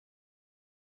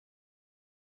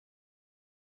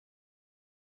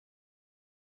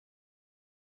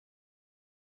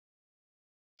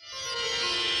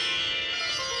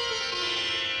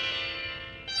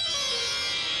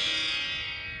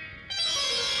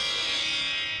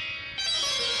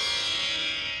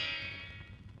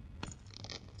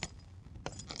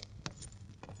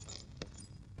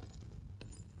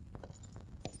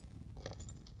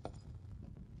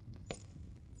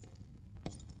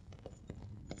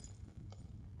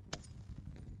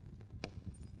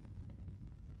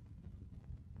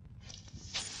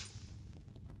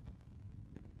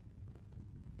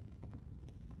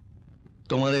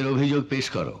তোমাদের অভিযোগ পেশ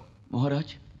করো। মহারাজ,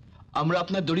 আমরা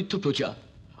আপনার দরিদ্র প্রজা।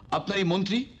 আপনার এই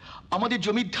মন্ত্রী আমাদের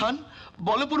জমির ধান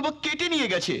বলপূর্বক কেটে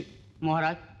নিয়ে গেছে।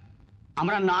 মহারাজ,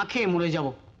 আমরা না খেয়ে মরে যাব।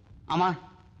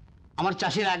 আমার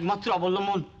চাষির একমাত্র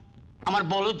অবলম্বন আমার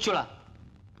বলদ চোরা।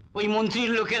 ওই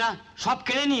মন্ত্রীর লোকেরা সব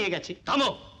কেড়ে নিয়ে গেছে। থামো,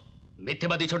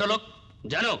 মিথ্যেবাদী ছোট লোক।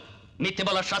 জানো মিথ্যে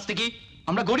বলার শাস্তি কি?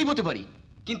 আমরা গরিব হতে পারি,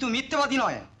 কিন্তু মিথ্যেবাদী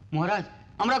নয়। মহারাজ,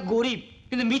 আমরা গরিব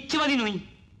কিন্তু মিথ্যেবাদী নই।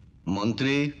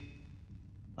 মন্ত্রী,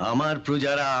 আমার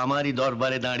প্রজারা আমারই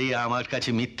দরবারে দাঁড়িয়ে আমার কাছে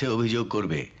মিথ্যে অভিযোগ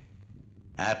করবে,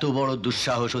 এত বড়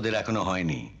দুঃসাহস ওদের এখনো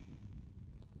হয়নি।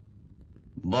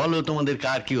 বলো তোমাদের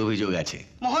কার কি অভিযোগ আছে?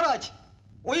 মহারাজ,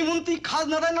 ওই মন্ত্রী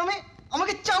খাজনাদার নামে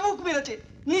আমাকে চাবুক মেরেছে,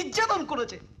 নির্যাতন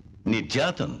করেছে।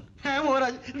 নির্যাতন? হ্যাঁ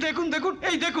মহারাজ, দেখুন দেখুন,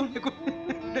 এই দেখুন দেখুন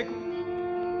দেখুন।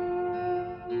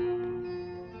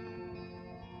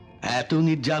 এত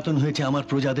নির্যাতন হয়েছে আমার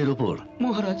প্রজাদের উপর?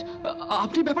 মহারাজ,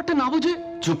 আপনি ব্যাপারটা না বুঝে।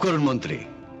 চুপ করুন মন্ত্রী।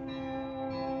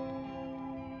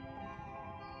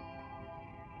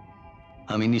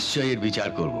 আমি নিশ্চয়ই এর বিচার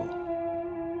করব।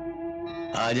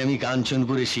 আজ আমি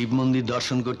কাঞ্চনপুরে শিব মন্দির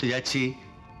দর্শন করতে যাচ্ছি,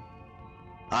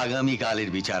 আগামীকালের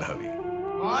বিচার হবে।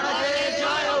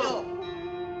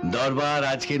 দরবার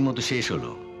আজকের মতো শেষ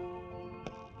হলো।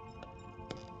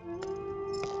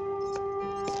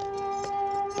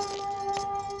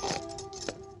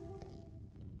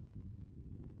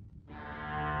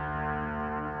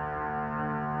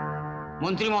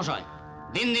 মন্ত্রী মশাই,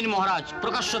 দিন দিন মহারাজ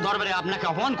প্রকাশ্য দরবারে আপনাকে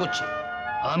অপমান করছে।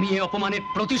 আমি এই অপমানের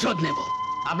প্রতিশোধ নেব।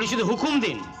 আপনি শুধু হুকুম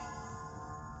দিন।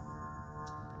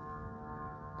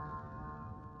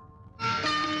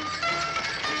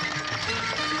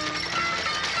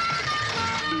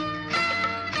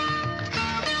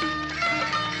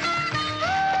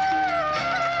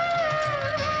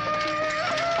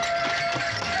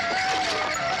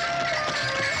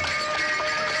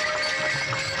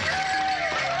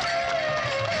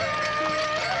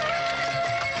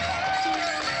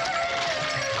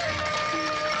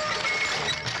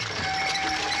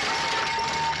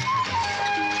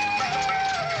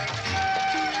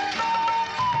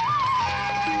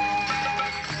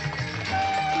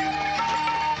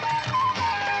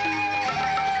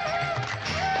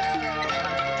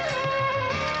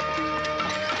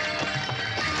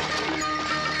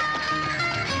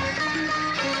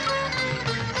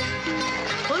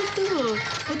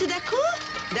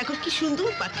 দেখো কি সুন্দর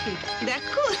পাখি,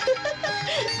 দেখো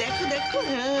দেখো দেখো,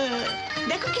 হ্যাঁ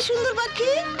দেখো কি সুন্দর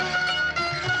পাখি।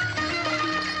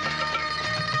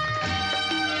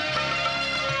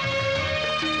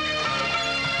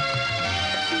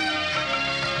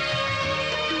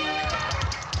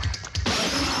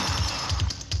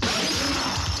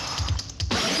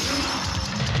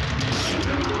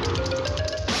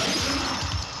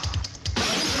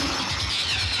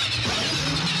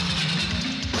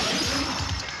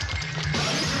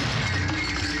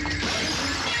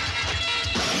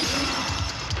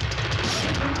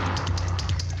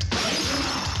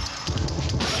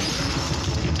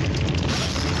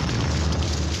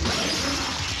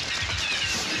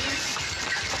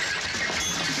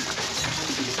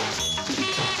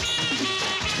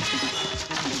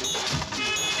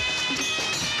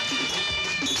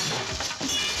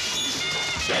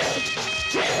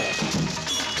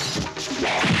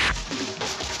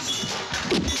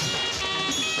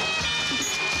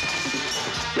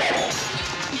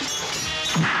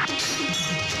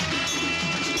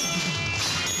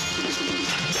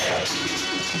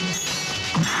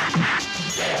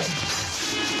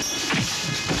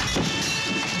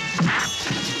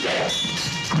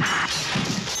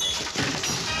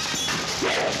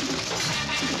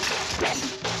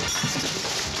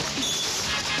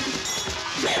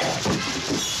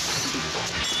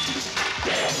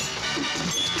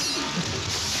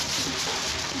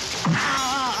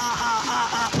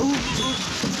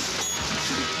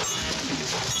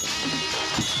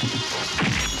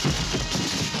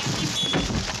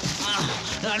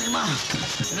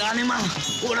 রানীমা,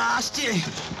 ওরা আসছে,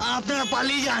 আপনারা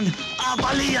পালিয়ে যান,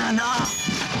 পালিয়ে যান।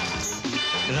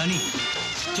 রানী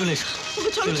চলে এসো,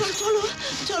 চলো চলো চলো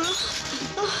চলো,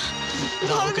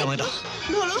 দাও ক্যামেরা,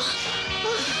 ধরো।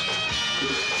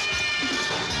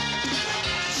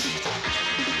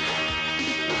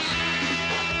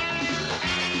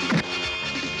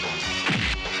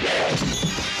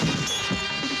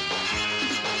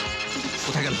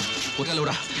 কোথায় গেল, কোথায় গেল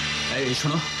ওরা? এই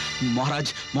শোনো,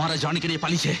 মহারাজ রানীকে নিয়ে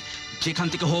পালিয়েছে। যেখান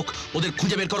থেকে হোক ওদের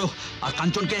খুঁজে বের করো, আর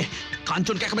কাঞ্চনকে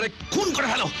একেবারে খুন করে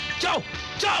ফেলো। যাও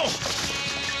যাও।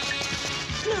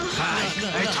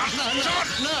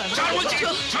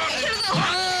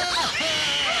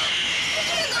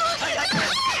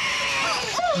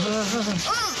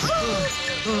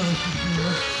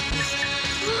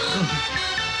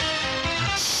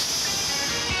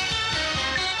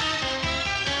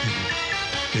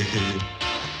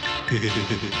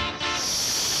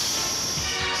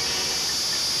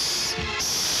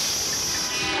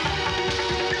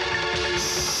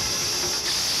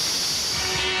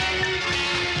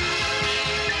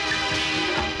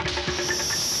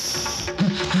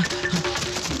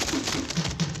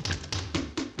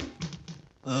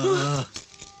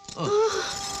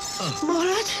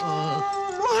 মহারাজ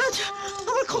মহারাজ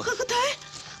আমার খোকা কোথায়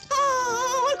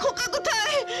আমার খোকা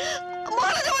কোথায়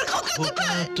মহারাজ আমার খোকা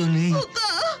কোথায় তো নেই খোকা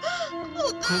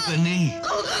খোকা নেই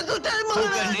খোকা কোথায় খোকা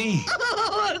মহারাজ নেই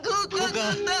আমার খোকা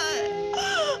কোথায়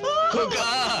খোকা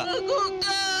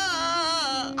খোকা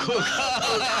খোকা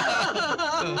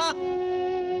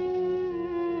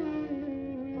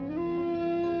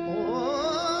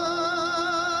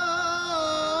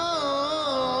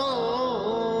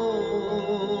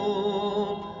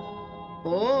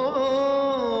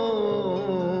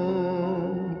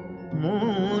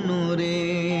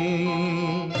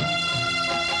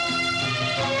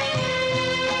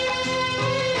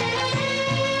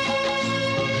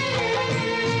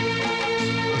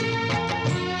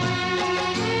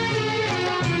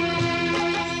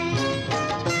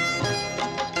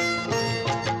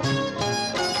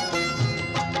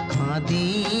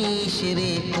কাঁদিস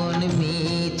রে কোন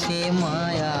মিছে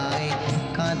মায়ায়,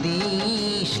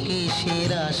 কাঁদিস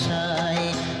কিসের আশায়,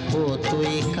 ও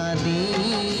তুই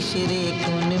কাঁদিস রে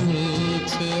কোন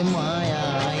মিছে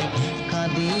মায়ায়,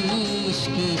 কাঁদিস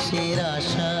কিসের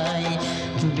আশায়।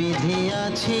 বিধি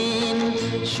আছেন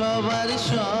সবার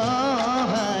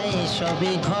সহায়,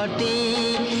 সবে ঘটে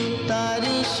তার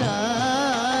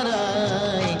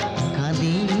সারায়,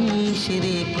 কাঁদিস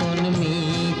রে কোন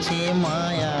মিছে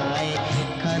মায়ায়,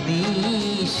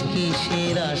 কাঁদিস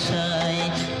কিসের আশায়,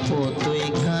 ও তুই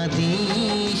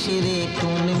কাঁদিস রে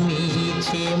কোন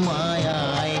মিছে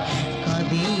মায়ায়,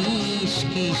 কাঁদিস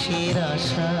কিসের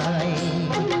আশায়।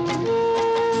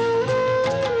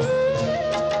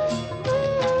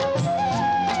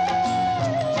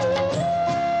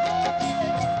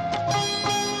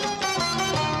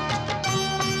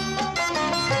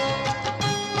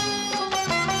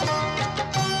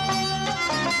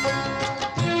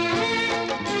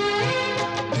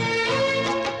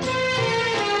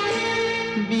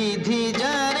 বিধি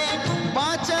যারে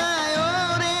বাঁচায়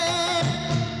রে,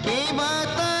 কে বা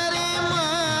তারে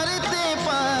মারতে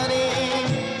পারে,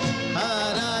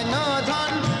 হারানো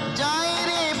ধন যায়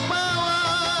রে পাওয়া,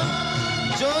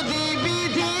 যদি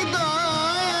বিধি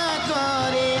দয়া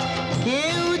করে।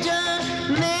 কেউ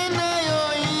জানে না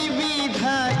ওই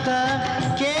বিধাতা,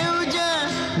 কেউ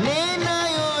জানে না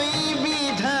ওই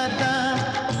বিধাতা,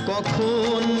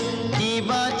 কখন কি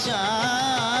বাঁচায়।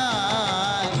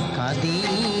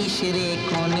 কাঁদিস রে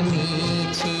কোন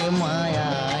মিছে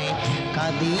মায়ায়,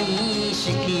 কাঁদিস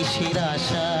কিসের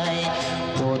আশায়,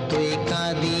 ও তুই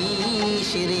কাঁদিস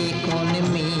রে কোন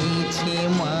মিছে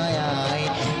মায়ায়,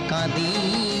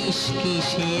 কাঁদিস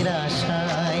কিসের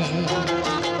আশায়।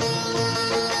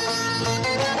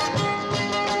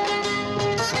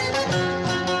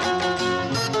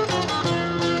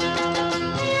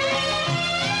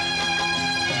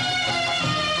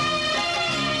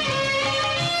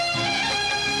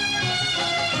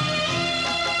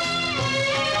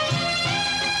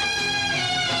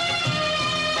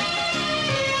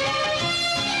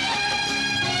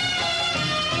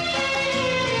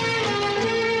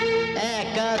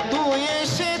 একা তুই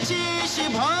এসেছিস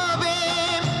ভাবে,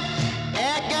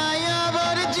 একাই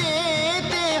আবার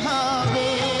যেতে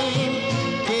হবে,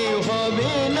 কেউ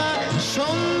হবে না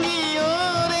সঙ্গী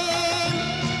ওরে,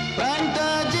 প্রাণটা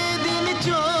যেদিন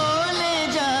চলে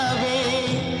যাবে।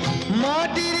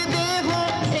 মাটির দেহ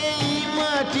এই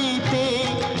মাটিতে,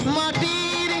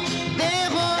 মাটির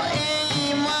দেহ এই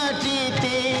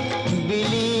মাটিতে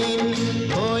বিলীন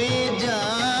হয়ে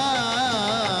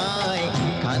যায়।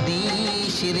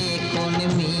 কাঁদিস রে কোন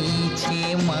মিছে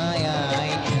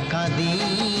মায়ায়,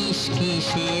 কাঁদিস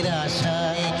কিসের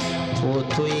আশায়, ও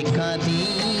তুই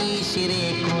কাঁদিস রে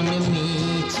কোন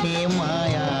মিছে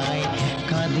মায়ায়,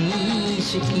 কাঁদিস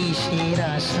কিসের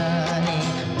আশায়।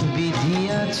 বিধি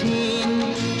আছেন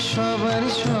সবার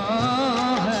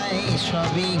সহায়,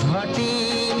 সবই ঘটে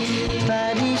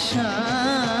তারি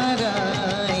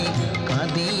সারায়,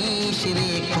 কাঁদিস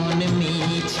রে কোন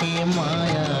মিছে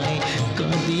মায়ায়,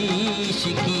 কাঁদিস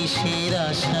কিসের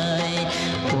আশায়,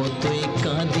 ও তুই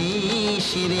কাঁদিস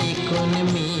রে কোন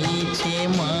মিছে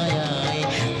মায়ায়,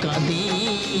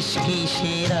 কাঁদিস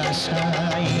কিসের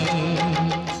আশায়।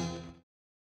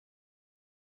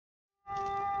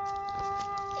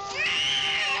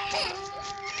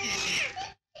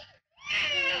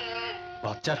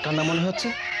 বাচ্চার কান্না মনে হচ্ছে।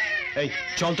 এই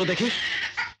চল তো দেখি।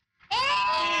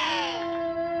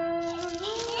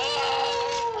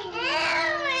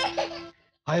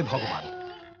 হায় ভগবান,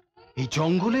 এই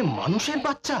জঙ্গলে মানুষের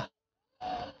বাচ্চা!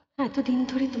 এতদিন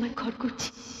ধরে তোমায় ঘর করছি,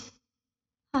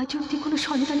 আজ অব্দি কোনো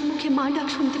সন্তানের মুখে মা ডাক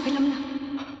শুনতে পেলাম না।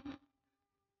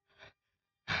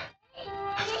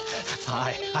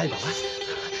 হায় হায় বাবা,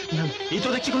 না, এই তো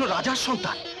দেখছি কোনো রাজার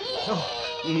সন্তান।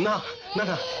 না না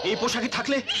না, এই পোশাকে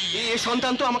থাকলে এই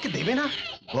সন্তান তো আমাকে দেবে না।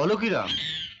 বলো কি রাম,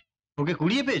 ওকে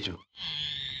কুড়িয়ে পেয়েছো?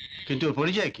 কিন্তু ওর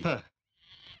পরিচয় কি?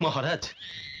 মহারাজ,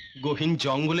 গহীন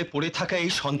জঙ্গলে পড়ে থাকা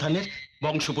এই সন্তানের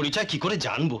বংশ পরিচয় কি করে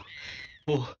জানবো?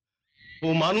 ও ও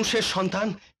মানুষের সন্তান,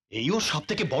 এই ওর সব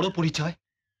থেকে বড় পরিচয়।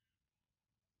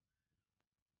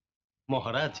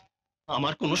 মহারাজ,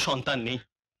 আমার কোনো সন্তান নেই।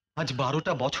 আজ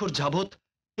 12টা বছর যাবত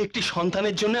একটি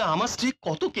সন্তানের জন্য আমার স্ত্রী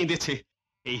কত কেঁদেছে।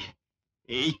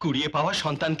 এই কুড়িয়ে পাওয়া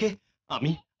সন্তানকে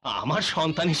আমি আমার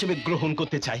সন্তান হিসেবে গ্রহণ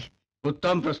করতে চাই।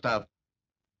 উত্তম প্রস্তাব।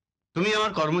 তুমি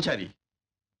আমার কর্মচারী,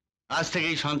 আজ থেকে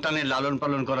এই সন্তানের লালন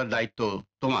পালন করার দায়িত্ব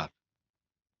তোমার।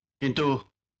 কিন্তু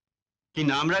কি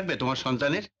নাম রাখবে তোমার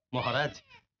সন্তানের? মহারাজ,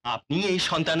 আপনি এই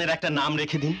সন্তানের একটা নাম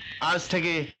রেখে দিন। আজ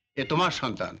থেকে এ তোমার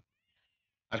সন্তান।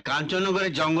 আর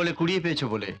কাঞ্চননগরের জঙ্গলে কুড়িয়ে পেয়েছো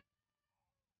বলে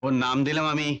ওর নাম দিলাম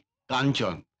আমি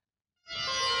কাঞ্চন।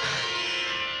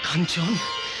 কাঞ্চন,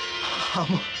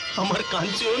 আমার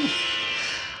কাঞ্চন,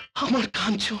 আমার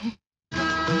কাঞ্চন।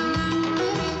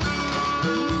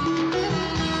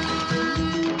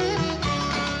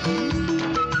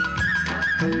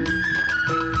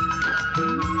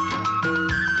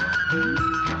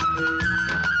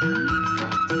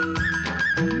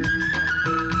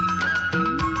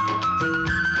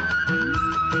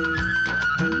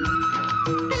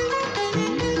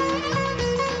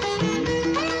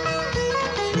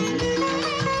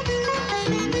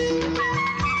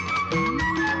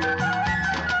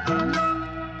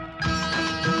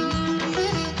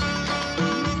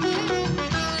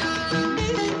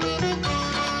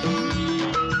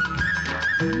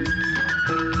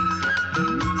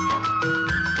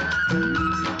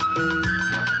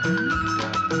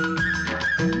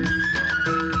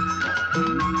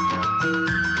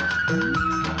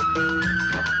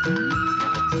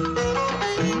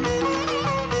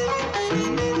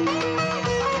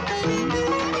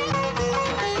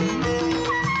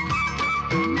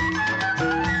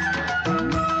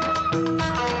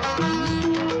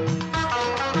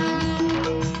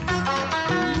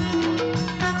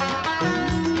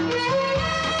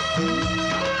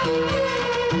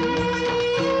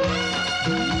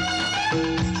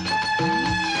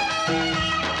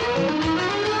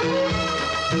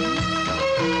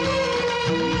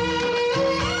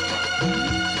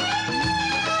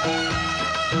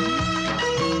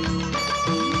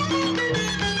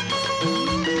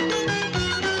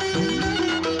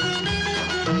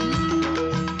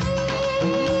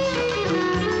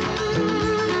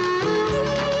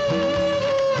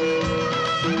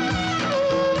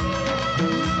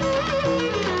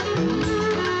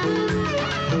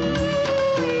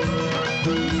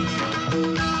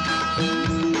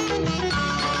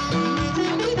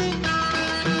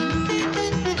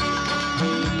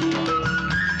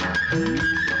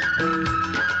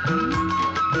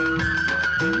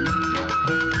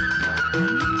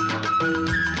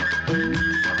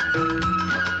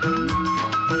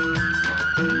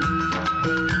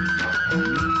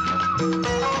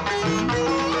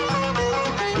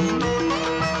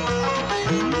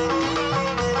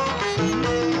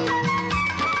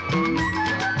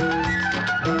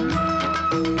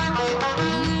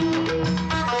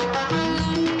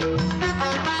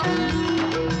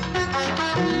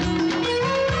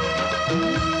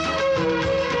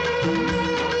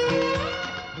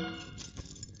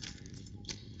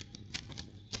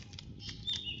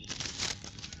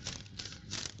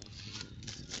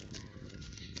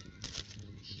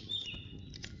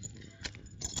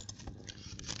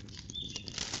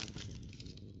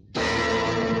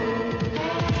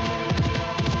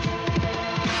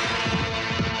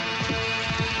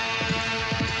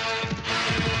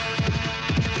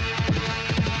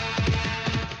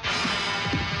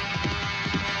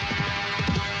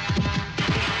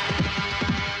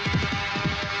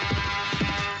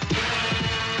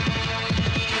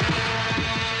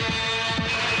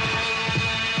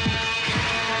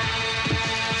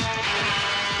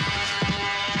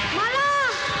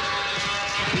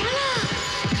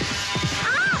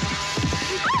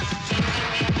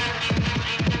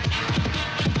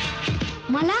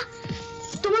 মালা,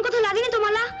 তোমার কথা লাগেনি তো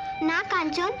মালা? না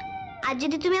কাঞ্চন, আজ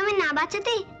যদি তুমি আমি না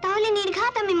বাঁচাতে তাহলে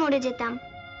নির্ঘাত আমি মরে যেতাম।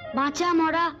 বাঁচা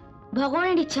মরা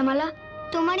ভগবানের ইচ্ছা মালা।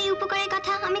 তোমার এই উপকারের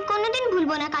কথা আমি কোনোদিন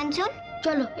ভুলবো না কাঞ্চন।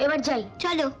 চলো এবার যাই।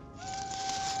 চলো।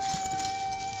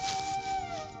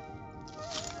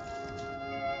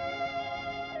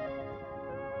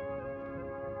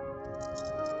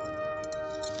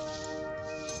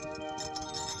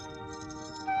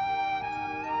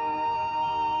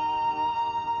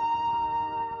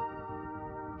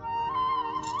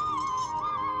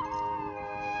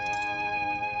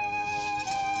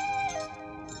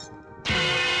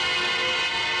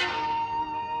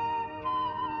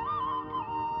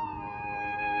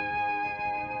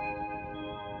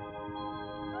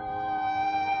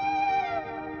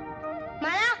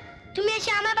 মালা, তুমি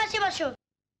এসে আমার পাশে বসো।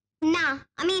 না,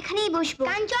 আমি এখানেই বসবো।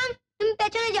 কাঞ্চন, তুমি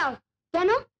পেছনে যাও। কেন?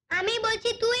 আমি বলছি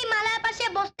তুই মালার পাশে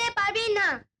বসতে পারবি না।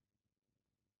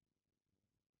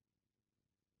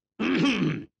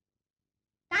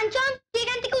 কাঞ্চন, তুই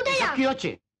এখান থেকে উঠে যাও। কি হচ্ছে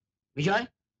বিজয়,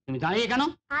 তুমি দাঁড়িয়ে কেন?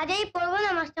 আজ এই পড়বো না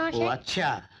ও মাস্টারমশাই। আচ্ছা,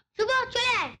 শুভ,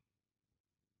 চলে আয়।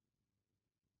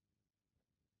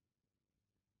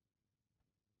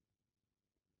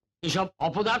 এসব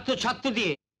অপদার্থ ছাত্র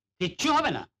দিয়ে কিচ্ছু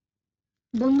হবে না।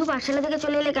 বন্ধু পাঠশালা থেকে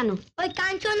চলে এলে কেন? ওই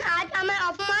কাঞ্চন আজ আমার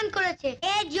অপমান করেছে,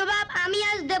 এর জবাব আমি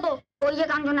আজ দেব। ওই যে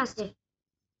কাঞ্চন আসছে।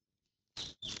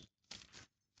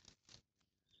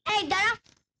 এই দাঁড়া।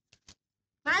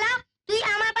 মালা, তুই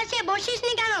আমার পাশে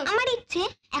বসিসনি কেন? আমার ইচ্ছে,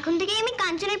 এখন থেকে আমি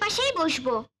কাঞ্চনের পাশেই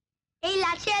বসবো। এই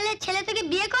লাঠিয়ালের ছেলে তোকে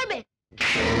বিয়ে করবে?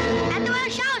 এত বড়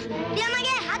সাহস, তুই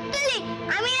আমাকে হাত তুললি?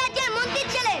 আমি রাজ্যের মন্ত্রীর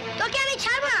ছেলে, তোকে আমি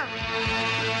ছাড়বো না।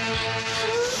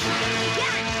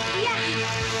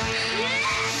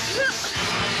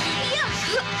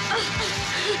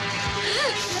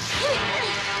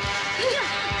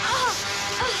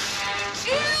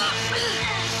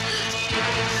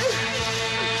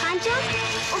 কাঞ্চন,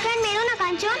 ওকে আর মেরো না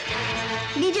কাঞ্চন।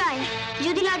 বিজয়,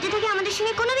 যদি লজ্জা থাকে আমাদের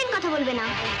সঙ্গে কোনোদিন কথা বলবে না।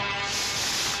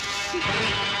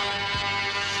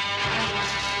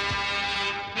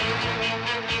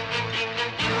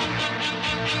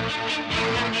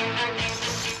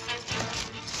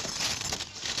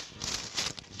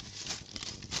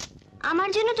 আমার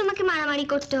জন্য তোমাকে মারামারি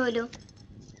করতে হলো।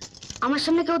 আমার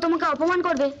সামনে কেউ তোমাকে অপমান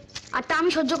করবে আর তা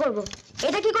আমি সহ্য করব,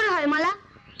 এটা কি করে হয় মালা?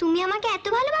 তুমি আমাকে এত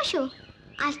ভালোবাসো?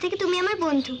 আজ থেকে তুমি আমার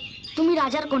বন্ধু। তুমি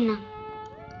রাজার কন্যা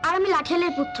আর আমি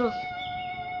লাঠিয়ালের পুত্র।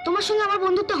 তোমার সঙ্গে আমার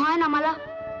বন্ধুত্ব হয় না মালা।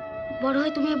 বড়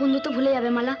হয়ে তুমি এই বন্ধুত্ব ভুলে যাবে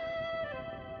মালা,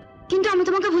 কিন্তু আমি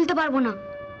তোমাকে ভুলতে পারবো না।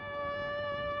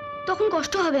 তখন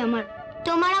কষ্ট হবে আমার।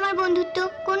 তোমার আমার বন্ধুত্ব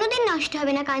কোনোদিন নষ্ট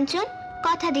হবে না কাঞ্চন,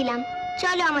 কথা দিলাম।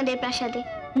 চলো আমাদের প্রাসাদে।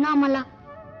 না মালা,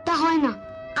 তা হয় না।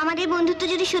 আমাদের বন্ধুত্ব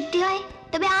যদি সত্যি হয়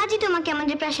তবে আজই তোমাকে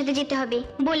আমাদের প্রাসাদে যেতে হবে,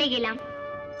 বলে গেলাম।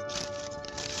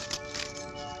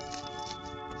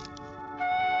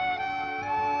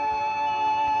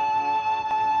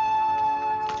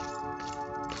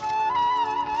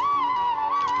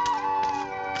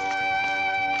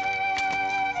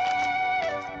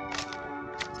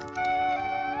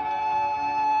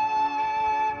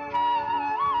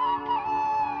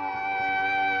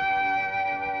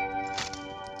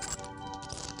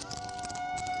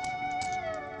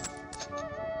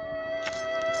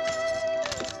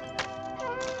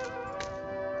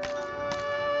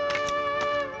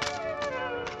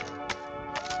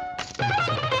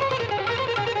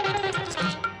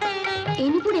 এই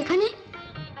নুপুর এখানে?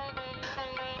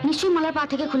 নিশ্চয়ই মালার পা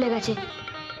থেকে খুলে গেছে।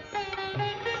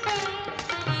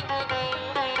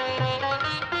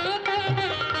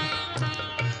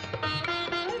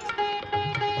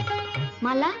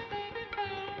 মালা,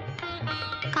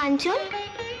 কাঞ্চন,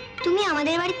 তুমি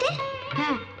আমাদের বাড়িতে?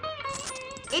 হ্যাঁ,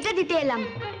 এটা দিতে এলাম।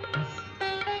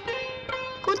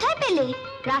 কোথায় পেলে?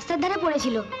 রাস্তার ধারে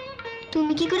পড়েছিল।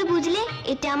 তুমি কি করে বুঝলে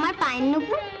এটা আমার পায়ের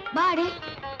নুপুর? বারে,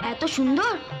 এত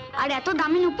সুন্দর আর এত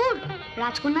দামি নুপুর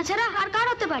রাজকন্যা ছাড়া আর কার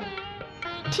হতে পারে?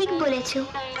 ঠিক বলেছো,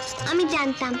 আমি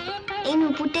জানতাম এই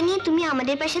নুপুরটা নিয়ে তুমি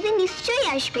আমাদের প্রাসাদে নিশ্চয়ই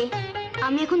আসবে।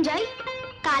 আমি এখন যাই?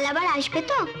 কাল আবার আসবে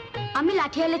তো? আমি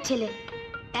লাঠিয়ালের ছেলে,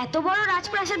 এত বড়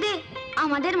রাজপ্রাসাদে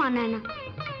আমাদের মানায় না।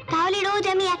 তাহলে রোজ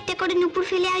আমি একটা করে নুপুর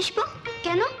ফেলে আসবো।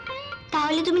 কেন?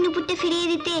 তাহলে তুমি নুপুরটা ফিরিয়ে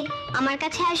দিতে আমার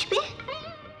কাছে আসবে।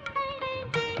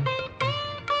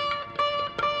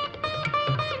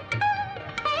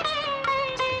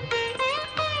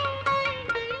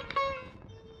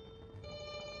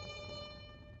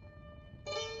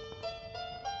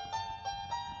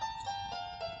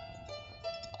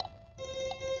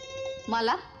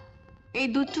 মালা, এই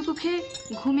দুধটুকু খেয়ে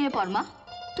ঘুমিয়ে পড় মা।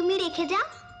 তুমি রেখে যাও,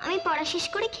 আমি পড়া শেষ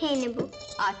করে খেয়ে নেব।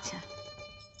 আচ্ছা।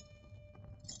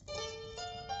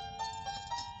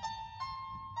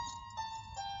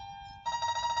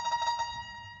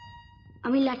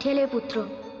 আমি লাঠিয়ালের পুত্র,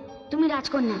 তুমি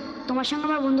রাজকন্যা। তোমার সঙ্গে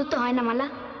আমার বন্ধুত্ব হয় না মালা।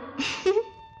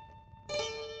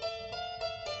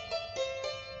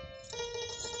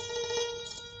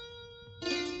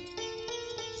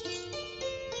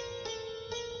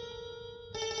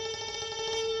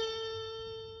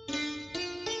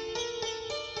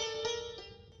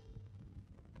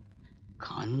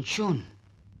 কাঞ্চন,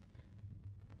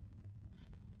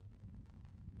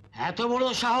 এত বড়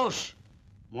সাহস!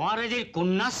 মহারাজের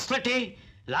কন্যাশ্রেটে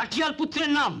লাঠিয়াল পুত্রের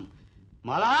নাম!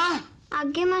 মালা,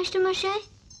 আজ্ঞে মাস্টার মশাই।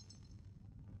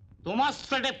 তোমার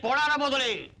স্লেটে পড়ার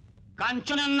বদলে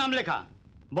কাঞ্চনের নাম লেখা।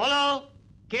 বলো,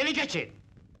 কে লিখেছে?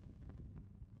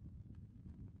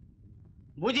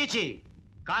 বুঝেছি,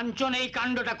 কাঞ্চন এই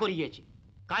কাণ্ডটা করিয়েছে।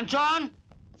 কাঞ্চন,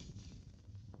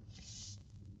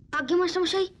 আজ্ঞে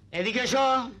মাস্টারমশাই। এদিকে এসো,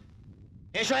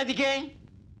 এসো এদিকে।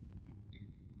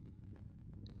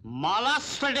 মালা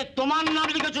স্লেটে তোমার নাম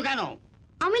লিখেছো কেন?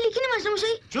 আমি লিখিনি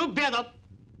মাস্টারমশাই। চুপ বেয়াদব!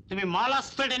 তুমি মালা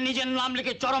স্লেটে নিজের নাম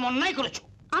লিখে চরম অন্যায় করেছো।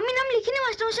 আমি নাম লিখিনি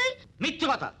মাস্টারমশাই। মিথ্যে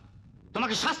কথা!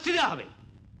 তোমাকে শাস্তি দেওয়া হবে।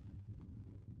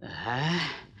 হ্যাঁ,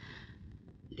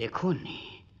 দেখুন।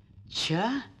 আচ্ছা,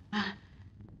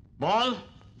 বল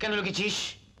কেন লিখেছিস?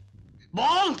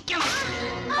 বল কেন?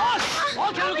 বল,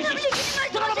 বল কেন লিখেছিস?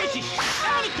 মিথ্যে কথা বলেছিস?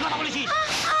 কেন মিথ্যে কথা বলেছিস?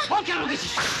 বল কেন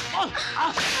লিখেছিস? বল,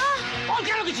 বল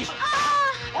কেন লিখেছিস?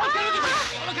 বল কেন লিখেছিস?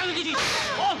 বল কেন লিখেছিস?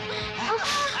 বল,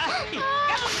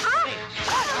 কেন?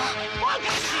 বল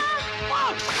কেন লিখেছিস?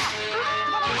 বল!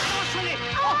 আমার সঙ্গে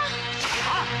বল!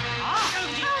 কেন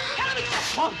লিখেছিস? কেন লিখেছিস?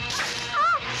 বল!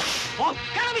 বল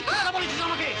কেন মিথ্যে কথা বলেছিস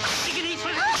আমাকে? লিখে দিস।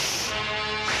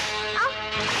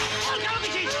 বল কেন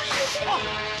লিখেছিস? বল!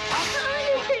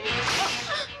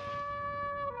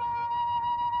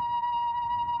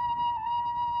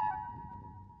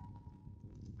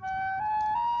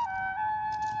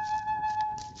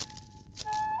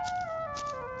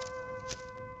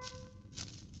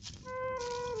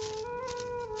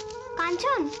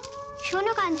 কাঞ্চন,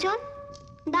 শোনো কাঞ্চন,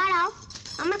 দাঁড়াও,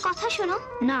 আমার কথা শোনো।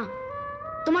 না,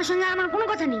 তোমার সঙ্গে আমার কোনো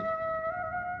কথা নেই।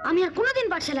 আমি আর কোনোদিন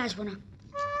পাঠশালা আসবো না।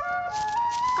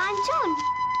 কাঞ্চন,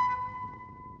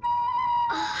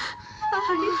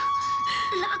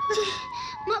 লাগছে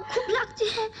মা, খুব লাগছে।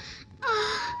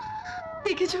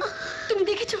 দেখেছো, তুমি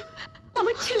দেখেছো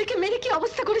আমার ছেলেকে মেরে কি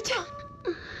অবস্থা করেছে?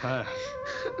 হ্যাঁ,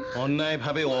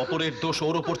 অন্যায়ভাবে অপরের দোষ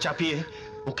ওর ওপর চাপিয়ে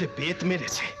ওকে বেত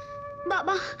মেরেছে।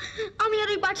 বাবা, আমি আর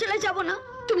ওই পাঠশালায় যাব না।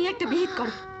 তুমি একটা বিহিত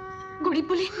করো। গরিব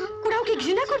বলে ওরা ওকে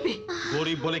ঘৃণা করবে?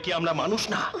 গরিব বলে কি আমরা মানুষ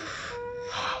না?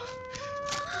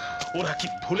 ওরা কি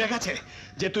ভুলে গেছে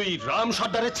যে তুই রাম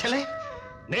সর্দারের ছেলে?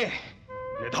 নে,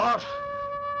 নে ধর,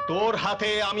 তোর হাতে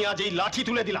আমি আজ এই লাঠি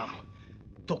তুলে দিলাম।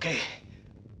 তোকে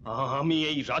আমি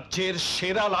এই রাজ্যের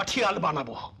সেরা লাঠিয়াল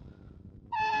বানাবো।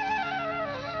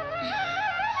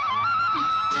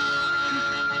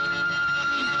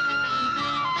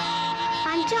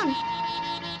 কাঞ্চন,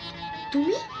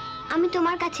 তুমি? আমি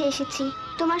তোমার কাছে এসেছি,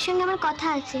 তোমার সঙ্গে আমার কথা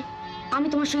আছে। আমি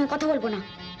তোমার সঙ্গে কথা বলবো না।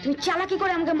 তুমি চালাকি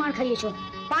করে আমাকে মার খাইয়েছো,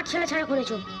 পাঠশালা ছাড়া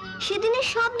করেছো। সেদিনের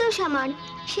সব দোষ আমার।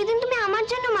 সেদিন তুমি আমার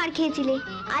জন্য মার খেয়েছিলে,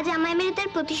 আজ আমায় মেরে তার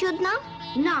প্রতিশোধ নাও।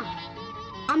 না,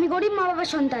 আমি গরিব মা বাবার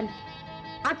সন্তান,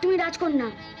 আর তুমি রাজকন্যা।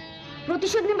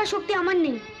 প্রতিশোধ নেবার শক্তি আমার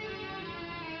নেই।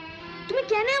 তুমি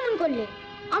কেন এমন করলে?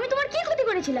 আমি তোমার কি ক্ষতি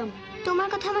করেছিলাম? তোমার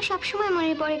কথা আমার সবসময়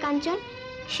মনে পড়ে কাঞ্চন।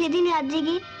 সেদিন রাত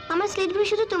জেগে আমার স্লেট বই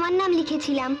শুধু তোমার নাম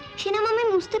লিখেছিলাম, সে নাম আমি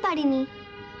মুছতে পারিনি।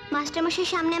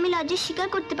 মাস্টারমশাইয়ের সামনে আমি লজ্জা স্বীকার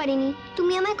করতে পারিনি।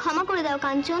 তুমি আমায় ক্ষমা করে দাও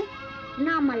কাঞ্চন।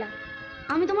 না মালা,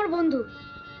 আমি তোমার বন্ধু।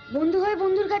 বন্ধু হয়ে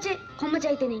বন্ধুর কাছে ক্ষমা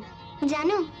চাইতে নেই।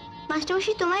 জানো,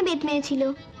 মাস্টারমশাই তোমায় বেত মেরেছিল,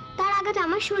 তার আঘাত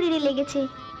আমার শরীরে লেগেছে।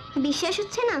 বিশ্বাস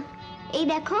হচ্ছে না? এই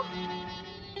দেখো।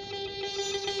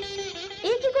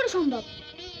 এই কি করে সম্ভব?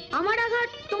 আমার আঘাত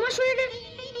তোমার শরীরে?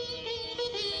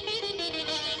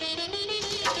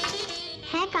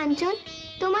 হ্যাঁ কাঞ্চন,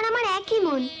 তোমার আমার একই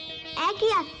মন,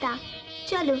 একই আত্মা।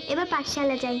 চলো এবার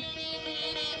পাঠশালা যাই।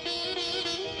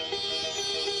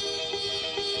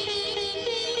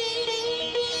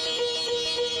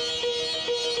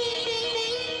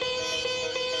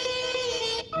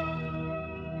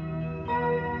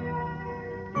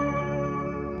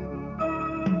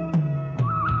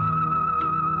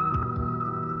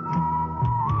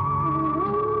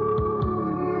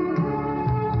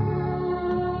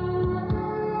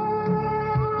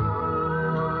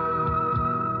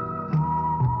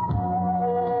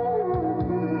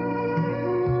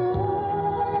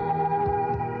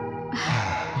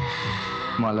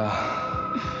 মালা,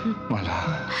 মালা,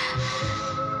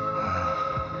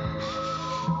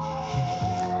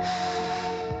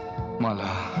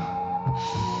 মালা,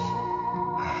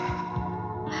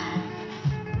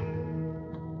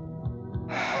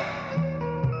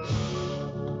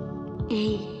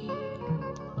 এই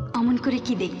অমন করে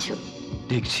কি দেখছো?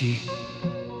 দেখছি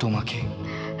তোমাকে।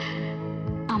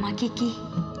 আমাকে কি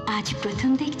আজ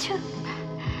প্রথম দেখছো?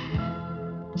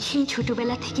 সেই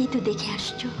ছোটবেলা থেকেই তো দেখে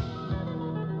আসছো।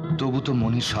 তবু তো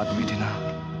মনের স্বাদ মেটে না।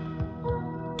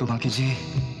 তোমাকে যে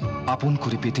আপন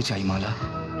করে পেতে চাই মালা।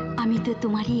 আমি তো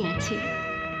তোমারই আছি,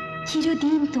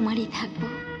 চিরদিন তোমারই থাকবো।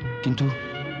 কিন্তু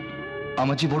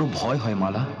আমার যে বড় ভয় হয়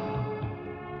মালা।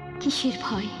 কিসের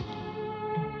ভয়?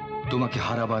 তোমাকে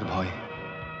হারাবার ভয়।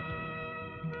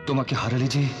 তোমাকে হারালে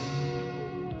যে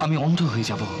আমি অন্ধ হয়ে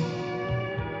যাব,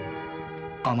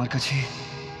 আমার কাছে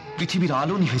পৃথিবীর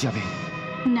আলো নিভে যাবে।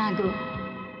 না গো,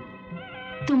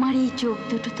 তোমার এই চোখ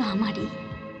দুটো তো আমারই।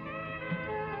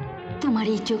 তোমার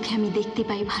এই চোখে আমি দেখতে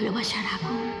পাই ভালোবাসার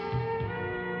আগুন।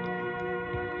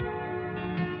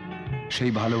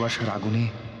 সেই ভালোবাসার আগুনে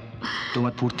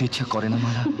তোমার পড়তে ইচ্ছা করে না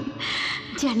মালা?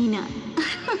 জানি না।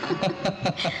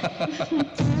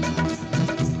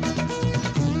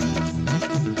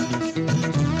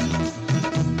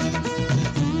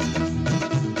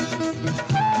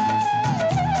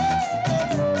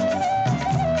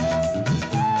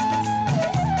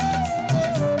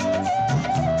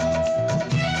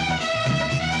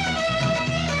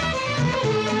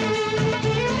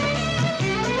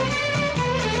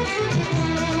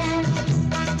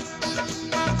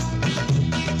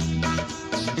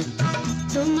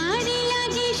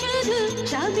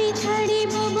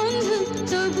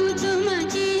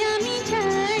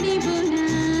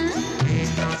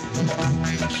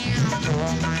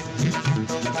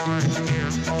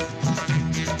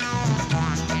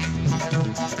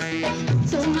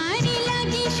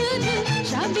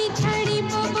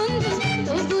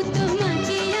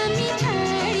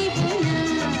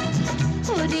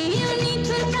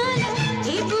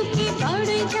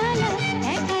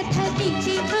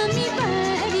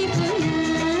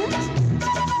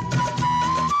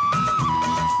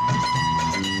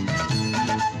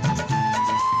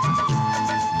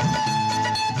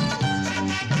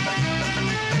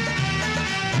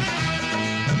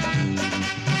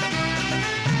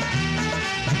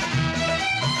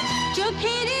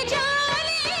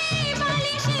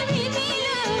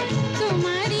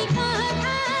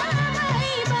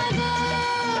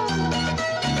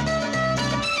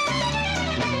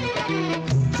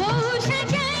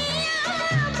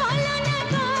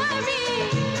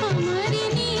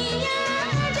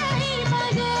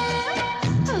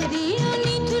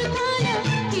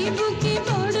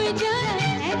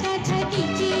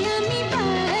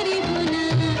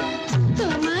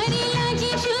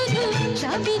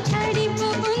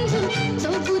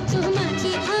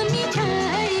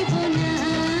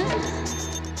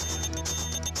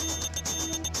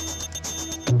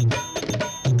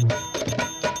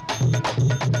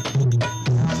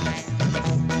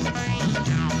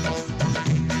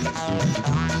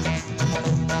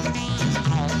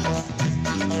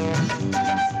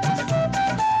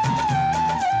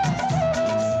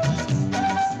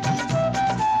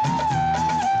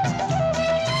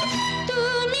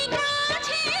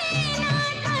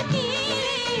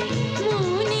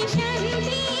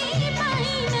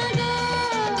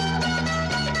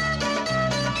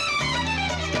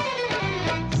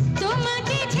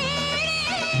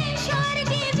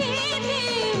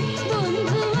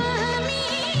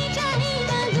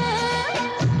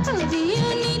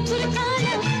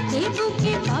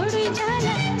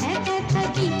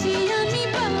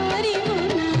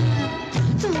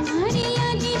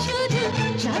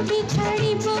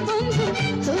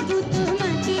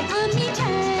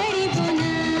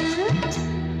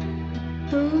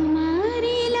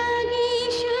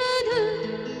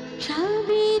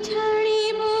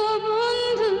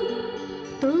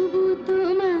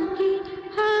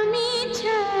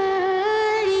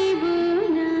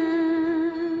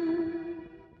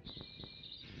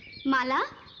 মালা,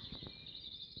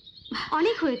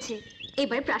 অনেক হয়েছে,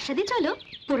 এবার প্রাসাদে চলো।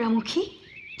 পোড়ামুখী,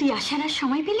 তুই আসার আর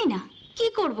সময় পেলি না? কি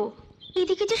করব,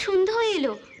 এদিকে যে সন্ধ্যা হয়ে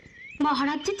এলো,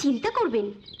 মহারাজ যে চিন্তা করবেন।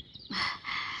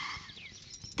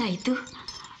 তাই তো।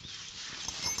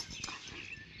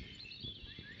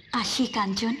 আসি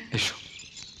কাঞ্চন। এসো।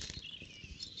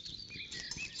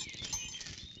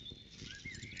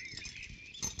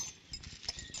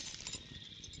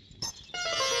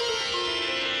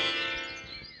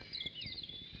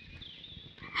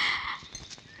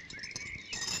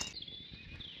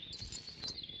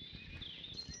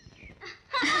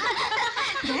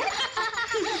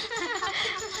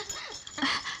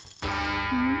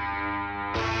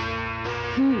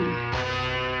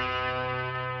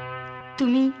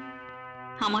 তুমি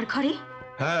আমার ঘরে?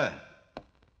 হ্যাঁ,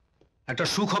 একটা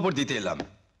সুখবর দিতে এলাম।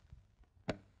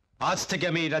 আজ থেকে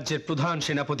আমি এই রাজ্যের প্রধান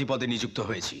সেনাপতি পদে নিযুক্ত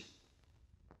হয়েছি।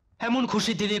 এমন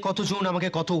খুশির দিনে কতজন আমাকে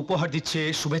কত উপহার দিচ্ছে,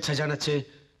 শুভেচ্ছা জানাচ্ছে,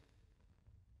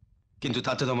 কিন্তু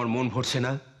তাতে তো আমার মন ভরছে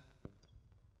না।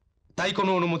 তাই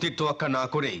কোনো অনুমতির তোয়াক্কা না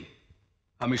করেই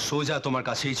আমি সোজা তোমার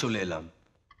কাছেই চলে এলাম।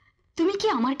 তুমি কি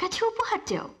আমার কাছে উপহার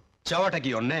চাও? চাওয়াটা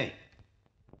কি অন্যায়?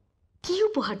 কি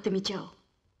উপহার তুমি চাও?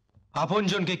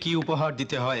 আপনজনকে কি উপহার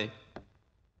দিতে হয়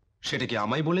সেটা কি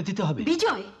আমায় বলে দিতে হবে?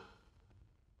 বিজয়,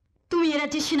 তুমি এ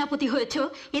রাজ্যের সেনাপতি হয়েছ,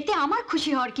 এতে আমার খুশি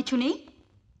হওয়ার কিছু নেই।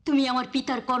 তুমি আমার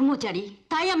পিতার কর্মচারী,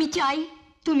 তাই আমি চাই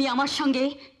তুমি আমার সঙ্গে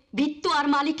ভৃত্য আর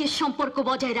মালিকের সম্পর্ক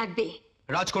বজায় রাখবে।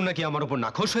 রাজকন্যা কি আমার উপর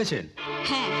নাখোশ হয়েছেন?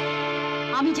 হ্যাঁ,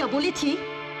 আমি যা বলেছি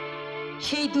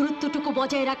সেই দূরত্বটুকু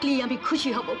বজায় রাখলেই আমি খুশি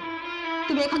হব।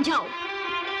 তুমি এখন যাও।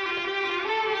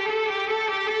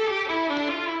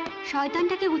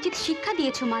 শয়তানটাকে উচিত শিক্ষা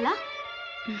দিয়েছো মালা।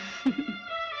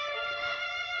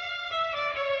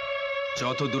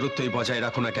 যত দূরত্বই বজায়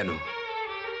রাখো না কেন,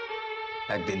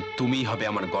 একদিন তুমিই হবে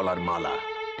আমার গলার মালা।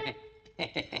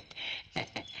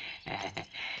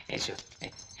 এসো,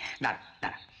 দাঁড়া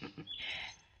দাঁড়া।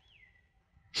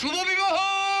 শুভ বিবাহ,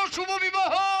 শুভ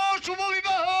বিবাহ, শুভ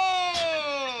বিবাহ।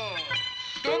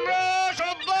 তোমরা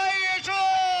সবাই এসো,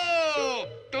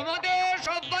 তোমাদের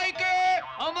সবাইকে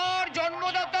আমার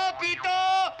জন্মদাতা পিতা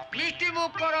মিষ্টি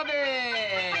মুখ করাবে।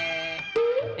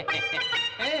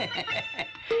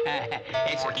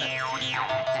 এসো।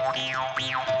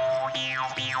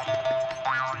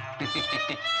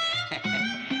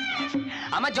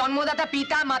 আমার জন্মদাতা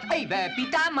পিতা মাতা,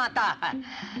 পিতা মাতা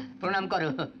প্রণাম করো।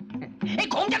 এই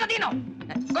ঘোমটাটা দিয়ে নাও,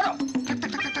 করো।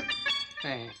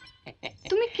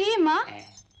 তুমি কে মা?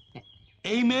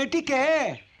 এই মেয়েটি কে?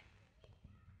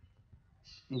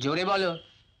 জোরে বলো,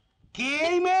 কে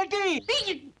এই মেয়েটি?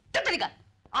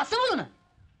 আসতে বলো না।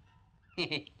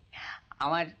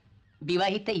 আমার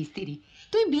বিবাহিতা স্ত্রী।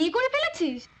 তুই বিয়ে করে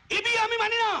ফেলেছিস? এ বিয়ে আমি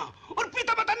মানি না। ওর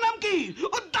পিতা মাতার নাম কি,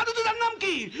 ওর দাদু দাদার নাম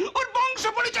কি, ওর বংশ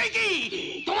পরিচয় কি?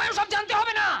 তোমায় সব জানতে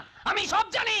হবে না, আমি সব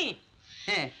জানি।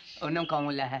 হ্যাঁ, ওর নাম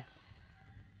কমলা। হ্যাঁ,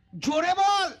 জোরে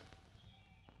বল।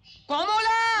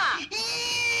 কমলা।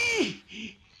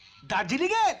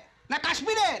 দার্জিলিং এর না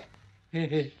কাশ্মীরের?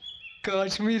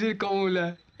 কাশ্মীরের কমলা।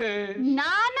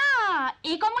 না না,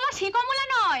 এই কমলা সে কমলা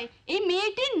নয়, এই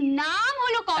মেয়েটির নাম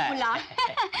হলো কমলা।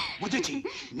 বুঝেছি,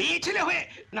 মেয়ে ছেলে হয়ে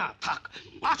না থাক।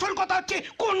 আসল কথা হচ্ছে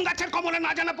কোন গাছের কমলা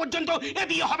না জানা পর্যন্ত এ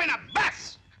বিয়ে হবে না, ব্যাস।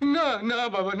 না না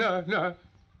বাবা, না না,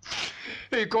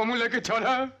 এই কমলাকে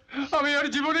ছাড়া আমি আর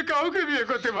জীবনে কাউকে বিয়ে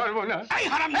করতে পারবো না। এই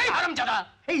হারামজাদা।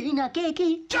 এই না, কে কি?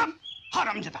 চুপ,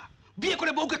 হারামজাদা। বিয়ে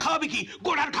করে বউকে খাওয়াবে কি,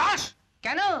 গোড়ার ঘাস?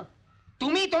 কেন,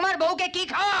 তুমি তোমার বউকে কি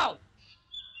খাও?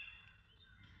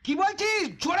 কি বলছিস,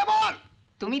 জোরে বল।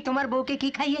 তুমি তোমার বউকে কি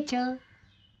খাইয়েছ?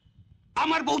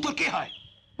 আমার বউ তোর কে হয়?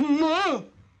 মা,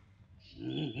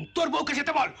 তোর বউকে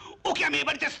যেতে বল, ওকে আমি এ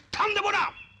বাড়িতে স্থান দেবো না।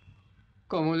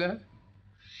 কমলা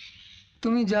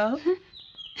তুমি যাও।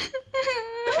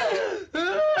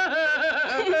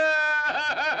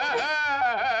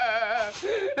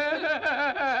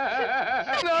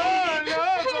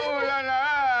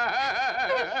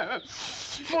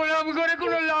 প্রণাম করে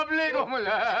কোনো লাভ নেই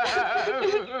কমলা,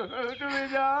 তুমি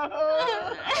যাও।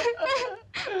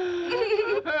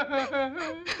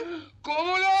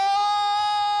 কমলা,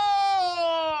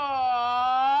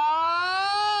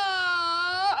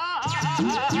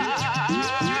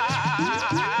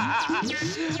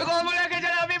 কমলাকে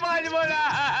ছাড়া আমি বাঁচবো না,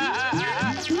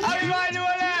 আমি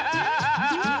বাঁচবো না।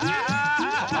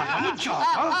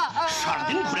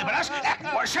 সারাদিন ঘুরে বেড়াস, এক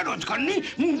পয়সা রোজগার নেই,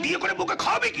 বিয়ে করে বউকে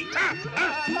খাওয়াবে কি?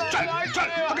 চল চল,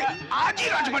 তোকে আজই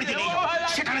রাজবাড়িতে নিয়ে যাবো,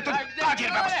 সেখানে তোর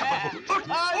কাজের ব্যবস্থা করবো। চল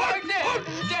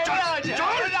চল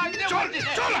চল চল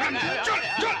চল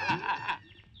চল।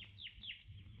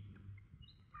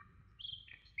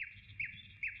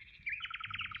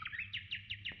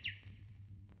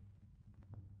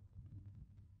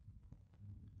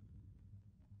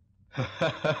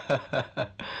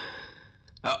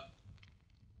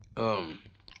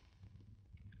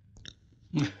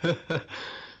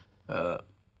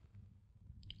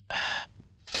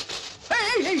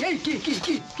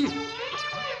 কি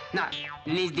না,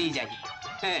 নিজ দিয়ে যাই।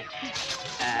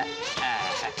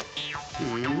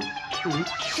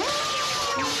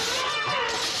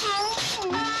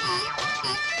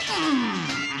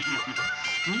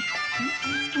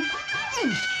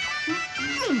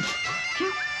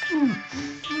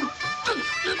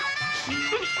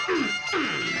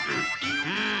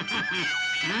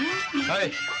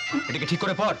 এটাকে ঠিক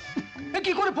করে পড়।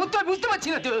 কি করে পড়তে হয় বুঝতে পারছি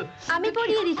না তো। আমি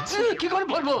পড়িয়ে দিচ্ছি। কি করে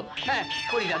পড়বো? হ্যাঁ,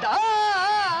 পড়ি দাদা।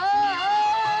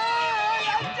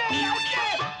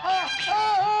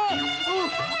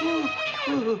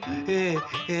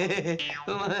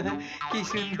 কি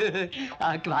সুন্দর,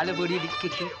 ভালো পড়িয়ে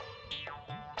দিচ্ছে।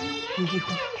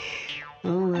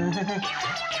 ও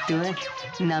তোমার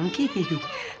নাম কি?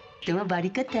 তোমার বাড়ি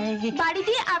কোথায়? বাড়ি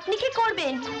দিয়ে আপনি কি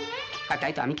করবেন?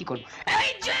 তাই তো আমি কি করবো?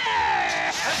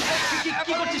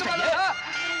 কি করছিস?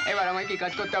 এবার আমায় কি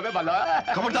কাজ করতে হবে বলো?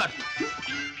 খবরদার!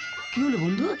 কি হলো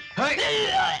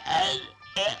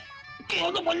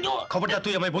বন্ধু? খবরদার,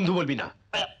 তুই আমায় বন্ধু বলবি না।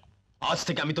 আজ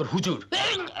থেকে আমি তোর হুজুর,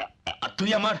 আর তুই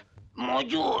আমার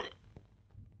মজুর।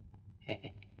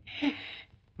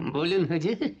 বলুন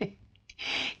হুজুর,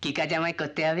 কি কাজ আমায়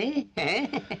করতে হবে?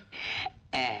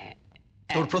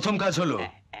 তোর প্রথম কাজ হলো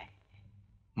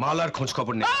মালার খোঁজ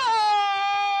খবর নে।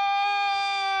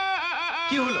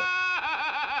 কি হলো?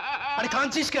 আরে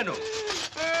কাঁদছিস কেন?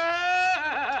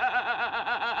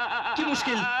 কি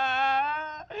মুশকিল?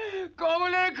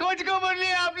 কমলের খোঁজ খবর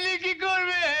নিয়ে আপনি কি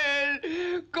করবেন?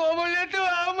 কমলে তো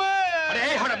আমার। আরে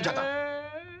এই হারামজাদা,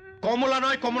 কমলা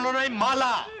নয়, কমলা নয়,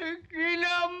 মালা। কি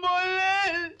নাম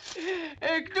বললেন?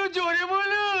 একটু জোরে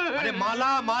বলুন। আরে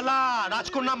মালা, মালা,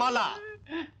 রাজকন্যা মালা।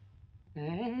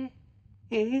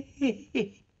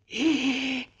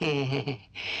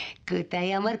 কোথায়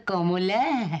আমার কমলা?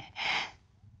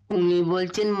 উনি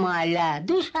বলছেন মালা।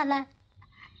 দুশালা।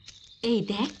 এই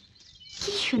দেখ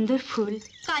কি সুন্দর ফুল।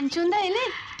 কাঞ্চনদা এলে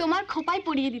তোমার খোপায়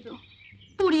পরিয়ে দিত।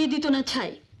 পরিয়ে দিত না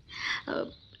ছাই।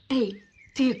 এই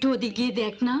তুই একটু ওদিক গিয়ে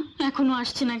দেখ না, এখনো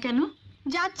আসছে না কেন?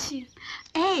 যাচ্ছি।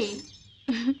 এই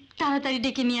তাড়াতাড়ি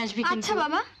ডেকে নিয়ে আসবি। আচ্ছা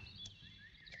বাবা।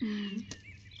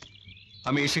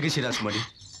 আমি এসে গেছি রাজকুমারী।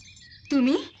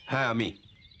 তুমি? হ্যাঁ আমি।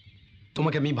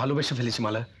 তোমাকে আমি ভালোবেসে ফেলেছি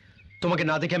মালা। তোমাকে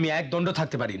না দেখে আমি এক দণ্ড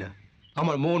থাকতে পারি না।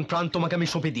 আমার মন প্রাণ তোমাকে আমি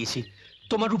সঁপে দিয়েছি।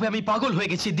 তোমার রূপে আমি পাগল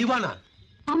হয়ে গেছি, দিওয়ানা।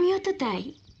 আমিও তো তাই।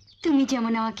 তুমি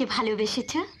যেমন আমাকে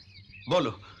ভালোবেসেছ।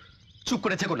 বলো, চুপ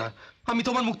করে থেকো না, আমি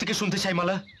তোমার মুখ থেকে শুনতে চাই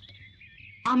মালা।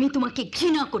 আমি তোমাকে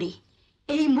ঘৃণা করি।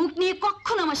 এই মুখ নিয়ে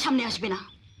কখনো আমার সামনে আসবে না।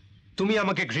 তুমি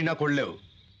আমাকে ঘৃণা করলেও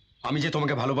আমি যে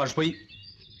তোমাকে ভালোবাসবই।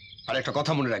 আর একটা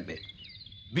কথা মনে রাখবে,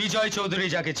 বিজয় চৌধুরী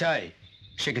যাকে চায়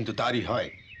সে কিন্তু তারই হয়।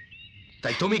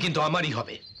 তাই তুমি কিন্তু আমারই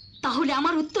হবে। তাহলে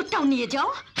আমার উত্তরটাও নিয়ে যাও।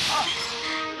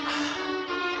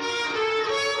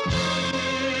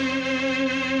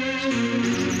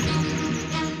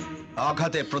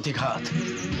 আঘাতে প্রতিঘাত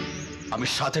আমি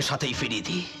সাথে সাথেই ফিরিয়ে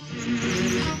দিই।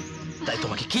 তাই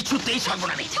তোমাকে কিছুতেই ছাড়বো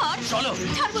না আমি। চলো,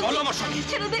 চলো আমার সঙ্গে।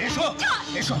 এসো,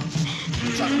 এসো,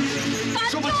 চলো,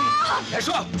 এসো বলছি,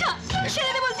 এসো,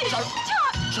 চলো,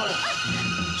 চলো,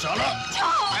 চলো।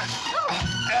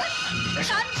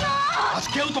 আজ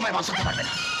কেউ তোমায় বাঁচাতে পারবে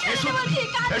না। এসো,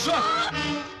 এসো।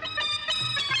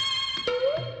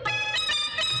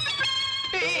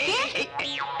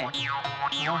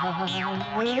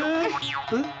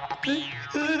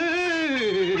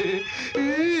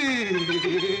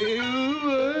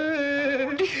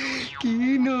 কি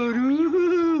নরু,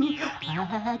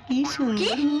 কি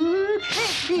সুন্দর।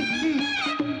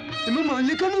 এমন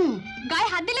মারলে কেন? গায়ে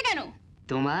হাত দিলে কেন?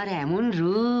 তোমার এমন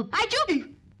রূপ। আই চুপ!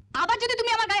 আবার যদি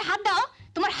তুমি আমার গায়ে হাত দাও,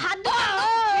 তোমার হাত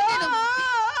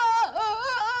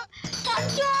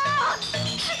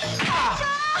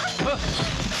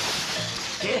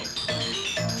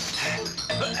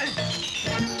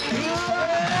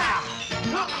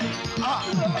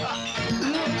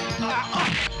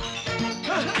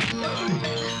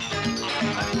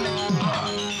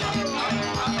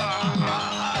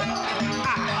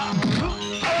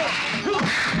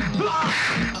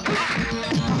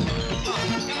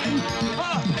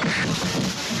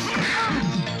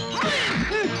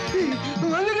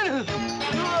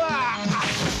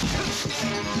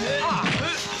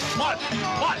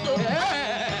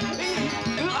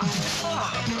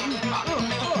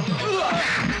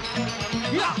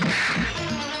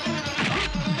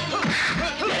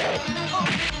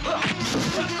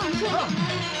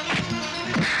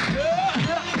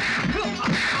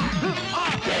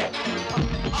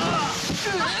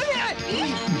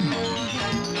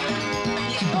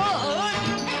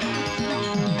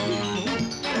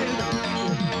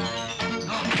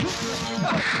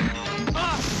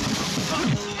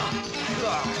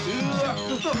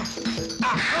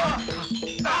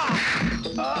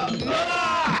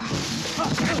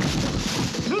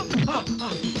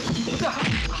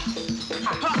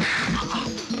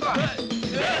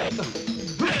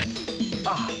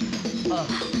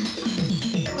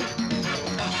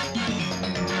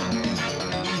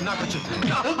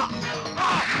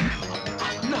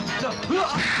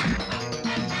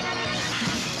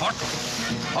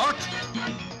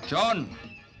জন,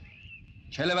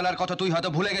 ছেলেবেলার কথা তুই হয়তো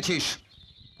ভুলে গেছিস।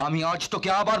 আমি আজ তোকে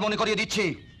আবার মনে করিয়ে দিচ্ছি,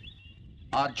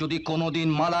 আর যদি কোনোদিন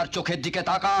মালার চোখের দিকে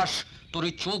তাকাস, তোর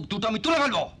এই চোখ দুটো আমি তুলে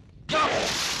ফেলবো।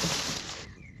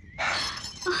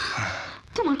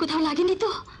 তোমার কোথাও লাগেনি তো?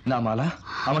 না মালা,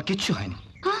 আমার কিচ্ছু হয়নি।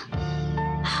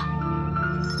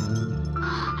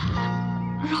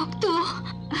 রক্ত,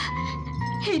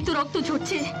 এই তো রক্ত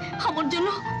ঝরছে। আমার জন্য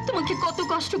তোমাকে কত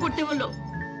কষ্ট করতে হলো।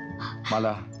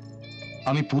 মালা,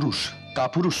 আমি পুরুষ,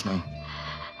 কাপুরুষ নই।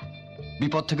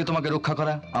 বিপদ থেকে তোমাকে রক্ষা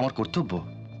করা আমার কর্তব্য।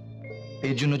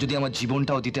 এর জন্য যদি আমার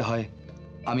জীবনটাও দিতে হয়,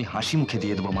 আমি হাসি মুখে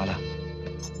দিয়ে দেবো মালা।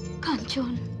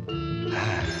 কাঞ্চন,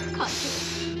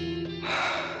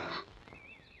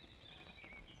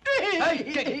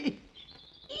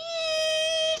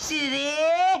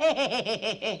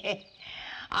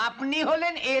 আপনি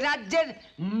হলেন এ রাজ্যের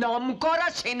নামকরা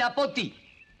সেনাপতি,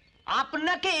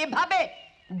 আপনাকে এভাবে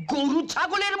গরু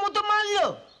ছাগলের মতো মারলো?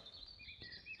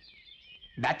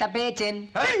 ব্যথা পেয়েছেন?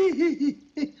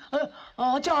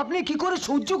 আচ্ছা, আপনি কি করে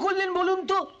সহ্য করলেন বলুন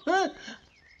তো?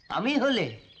 আমি হলে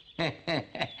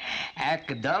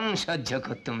একদম সহ্য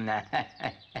করতাম না।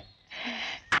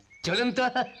 চলুন তো,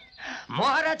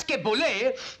 মহারাজকে বলে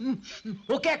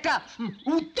ওকে একটা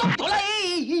উত্তম তোলাই।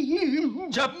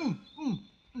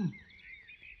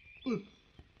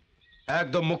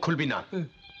 একদম মুখ খুলবি না।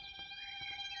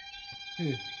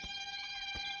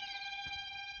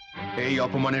 এই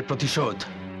অপমানের প্রতিশোধ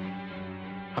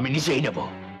আমি নিজেই নেব।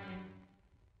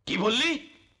 কি বললি?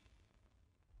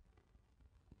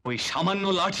 ওই সামান্য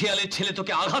লাঠিয়ালের ছেলে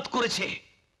তোকে আঘাত করেছে,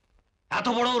 এত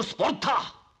বড় ওর স্পর্ধা,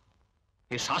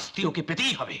 এ শাস্তি ওকে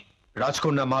পেতেই হবে।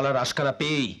 রাজকন্যা মালার আশকারা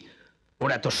পেয়েই ওর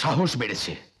এত সাহস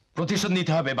বেড়েছে। প্রতিশোধ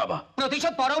নিতে হবে বাবা।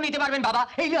 প্রতিশোধ পরেও নিতে পারবেন বাবা।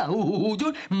 এই না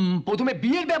হুজুর, প্রথমে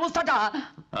বিয়ের ব্যবস্থাটা।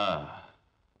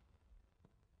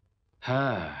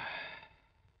 হ্যাঁ,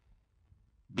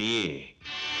 বিয়ে।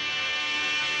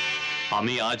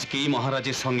 আমি আজকেই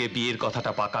মহারাজের সঙ্গে বিয়ের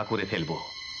কথাটা পাকা করে ফেলবো।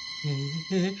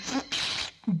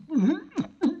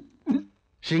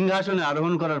 সিংহাসনে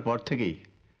আরোহণ করার পর থেকেই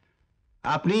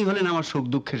আপনিই হলেন আমার সুখ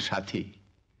দুঃখের সাথী।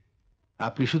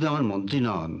 আপনি শুধু আমার মন্ত্রী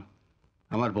নন,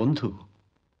 আমার বন্ধু।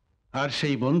 আর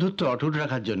সেই বন্ধুত্ব অটুট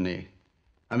রাখার জন্যে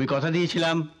আমি কথা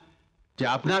দিয়েছিলাম যে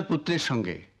আপনার পুত্রের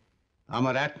সঙ্গে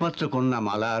আমার একমাত্র কন্যা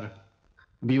মালার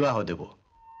বিবাহ দেব।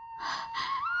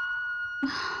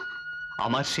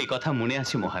 আমার সে কথা মনে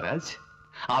আছে মহারাজ।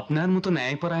 আপনার মতো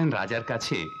ন্যায়পরায়ণ রাজার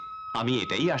কাছে আমি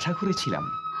এটাই আশা করেছিলাম।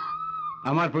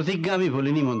 আমার প্রতিজ্ঞা আমি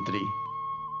ভুলিনি মন্ত্রী।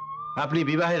 আপনি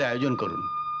বিবাহের আয়োজন করুন।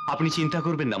 আপনি চিন্তা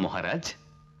করবেন না মহারাজ,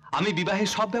 আমি বিবাহের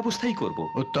সব ব্যবস্থাই করব।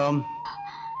 উত্তম।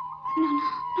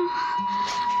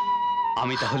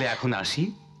 আমি তাহলে এখন আসি।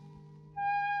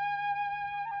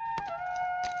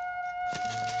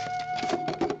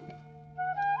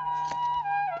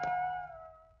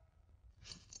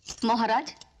 মহারাজ,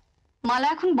 মালা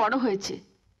এখন বড় হয়েছে,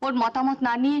 ওর মতামত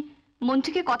না নিয়ে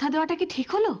মন্ত্রীকে কথা দেওয়াটা কি ঠিক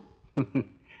হলো?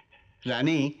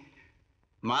 রানী,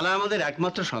 মালা আমাদের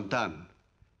একমাত্র সন্তান।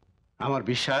 আমার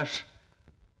বিশ্বাস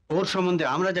ওর সম্বন্ধে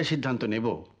আমরা যা সিদ্ধান্ত নেব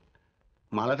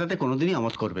মালা তাতে কোনোদিনই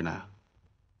আমত করবে না।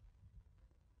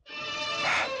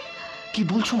 কি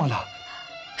বলছো মালা?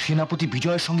 সেনাপতি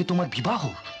বিজয়ের সঙ্গে তোমার বিবাহ?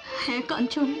 হ্যাঁ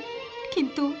কাঞ্চন,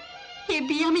 কিন্তু এ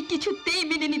বিয়ে আমি কিছুতেই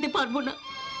মেনে নিতে পারবো না।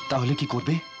 তাহলে কি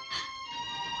করবে?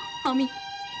 আমি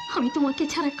তোমাকে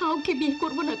ছাড়া কাউকে বিয়ে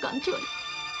করব না কাঞ্চন।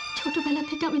 ছোটবেলা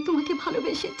থেকে আমি তোমাকে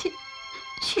ভালোবেসেছি,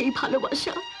 সেই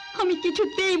ভালোবাসা আমি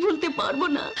কিছুতেই ভুলতে পারবো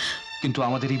না। কিন্তু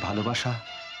আমাদের এই ভালোবাসা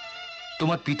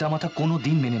তোমার পিতামাতা কোনো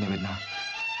দিন মেনে নেবেন না।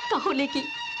 তাহলে কি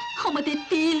আমাদের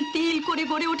তিল তিল করে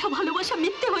গড়ে ওঠা ভালোবাসা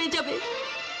মিথ্যে হয়ে যাবে?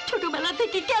 ছোটবেলা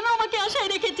থেকে কেন আমাকে আশায়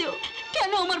রেখেছো?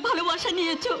 কেন আমার ভালোবাসা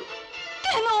নিয়েছো?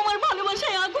 কেন আমার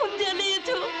ভালোবাসায় আগুন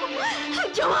জ্বালিয়েছো?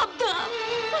 জবাব দাও।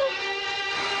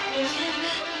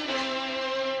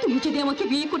 তুমি যদি আমাকে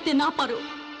বিয়ে করতে না পারো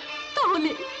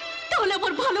তাহলে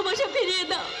আমার ভালোবাসা ফিরিয়ে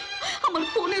দাও। আমার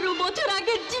 15 বছর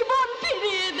আগের জীবন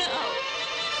ফিরিয়ে দাও।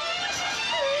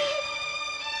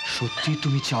 সত্যি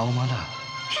তুমি চাও মালা?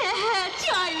 হ্যাঁ,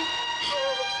 চাই।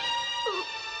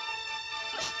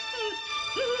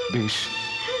 বেশ,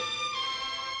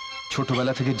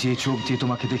 ছোটবেলা থেকে যে চোখ দিয়ে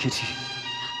তোমাকে দেখেছি,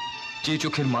 যে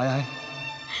চোখের মায়ায়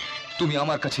তুমি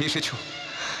আমার কাছে এসেছো,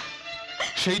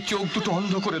 সেই চোখ দুটো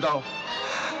অন্ধ করে দাও।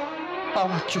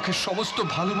 আমার চোখের সমস্ত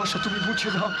ভালোবাসা তুমি মুছে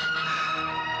দাও।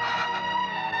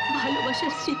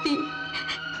 ভালোবাসার স্মৃতি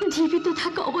জীবিত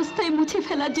থাকা অবস্থায় মুছে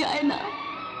ফেলা যায় না।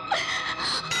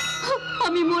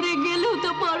 আমি মরে গেলেও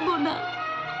তো পারবো না।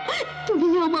 তুমি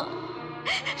আমার,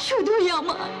 শুধুই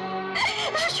আমার,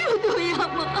 শুধুই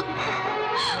আমার।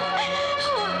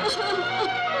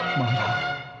 মালা,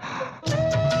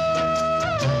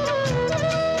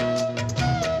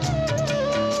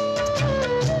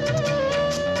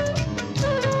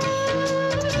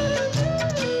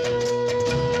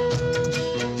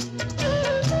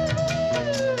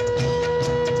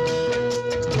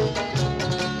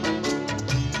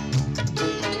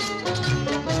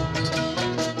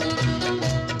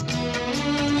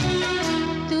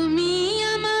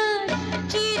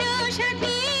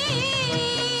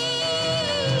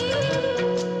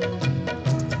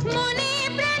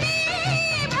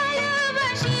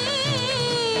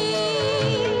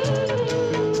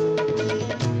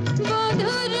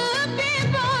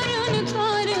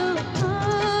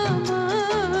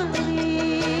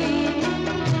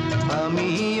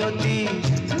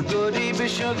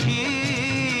 সখী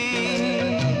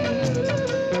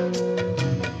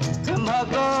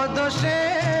ভাগ্য দোষে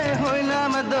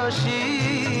হইলাম দোষী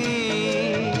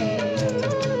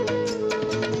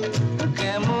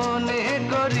কেমনে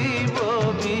করিব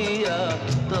বিয়া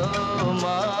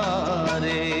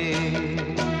তোমারে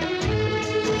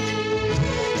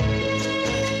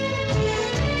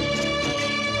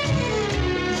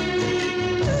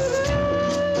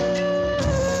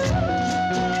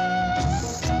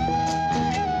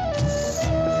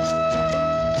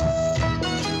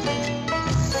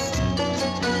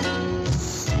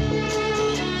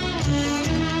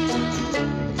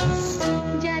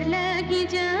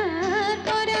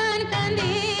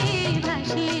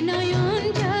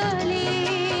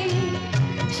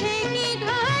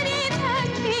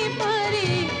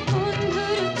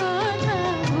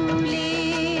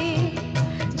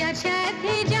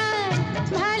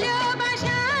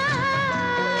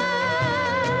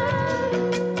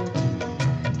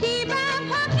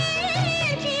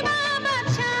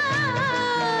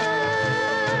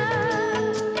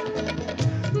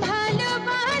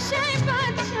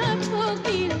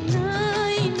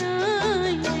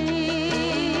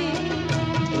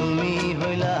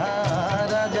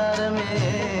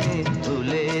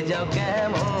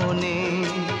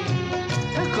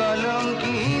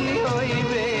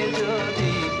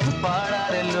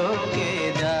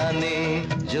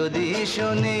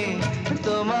শোনে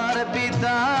তোমার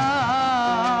পিতা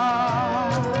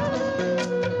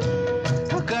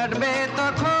কাটবে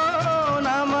তখন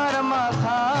আমার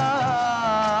মাথা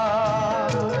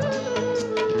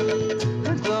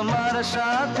তোমার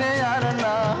সাথে আর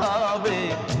না হবে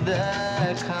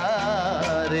দেখা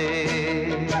রে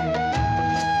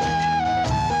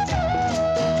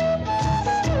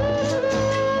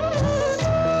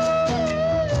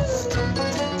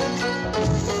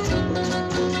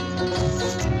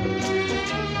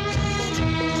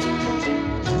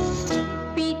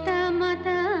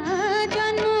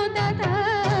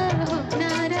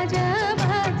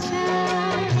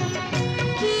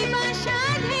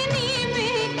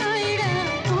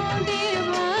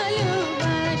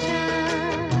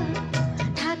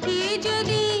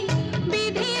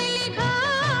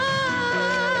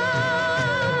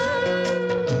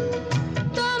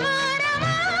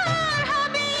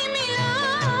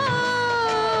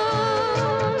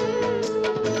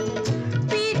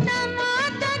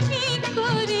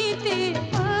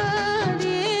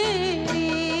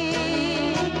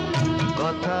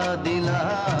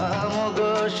দিলাম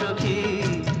গো সখী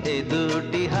এই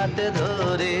দুটি হাতে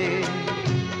ধরে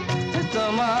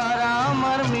তোমার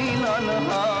আমার মিলন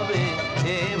হবে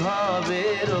এভাবে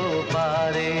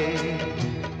পারে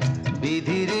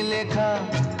বিধির লেখা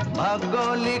ভাগ্য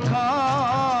লিখা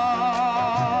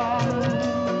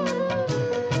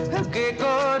কে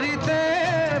করিতে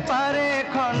পারে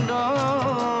খণ্ড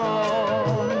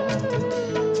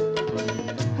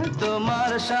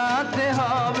তোমার সাথে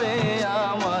হবে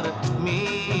আমার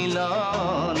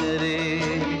মিলন রে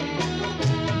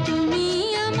তুমি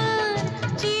আমার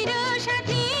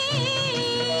চিরসাথী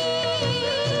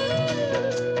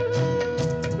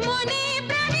মনে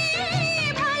প্রাণে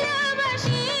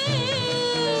ভালোবাসি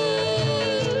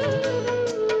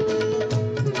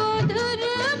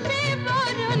বধূরূপে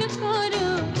বরণ করো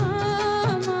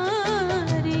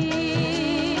আমারে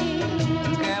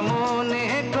কেমনে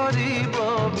করিব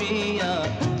বিয়া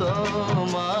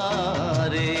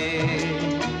তোমারে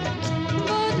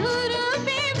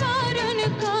বধূরূপে বরণ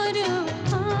করো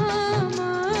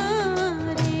আমারে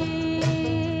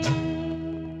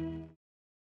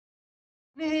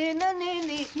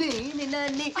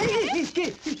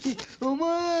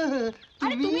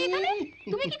আরে তুমি এখানে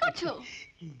তুমি কি করছো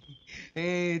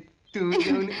তুমি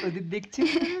যেমন ওদের দেখছো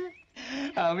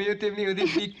আমিও তেমনি ওদের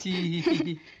দেখছি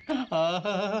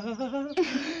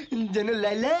যেন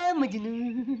লাইলা মজনু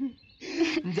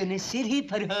যেন সিরহি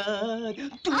ফরহাদ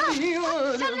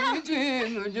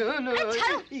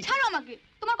ছাড়ো আমাকে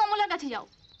তোমার কমলার কাছে যাও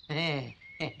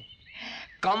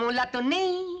কমলা তো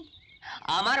নেই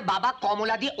আমার বাবা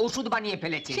কমলা দিয়ে ওষুধ বানিয়ে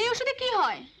ফেলেছে সেই ওষুধে কি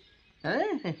হয়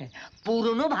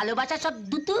পুরনো ভালোবাসা সব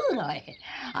দুতুর হয়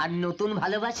আর নতুন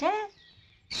ভালোবাসা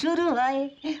শুরু হয়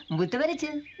বুঝতে পেরেছ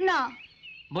না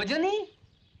বোঝনি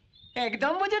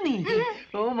একদম বোঝনি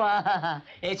ও মা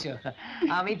এসো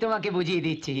আমি তোমাকে বুঝিয়ে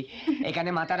দিচ্ছি এখানে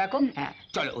মাথা রাখো হ্যাঁ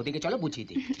চলো ওদিকে চলো বুঝিয়ে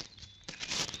দিই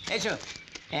এসো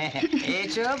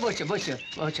এসো বসো বসো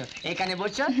বসো এখানে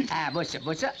বসো হ্যাঁ বসো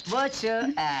বসো বসো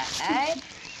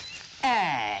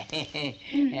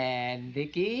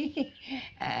দেখি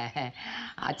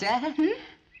আচ্ছা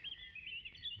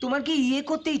তোমার কি ইয়ে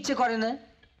করতে ইচ্ছে করে না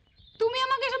তুমি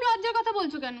আমাকে সব লজ্জার কথা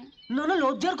বলছো কেন না না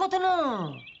লজ্জার কথা না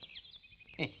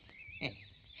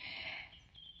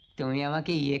তুমি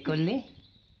আমাকে ইয়ে করলে,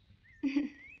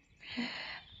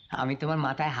 আমি তোমার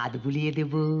মাথায় হাত বুলিয়ে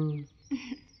দেব,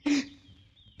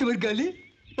 তোমার গালে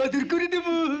আদর করে দেব,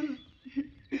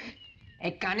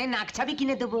 এই কানে নাক ছাবি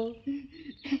কিনে দেব,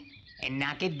 এই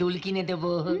নাকের দুল কিনে দেব,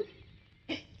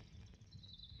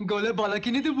 গলে বালা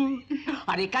কিনে দেব,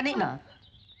 আর এখানে না,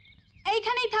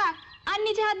 এইখানেই থাক, আর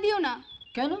নিচে হাত দিও না।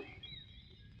 কেন?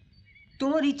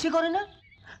 তোমার ইচ্ছে করে না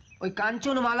ওই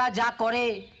কাঞ্চনমালা যা করে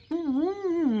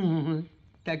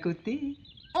তা করতে?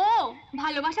 ও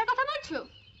ভালোবাসার কথা বলছো?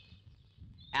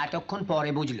 এতক্ষণ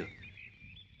পরে বুঝলো।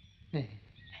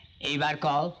 এইবার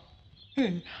কও,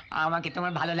 আমাকে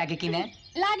তোমার ভালো লাগে কিনা?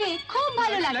 লাগে, খুব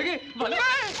ভালো লাগে।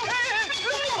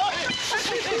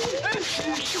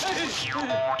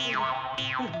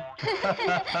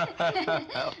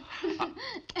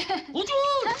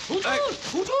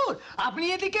 হুজুর, আপনি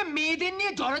এদিকে মেয়েদের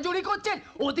নিয়ে জড়াজড়ি করছেন,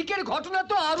 ওদিকের ঘটনা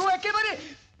তো আরো একেবারে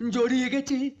জড়িয়ে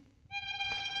গেছে।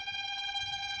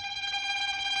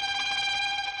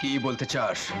 কি বলতে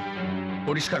চাস?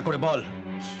 পরিষ্কার করে বল।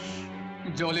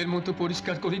 জলের মতো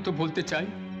পরিষ্কার করেই তো বলতে চাই।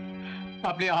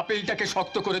 আপনি আপেলটাকে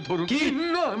শক্ত করে ধরুন। কি?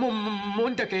 না,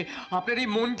 মনটাকে, আপনার এই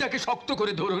মনটাকে শক্ত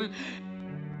করে ধরুন।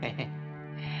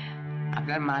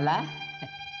 আপনার মালা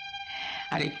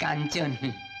আর এই কাঞ্চন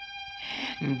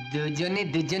দুজনে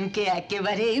দুজনকে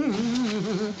একেবারে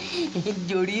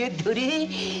জড়িয়ে ধরে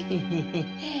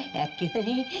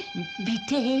একেবারে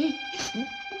পিঠে,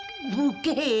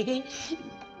 বুকে,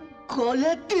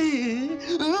 গলাতে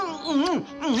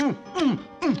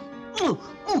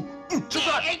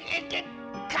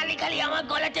খালি খালি আমার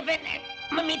গলা চেপে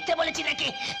মিথ্যে বলেছি নাকি?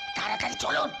 তাড়াতাড়ি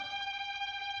চলুন,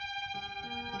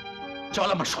 চল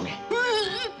আমার সঙ্গে।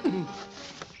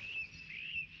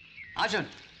 আসুন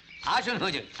আসুন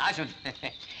হুজুর, আসুন,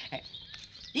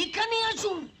 এখানে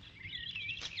আসুন,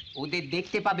 ওদের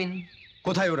দেখতে পাবেন।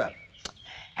 কোথায় ওরা?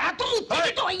 এত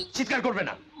উত্তেজিত চিৎকার করবে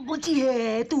না। বলছি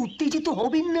এত উত্তেজিত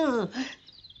হবেন না,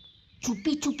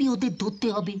 চুপি চুপি ওদের ধরতে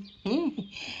হবে।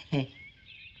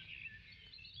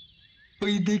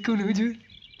 ওই দেখুন হুজুর,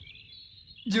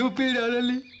 ঝোপের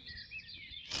আড়ালে।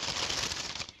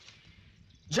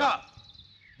 যা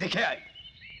দেখে আয়।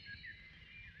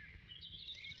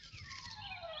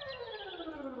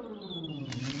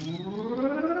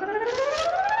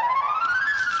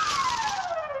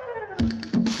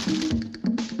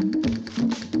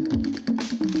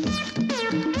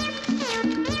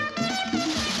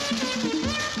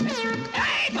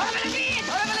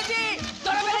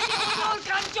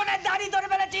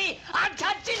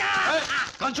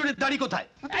 কাঞ্চনের দাড়ি কোথায়?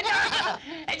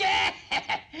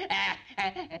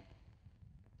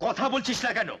 কথা বলছিস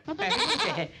না কেন?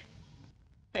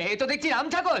 এই তো দেখছি রাম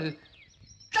ছাগল।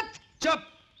 চুপ!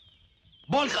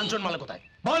 বল কাঞ্চনমালা কোথায়?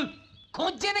 বল।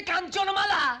 খুঁজছেন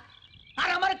কাঞ্চনমালা, আর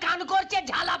আমার কান করছে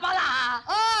ঝালাপালা।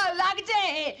 ও লাগছে,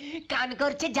 কান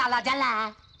করছে জ্বালা জ্বালা।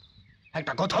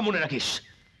 একটা কথা মনে রাখিস,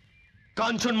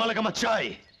 কাঞ্চনমালাকে আমার চাই,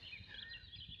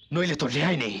 নইলে তোর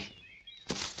রেহাই নেই।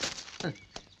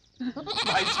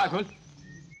 ভাই ছাগল,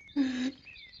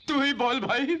 তুই বল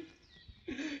ভাই।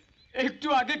 একটু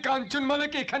আগে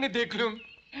কাঞ্চনমালাকে এখানে দেখলুম,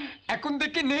 এখন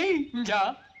দেখে নেই। যা।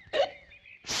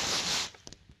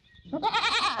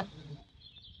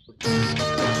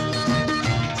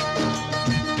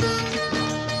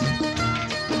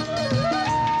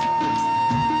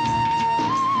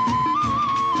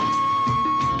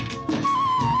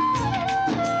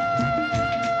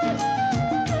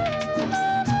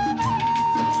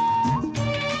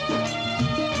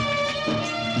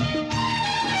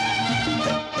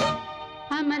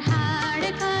 আমার হাড়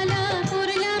কালা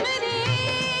করলাম রে,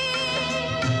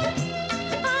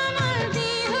 আমার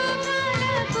দেহ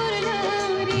কালা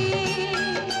করলাম রে,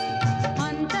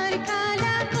 অন্তর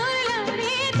কালা করলাম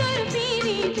রে, তোর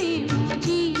পিরিতে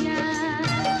মজিয়া।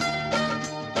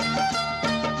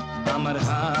 আমার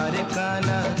হার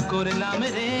কালা করলাম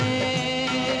রে,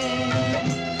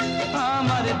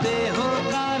 আমার দেহ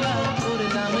কালা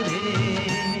করলাম রে,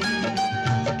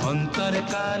 অন্তর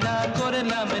কালা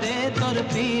করলাম রে, তোর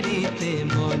পিরিতে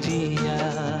মজিয়া।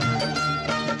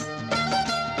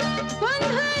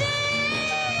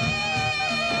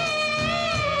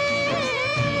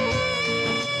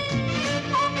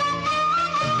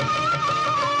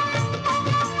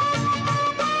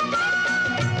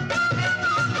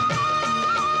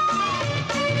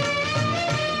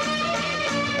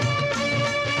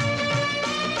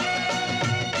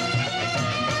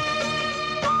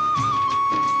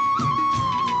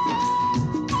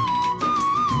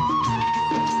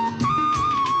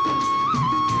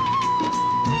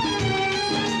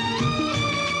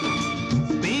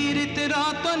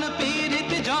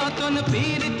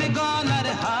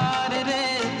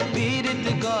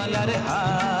 গলার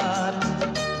হার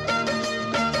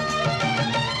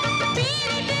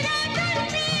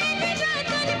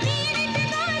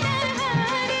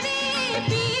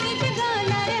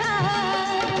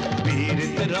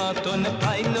পীড়িত রতন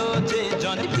পাইল যে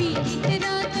জন পীড়িত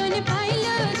রতন পাইল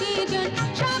যে জন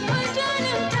সফল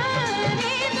জনম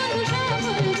তারে বন্ধু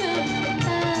সফল জনম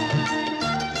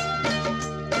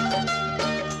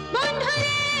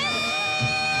বন্ধুরে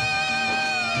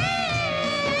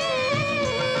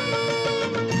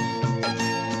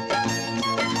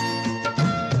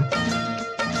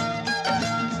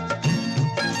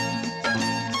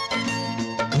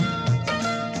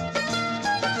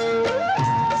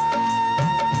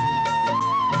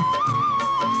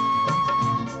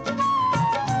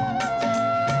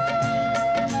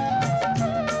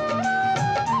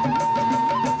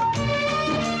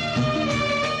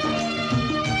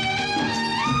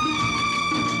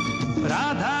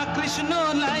রাধা কৃষ্ণ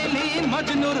লাইলি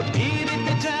মজনুর পীড়িত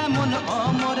যেমন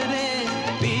অমর রে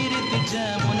পীড়িত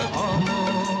যেমন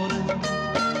অমর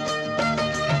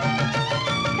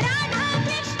রাধা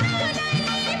কৃষ্ণ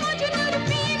লাইলি মজনুর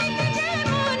পীড়িত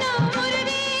যেমন অমর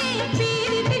রে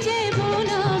পীড়িত যেমন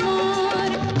অমর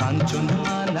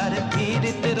কাঞ্চনমালার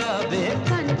পীড়িত রবে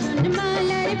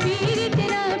কাঞ্চনমালার পীড়িত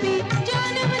রবে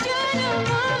জনম জনম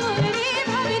অমর রে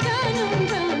ভাবে জনম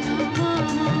জনম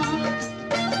অমর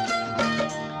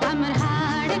আমার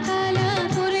হাড় কালা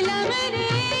করলাম রে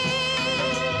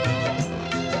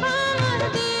আমার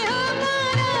দেহ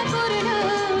কালা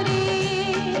করলাম রে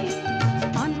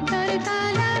অন্তর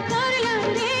কালা করলাম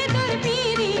রে তোর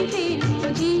পীড়িতে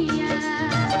মজিয়া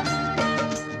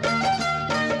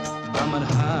আমার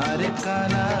হার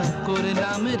কালা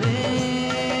করলাম রে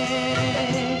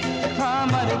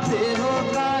আমার দেহ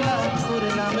কালা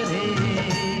করলাম রে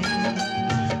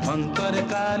অন্তর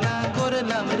কালা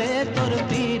করলাম রে তোর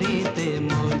পীড়িতে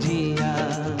মজিয়া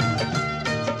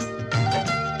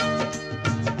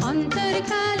অন্তর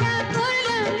কালা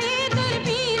করলাম রে তোর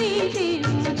পীড়িতে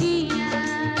মজিয়া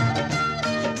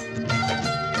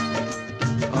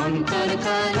অন্তর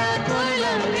কালা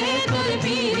করলাম রে তোর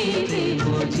পীড়িতে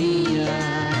মজিয়া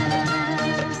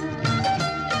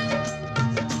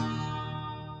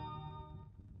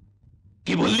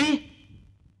কি বললি?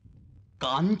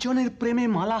 কাঞ্চনের প্রেমে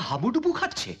মালা হাবুডুবু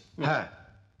খাচ্ছে? হ্যাঁ,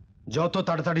 যত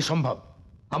তাড়াতাড়ি সম্ভব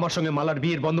আমার সঙ্গে মালার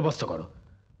বিয়ের বন্দোবস্ত করো,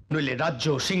 নইলে রাজ্য,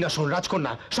 সিংহাসন,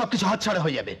 রাজকন্যা সবকিছু হাতছাড়া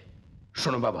হয়ে যাবে।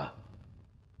 শোনো বাবা,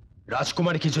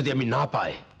 রাজকুমারীকে যদি আমি না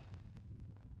পাই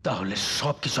তাহলে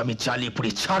সবকিছু আমি জ্বালিয়ে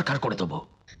পুড়িয়ে ছাড়খাড় করে দেবো।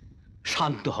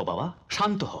 শান্ত হ বাবা,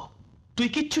 শান্ত হ। তুই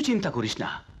কিচ্ছু চিন্তা করিস না,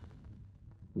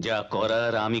 যা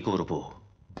করার আমি করব।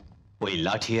 ওই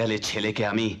লাঠিয়ালে ছেলেকে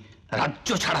আমি রাজ্য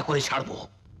ছাড়া করে ছাড়বো।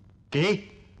 কে?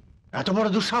 এত বড়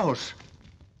দুঃসাহস?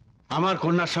 আমার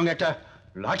কন্যার সঙ্গে একটা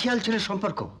লাঠিয়াল ছেলের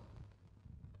সম্পর্ক?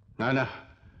 না না,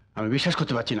 আমি বিশ্বাস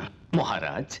করতে পারছি না।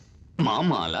 মহারাজ, মা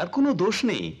মালার কোনো দোষ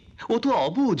নেই, ও তো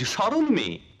অবুঝ সরল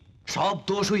মেয়ে। সব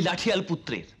দোষ ওই লাঠিয়াল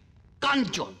পুত্রের,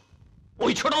 কাঞ্চন,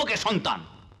 ওই ছোট ওকে সন্তান।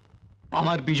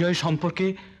 আমার বিজয় সম্পর্কে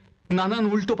নানান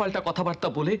উল্টোপাল্টা কথাবার্তা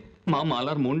বলে মা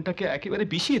মালার মনটাকে একেবারে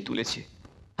বিষিয়ে তুলেছে,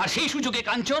 আর সেই সুযোগে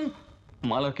কাঞ্চন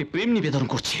মালাকে প্রেম নিবেদন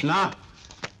করছে। না,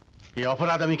 এই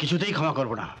অপরাধ আমি কিছুতেই ক্ষমা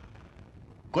করব না।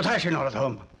 কোথায় সে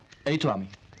নরধম? এই তো আমি।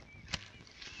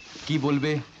 কি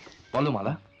বলবে বলো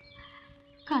মালা।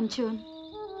 কাঞ্চন,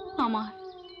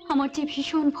 আমার যে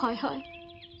ভীষণ ভয় হয়,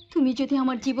 তুমি যদি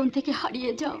আমার জীবন থেকে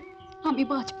হারিয়ে যাও আমি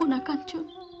বাঁচবো না কাঞ্চন।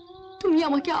 তুমি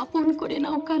আমাকে আপন করে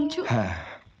নাও কাঞ্চন। হ্যাঁ,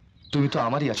 তুমি তো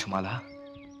আমারই আছো মালা।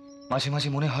 মাঝে মাঝে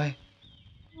মনে হয়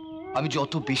আমি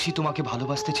যত বেশি তোমাকে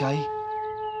ভালোবাসতে চাই,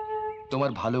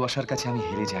 তোমার ভালোবাসার কাছে আমি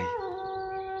হেরে যাই।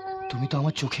 তুমি তো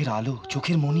আমার চোখের আলো,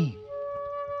 চোখের মণি।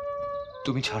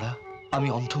 তুমি ছাড়া আমি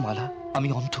অন্ধ মালা, আমি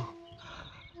অন্ধ।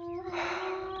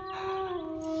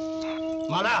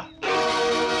 মালা,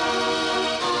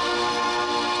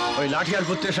 ওই লাঠিয়াল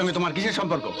পুত্রের সঙ্গে তোমার কিসের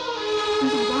সম্পর্ক?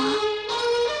 বাবা,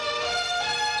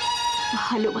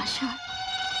 ভালোবাসা।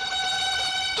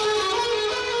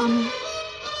 আমি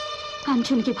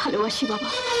কাঞ্চনকে ভালোবাসি বাবা।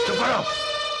 চুপ করো।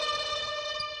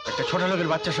 একটা ছোট লোকের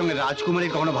বাচ্চার সঙ্গে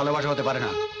রাজকুমারীর কখনো ভালোবাসা হতে পারে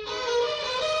না।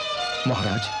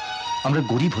 মহারাজ, আমরা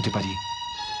গরিব হতে পারি,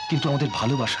 কিন্তু আমাদের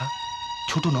ভালোবাসা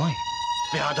ছোট নয়।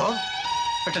 বেয়াদব,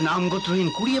 একটা নামগোত্রহীন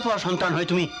কুড়িয়ে পাওয়া সন্তান হয়ে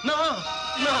তুমি। না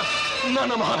না না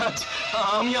না মহারাজ,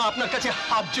 আমি আপনার কাছে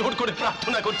হাত জোড় করে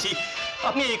প্রার্থনা করছি,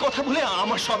 আপনি এই কথা বলে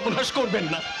আমার সর্বনাশ করবেন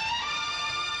না।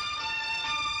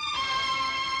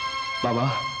 বাবা,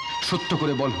 সত্য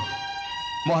করে বলো,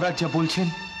 মহারাজ যা বলছেন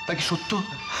তা কি সত্য?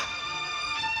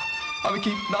 আমি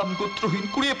কি নামগোত্রহীন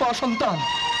কুড়িয়ে পাওয়া সন্তান?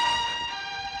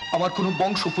 আমার কোনো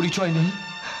বংশ পরিচয় নেই?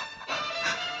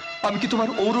 আমি কি তোমার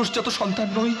ঔরসজাত সন্তান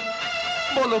নই?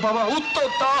 বলো বাবা, উত্তর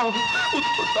দাও,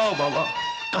 উত্তর দাও বাবা।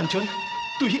 কাঞ্চন,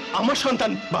 তুই আমার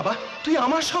সন্তান বাবা, তুই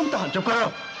আমার সন্তান। চুপ করো।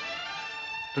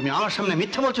 তুমি আমার সামনে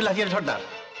মিথ্যা বলছো লাঠিয়াল সর্দার।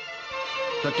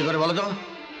 সত্যি করে বলো তো,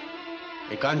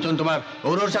 এই কাঞ্চন তোমার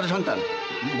ঔরচার সন্তান?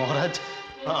 মহারাজ,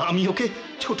 আমি ওকে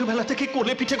ছোটবেলা থেকে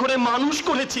কোলে পিঠে করে মানুষ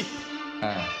করেছি।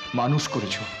 হ্যাঁ, মানুষ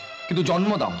করেছো, কিন্তু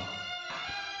জন্ম দাও।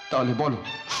 তাহলে বলো,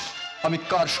 আমি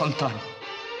কার সন্তান?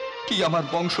 কি আমার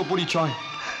বংশ পরিচয়?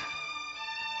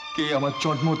 কে আমার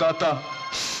জন্মদাতা?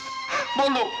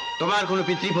 বলো। তোমার কোনো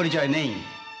পিতৃ পরিচয় নেই।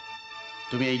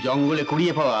 তুমি এই জঙ্গলে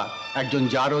কুড়িয়ে পাওয়া একজন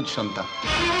জারজ সন্তান।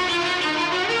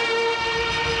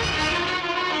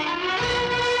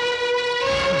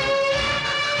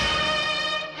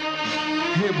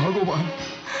 হে ভগবান,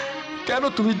 কেন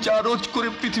তুমি জারজ করে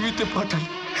পৃথিবীতে পাঠাই?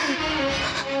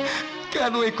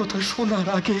 কেন এই কথা শোনার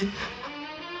আগে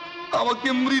আমাকে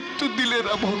মৃত্যু দিলে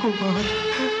না ভগবান?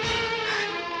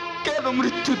 কেন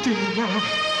মৃত্যু দিলে না?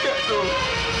 কেন?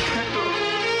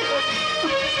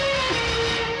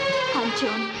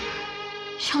 কাঞ্চন,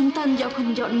 সন্তান যখন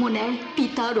জন্ম নেয়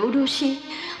পিতার ঔরসে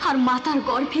আর মাতার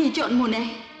গর্ভেই জন্ম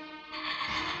নেয়।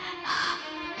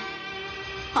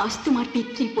 আজ তোমার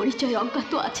পিতৃ পরিচয়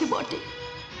অজ্ঞাত আছে বটে,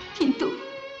 কিন্তু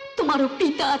তোমারও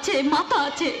পিতা আছে, মাতা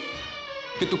আছে।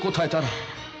 কিন্তু কোথায় তারা?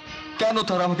 কেন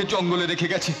তারা আমাকে জঙ্গলে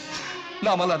রেখে গেছে?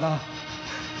 না মালা, না,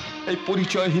 এই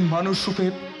পরিচয়হীন মানুষ রূপে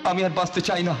আমি আর বাঁচতে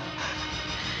চাই না।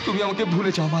 তুমি আমাকে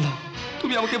ভুলে যাও মালা,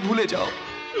 তুমি আমাকে ভুলে যাও।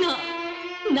 না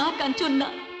না কাঞ্চন, না,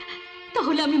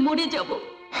 তাহলে আমি মরে যাব।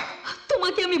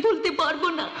 তোমাকে আমি ভুলতে পারবো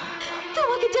না,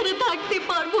 তোমাকে ছেড়ে থাকতে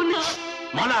পারবো না।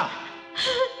 মালা,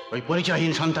 ওই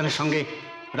পরিচয়হীন সন্তানের সঙ্গে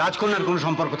রাজকন্যার কোনো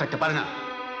সম্পর্ক থাকতে পারে না।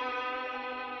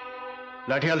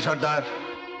 লাঠিয়াল সর্দার,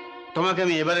 তোমাকে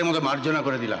আমি এবারের মতো মার্জনা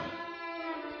করে দিলাম।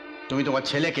 তুমি তোমার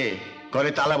ছেলেকে ঘরে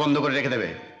তালা বন্ধ করে রেখে দেবে।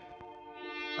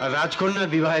 আর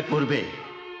রাজকন্যার বিবাহের পূর্বে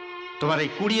তোমার এই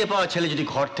কুড়িয়ে পাওয়া ছেলে যদি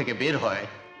ঘর থেকে বের হয়,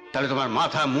 তাহলে তোমার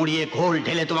মাথা মুড়িয়ে ঘোল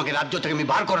ঢেলে তোমাকে রাজ্য থেকে আমি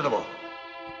বার করে দেবো।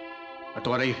 আর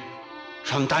তোমার এই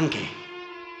সন্তানকে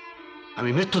আমি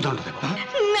মৃত্যুদণ্ড দেব।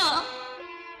 না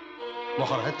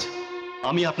মহারাজ,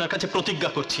 আমি আপনার কাছে প্রতিজ্ঞা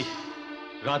করছি,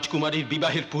 রাজকুমারীর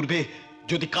বিবাহের পূর্বে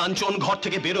যদি কাঞ্চন ঘর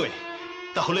থেকে বেরোয়,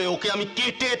 তাহলে ওকে আমি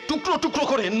কেটে টুকরো টুকরো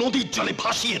করে নদীর জলে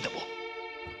ভাসিয়ে দেব।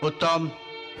 উত্তম।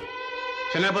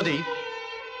 সেনাপতি,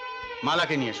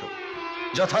 মালাকে নিয়ে এসো।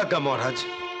 যথাজ্ঞা মহারাজ।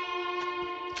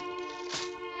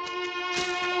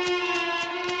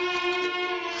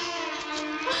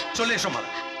 চলে এসো মালা।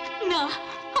 না,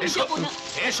 আমি এসো, যাবো না।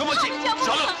 এসো বলছি। আমি যাবো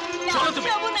চলো, না। না, চলো আমি তুমি।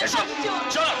 যাবো না, এসো, কাঞ্চন।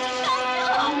 চলো।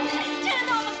 ছেড়ে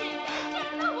দাও আমাকে,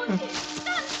 ছেড়ে দাও বলছি।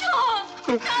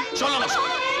 কাঞ্চন, চলো বসো,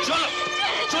 চলো,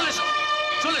 চলে এসো,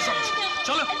 চলে এসো,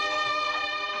 চলো।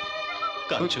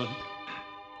 কাঞ্চন,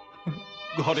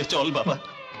 ঘরে চল বাবা,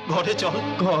 ঘরে চল।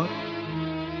 ঘর?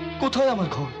 কোথায় আমার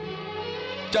ঘর?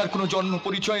 যার কোনো জন্ম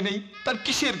পরিচয় নেই, তার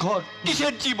কিসের ঘর,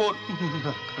 কিসের জীবন?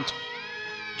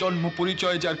 জন্ম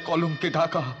পরিচয় যার কলঙ্কে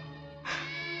ঢাকা,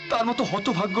 তার মতো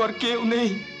হতভাগ্য আর কেউ নেই।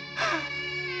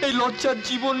 এই লজ্জার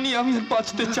জীবন নিয়ে আমি আর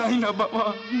বাঁচতে চাই না বাবা,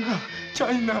 না,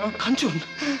 চাই না। কাঞ্চন,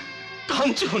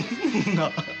 কাঞ্চন, না,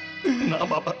 না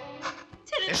বাবা।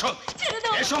 এসো,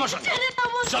 এসো আমার সঙ্গে।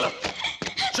 চলো,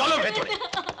 চলো ভেতরে।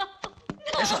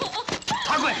 এসো,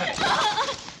 থাকো এখানে।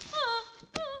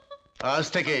 আজ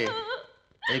থেকে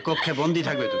এই কক্ষে বন্দি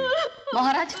থাকবে তুমি।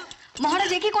 মহারাজ,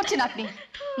 মহারাজ, এ কি করছেন আপনি?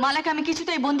 মালাকে আমি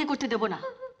কিছুতেই বন্দি করতে দেব না।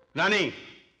 রানী,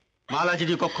 মালা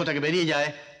যদি কক্ষ থেকে বেরিয়ে যায়,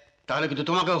 তাহলে কিন্তু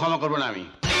তোমাকেও ক্ষমা করবো না আমি।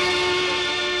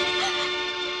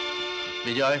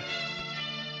 বিজয়,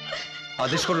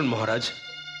 আদেশ করুন মহারাজ।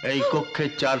 এই কক্ষের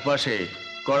চারপাশে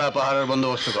কড়া পাহারার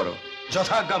বন্দোবস্ত করো।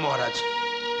 যথাজ্ঞা মহারাজ।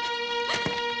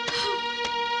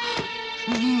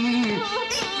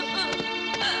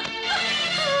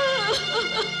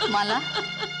 মালা,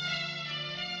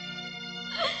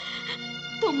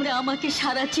 তোমরা আমাকে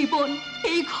সারা জীবন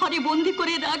এই ঘরে বন্দি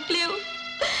করে রাখলেও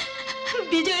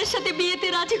বিজয়ের সাথে বিয়েতে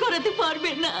রাজি করাতে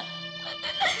পারবে না।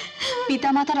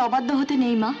 পিতামাতার অবাধ্য হতে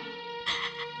নেই মা।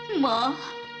 মা,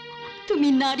 তুমি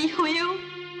নারী হয়েও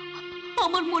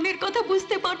আমার মনের কথা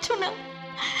বুঝতে পারছো না।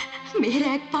 মেয়েরা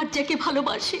একবার যাকে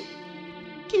ভালোবাসে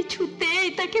কিছুতেই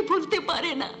তাকে ভুলতে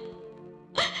পারে না।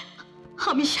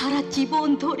 আমি সারা জীবন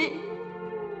ধরে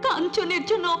কাঞ্চনের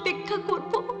জন্য অপেক্ষা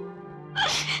করব।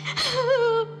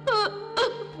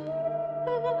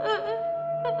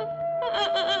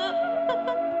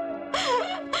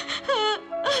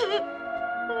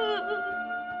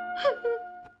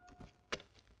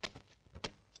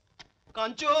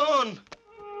 কাঞ্চন,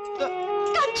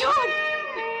 কাঞ্চন,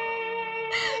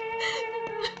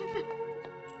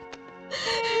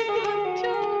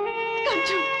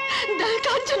 কাঞ্চন,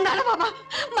 কাঞ্চন, দাঁড়া বাবা,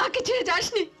 মাকে ছেড়ে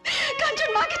যাসনি। কাঞ্চন,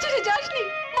 মাকে ছেড়ে যাসনি।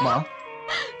 মা,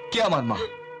 কে আমার মা?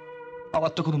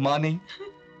 আমার তো কোনো মা নেই,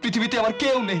 পৃথিবীতে আমার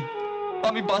কেউ নেই।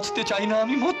 আমি বাঁচতে চাই না,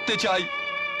 আমি মরতে চাই।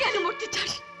 কেন মরতে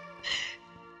চাস?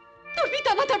 তোর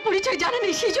পিতা মাতার পরিচয় জানা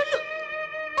নেই সেই জন্য?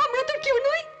 আমরা তোর কেউ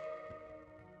নই?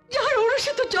 যার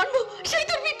ওরসে তোর জন্ম সেই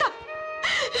তোর পিতা,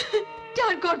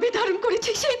 যার গর্ভে ধারণ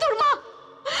করেছি সেই তোর মা।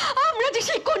 আমরা যে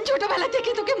সেই কোন ছোটবেলা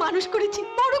থেকে তোকে মানুষ করেছি,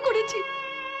 বড় করেছি,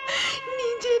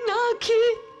 নিজে না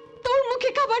খেয়ে তোর মুখে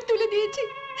খাবার তুলে দিয়েছি।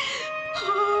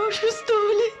 অসুস্থ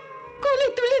হলে কোলে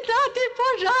তুলে রাতের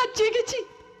পর রাত জেগেছি,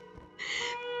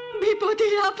 বিপদে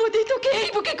আপদে তোকে এই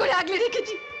বুকে করে আগলে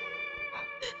রেখেছি।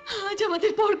 আজ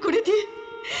আমাদের পর করে দিয়ে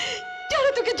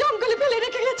যারা তোকে জঙ্গলে ফেলে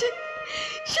রেখে গেছে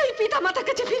সেই পিতা মাতার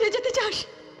কাছে ফিরে যেতে চাস?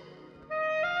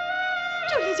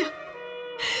 চলে যা,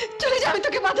 চলে যা, আমি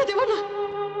তোকে বাধা দেব না।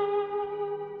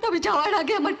 তবে যাওয়ার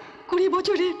আগে আমার 20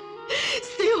 বছরের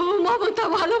স্নেহ, মমতা,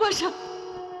 ভালোবাসা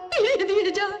ফিরিয়ে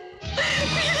দিয়ে যা,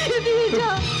 ফিরিয়ে দিয়ে যা।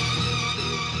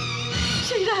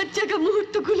 সেই রাত জাগা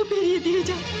মুহূর্তগুলো ফিরিয়ে দিয়ে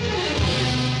যা,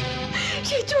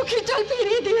 সেই চোখের জল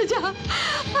ফিরিয়ে দিয়ে যা।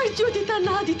 আর যদি তা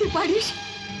না দিতে পারিস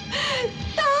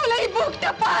তাহলে এই বুকটা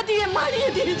পা দিয়ে মারিয়ে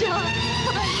দিয়ে যা।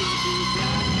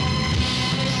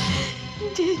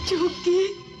 যে চোখ দিয়ে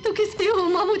তোকে স্নেহ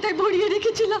মমতায় ভরিয়ে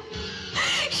রেখেছিলাম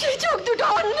সেই চোখ দুটো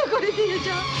অন্ধ করে দিয়ে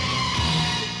যা।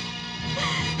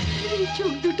 এই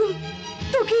চোখ দুটো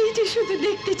তোকেই যে শুধু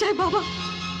দেখতে চায় বাবা,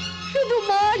 শুধু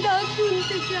মা ডাক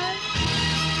শুনতে চায়,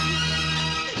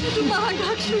 শুধু মা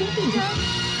ডাক শুনতে চায়।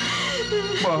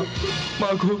 মা, মা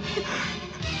গো,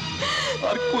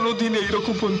 আর কোনোদিন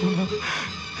এইরকম বলবো না।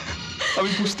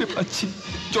 আমি বুঝতে পারছি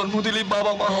জন্ম দিলেই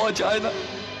বাবা মা হওয়া যায় না।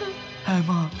 হ্যাঁ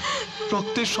মা,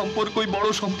 রক্তের সম্পর্কই বড়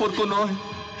সম্পর্ক নয়।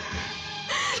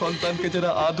 সন্তানকে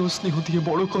যারা আদর স্নেহ দিয়ে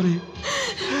বড় করে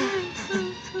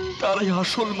তারাই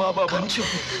আসল মা বাবা।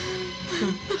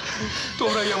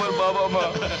 তোমরাই আমার বাবা মা।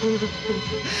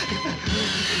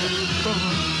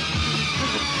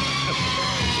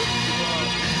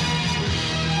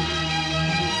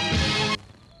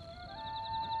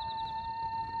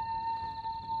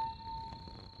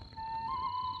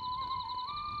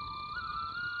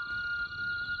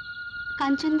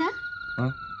 কাঞ্চনদা,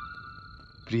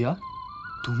 প্রিয়া,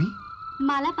 তুমি?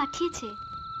 মালা পাঠিয়েছে।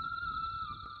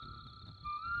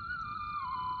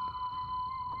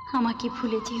 আমাকে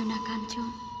ভুলে যেও না কাঞ্চন।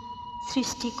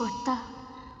 সৃষ্টিকর্তা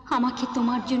আমাকে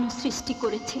তোমার জন্য সৃষ্টি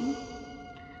করেছেন,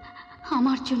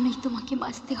 আমার জন্যই তোমাকে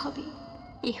বাঁচতে হবে।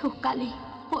 ইহকালে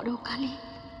পরকালে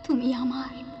তুমি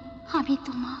আমার, আমি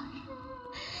তোমার।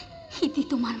 ইতি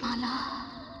তোমার মালা।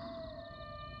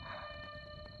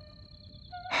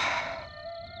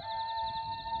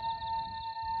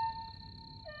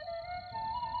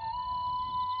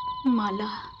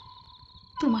 মালা,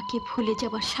 তোমাকে ভুলে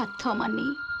যাবার সাধ্য আমার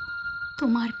নেই।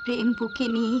 তোমার প্রেম বুকে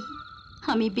নিয়ে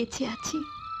আমি বেঁচে আছি।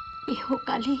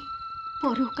 ইহকালে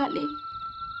পরকালে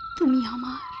তুমি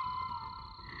আমার,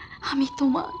 আমি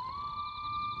তোমার।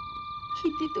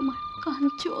 ইতি তোমার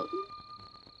কাঞ্চন।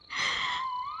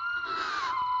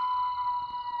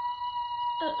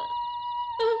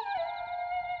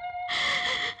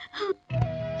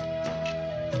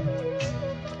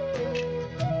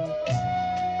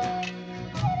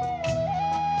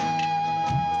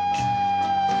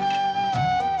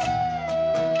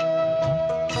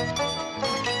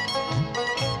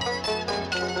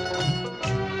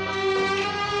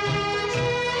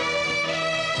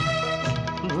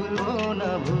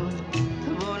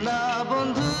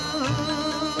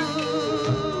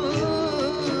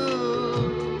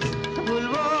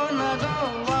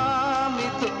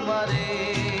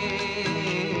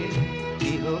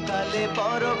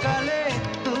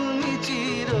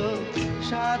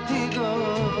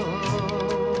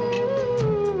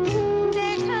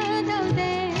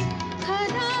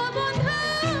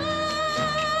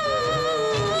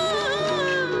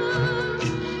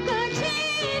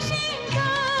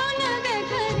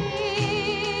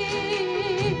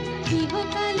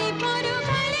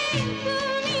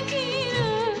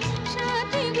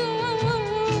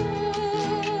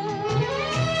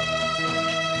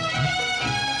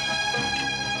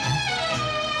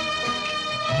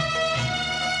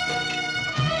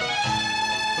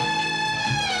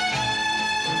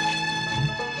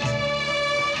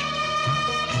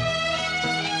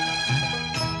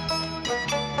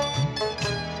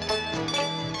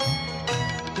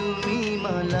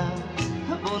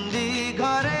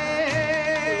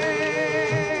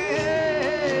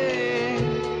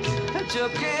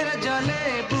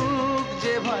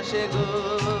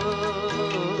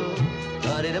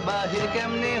 বাহির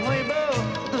কেমনে হইব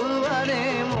দুয়ারে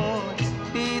মোর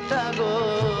পিতা গো।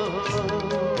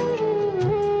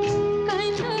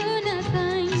 কাইন্দ না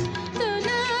কাইন্দ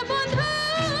না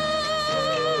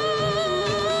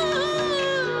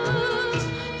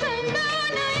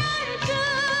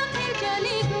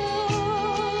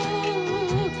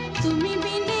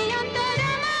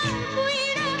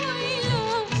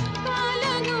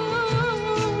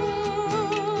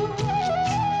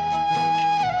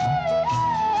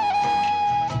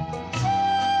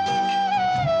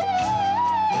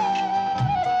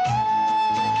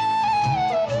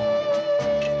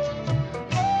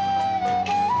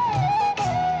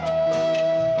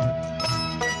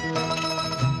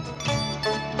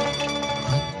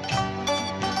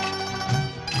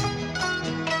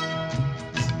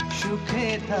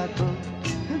থাকো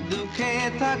দুঃখে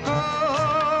থাকো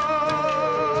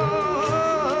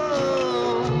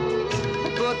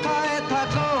কোথায়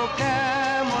থাকো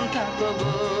কেমন থাকো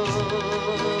গো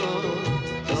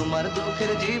তোমার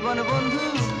দুঃখের জীবন বন্ধু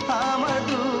আমার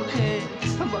দুঃখে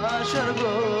বাসর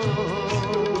গো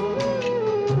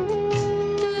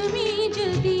তুমি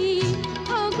যদি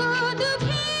হগো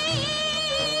দুঃখী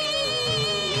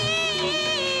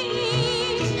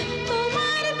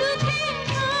তোমার দুঃখে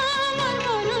আমার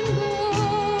মরণ গো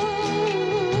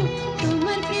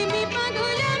তোমার প্রেমে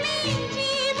পাগল আমি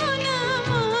জীবন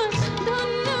আমার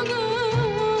ধন্য গো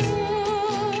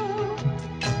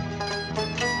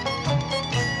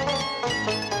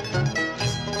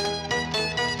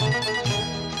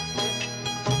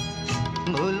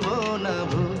ভুলবো না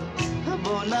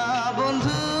ভুলবো না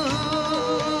বন্ধু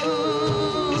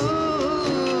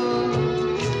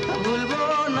ভুলবো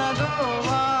না গো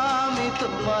আমি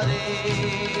তোমারে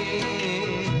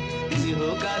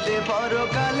ইহকালে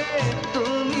পরকালে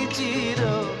তুমি চির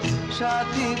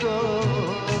সাথী গো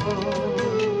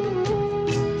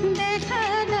দেখা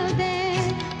দাও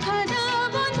দেখা দাও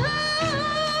বন্ধু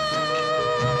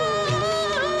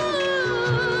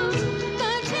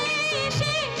কাছে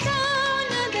এসে দাও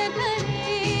না দেখা রে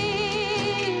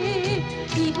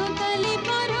ইহকালে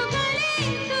পরকালে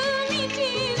তুমি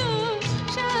চির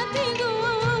সাথী গো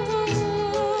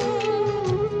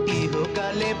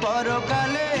ইহকালে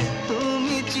পরকালে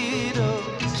তুমি চির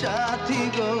সাথী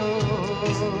গো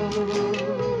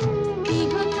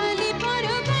ইহকালে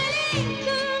পরকালে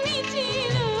তুমি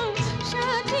চির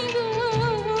সাথী গো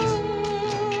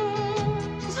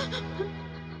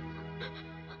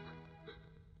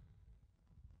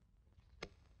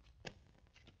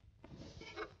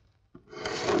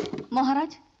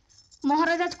মহারাজ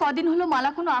মহারাজ আজ কদিন হলো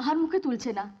মালা কোনো আহার মুখে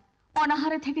তুলছে না।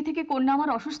 অনাহারে থেকে থেকে কন্যা আমার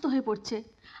অসুস্থ হয়ে পড়ছে।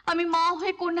 আমি মা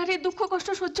হয়ে কন্যার এই দুঃখ কষ্ট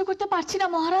সহ্য করতে পারছি না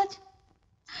মহারাজ।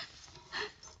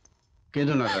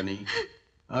 কেঁদো না রানী,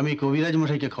 আমি কবিরাজ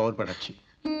মশাইকে খবর পাঠাচ্ছি।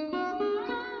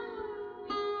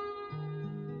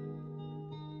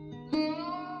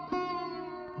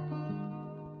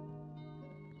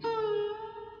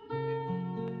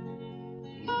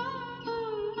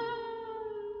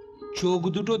 চোখ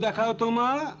দুটো দেখাও তো মা।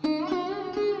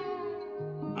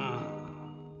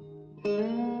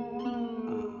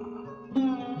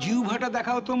 জিহ্বাটা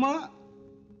দেখাও তো মা।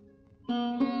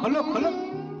 খোলো খোলো।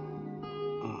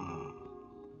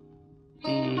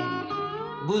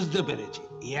 বুঝতে পেরেছি,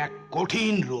 এক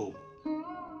কঠিন রোগ।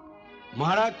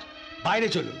 মহারাজ বাইরে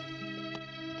চলুন।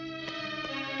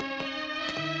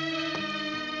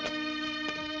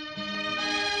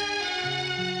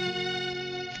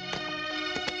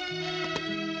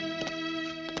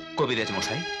 কবিরাজ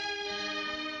মশাই,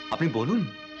 আপনি বলুন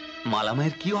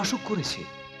মালামায়ের কি অসুখ করেছে?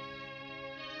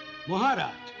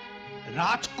 মহারাজ,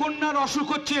 রাজকন্যার অসুখ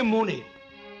হচ্ছে মনের,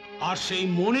 আর সেই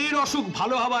মনের অসুখ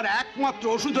ভালো হবার একমাত্র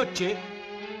ওষুধ হচ্ছে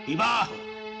বিবাহ।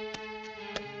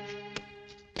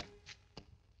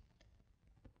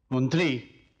 মন্ত্রী,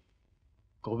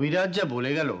 কবিরাজ যা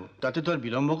বলে গেল তাতে তো আর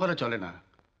বিলম্ব করা চলে না।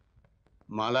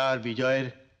 মালা আর বিজয়ের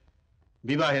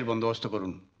বিবাহের বন্দোবস্ত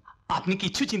করুন। আপনি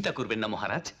কিচ্ছু চিন্তা করবেন না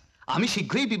মহারাজ, আমি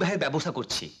শীঘ্রই বিবাহের ব্যবস্থা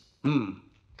করছি।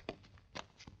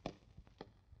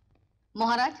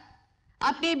 মহারাজ,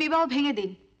 আপনি এই বিবাহ ভেঙে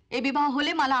দিন। এই বিবাহ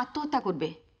হলে মালা আত্মহত্যা করবে।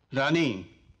 রানী,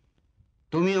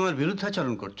 তুমি আমার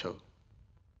বিরুদ্ধাচরণ করছো।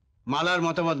 মালার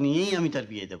মতামত নিয়েই আমি তার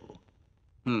বিয়ে দেব।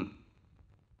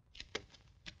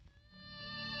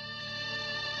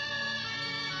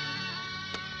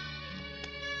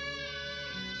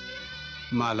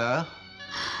 মালা,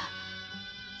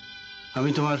 আমি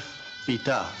তোমার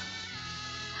পিতা,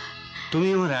 তুমি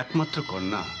আমার একমাত্র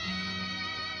কন্যা।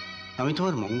 আমি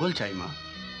তোমার মঙ্গল চাই মা।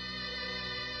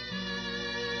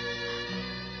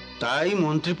 তাই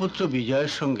মন্ত্রীপুত্র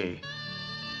বিজয়ের সঙ্গে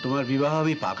তোমার বিবাহ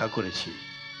আমি পাকা করেছি।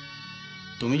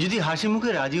 তুমি যদি হাসি মুখে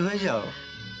রাজি হয়ে যাও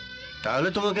তাহলে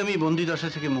তোমাকে আমি বন্দি দশা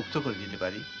থেকে মুক্ত করে দিতে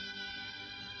পারি।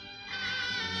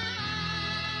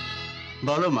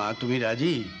 বলো মা, তুমি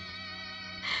রাজি?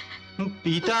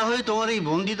 পিতা হয়ে তোমার এই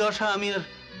বন্দি দশা আমি আর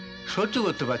সহ্য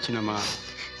করতে পারছি না মা।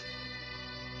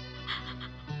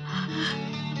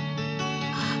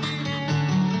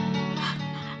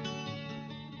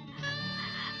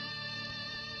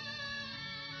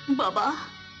 বাবা,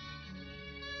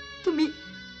 তুমি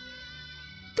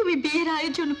তুমি বিয়ের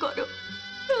আয়োজন করো।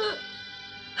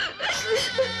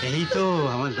 এই তো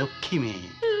আমার লক্ষ্মী মেয়ে,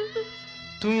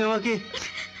 তুমি আমাকে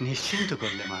নিশ্চিন্ত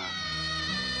করলে মা।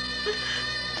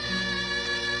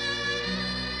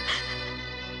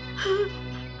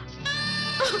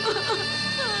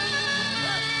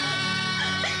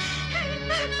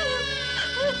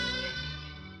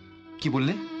 কি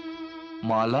বললে?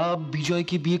 মালা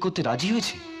বিজয়কে বিয়ে করতে রাজি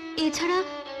হয়েছে? এছাড়া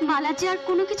মালা যে আর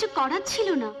কোনো কিছু করার ছিল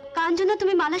না। কাঞ্চনা,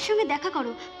 তুমি মালার সঙ্গে দেখা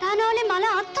করো, তা না হলে মালা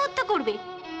আত্মহত্যা করবে।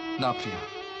 না প্রিয়া,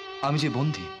 আমি যে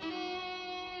বন্দী।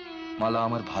 মালা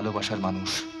আমার ভালোবাসার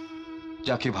মানুষ,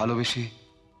 যাকে ভালোবেসে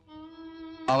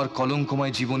আমার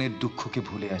কলঙ্কময় জীবনের দুঃখকে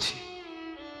ভুলে আছি।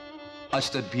 আজ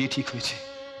তার বিয়ে ঠিক হয়েছে।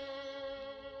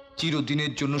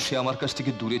 চিরদিনের জন্য সে আমার কাছ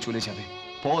থেকে দূরে চলে যাবে,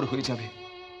 পর হয়ে যাবে।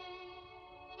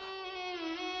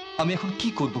 আমি এখন কি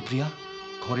করব প্রিয়া?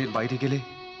 ঘরের বাইরে গেলে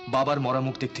বাবার মরা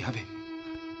মুখ দেখতে হবে,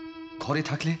 ঘরে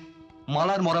থাকলে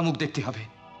মালার মরা মুখ দেখতে হবে।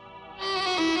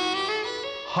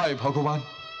 হায় ভগবান,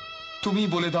 তুমি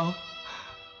বলে দাও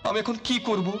আমি এখন কি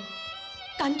করব?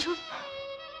 কাঞ্চন,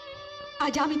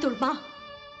 আজ আমি তোর মা,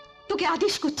 তোকে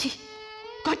আদেশ করছি,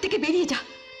 ঘর থেকে বেরিয়ে যা,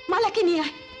 মালাকে নিয়ে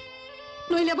আয়,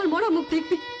 নইলে আবার মরা মুখ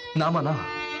দেখবি। না মা, না,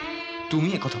 তুমি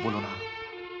একথা বলো না।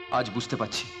 আজ বুঝতে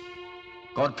পারছি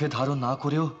গর্ভে ধারণ না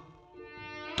করেও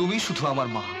তুমি শুধু আমার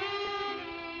মা।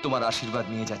 তোমার আশীর্বাদ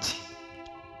নিয়ে যাচ্ছি,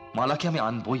 মালাকে আমি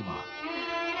আনবই মা।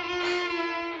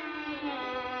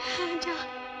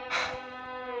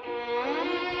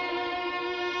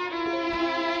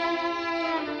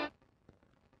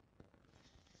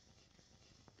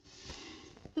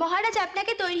 মহারাজ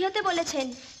আপনাকে তৈরি হতে বলেছেন।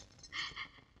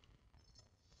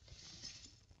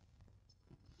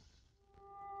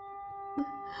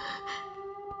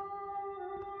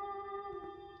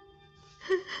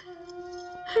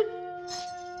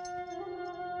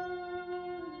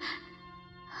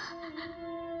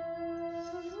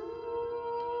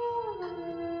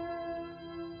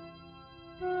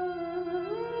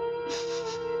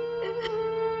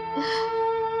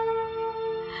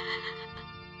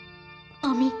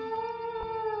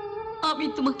 আমি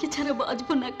তোমাকে ছাড়া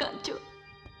বাঁচবো না কাঞ্চন।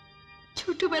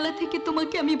 ছোটবেলা থেকে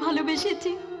তোমাকে আমি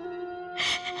ভালোবেসেছি,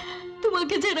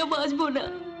 তোমাকে ছাড়া বাঁচবো না।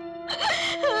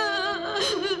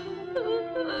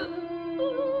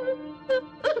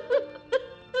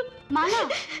 মালা,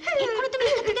 এক্ষুনি তুমি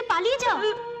এখান থেকে পালিয়ে যাও।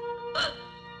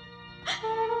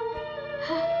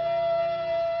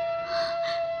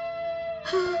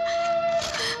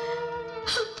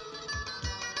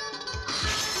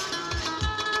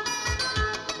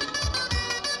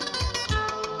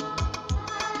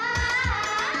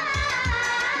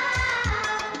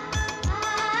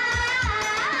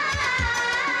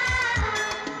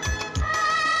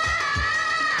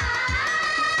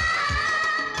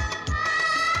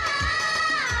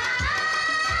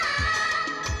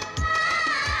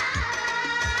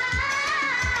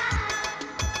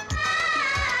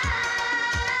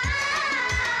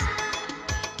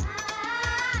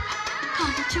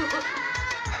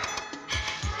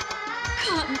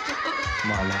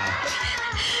 মালা,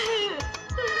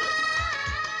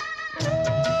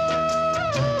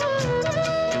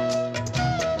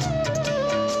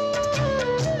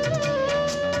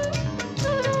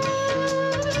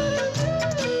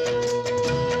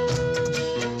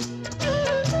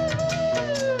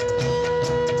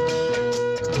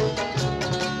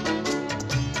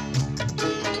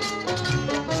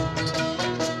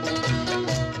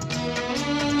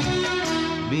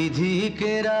 विधि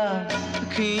केरा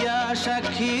खिया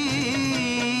सखी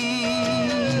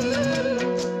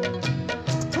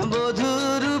बधू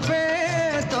रूपे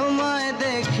तुम्हें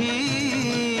देखी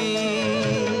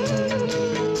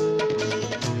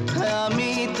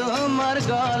आमी तुम्हार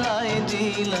गलाय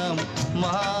दिलाम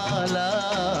माला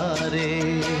रे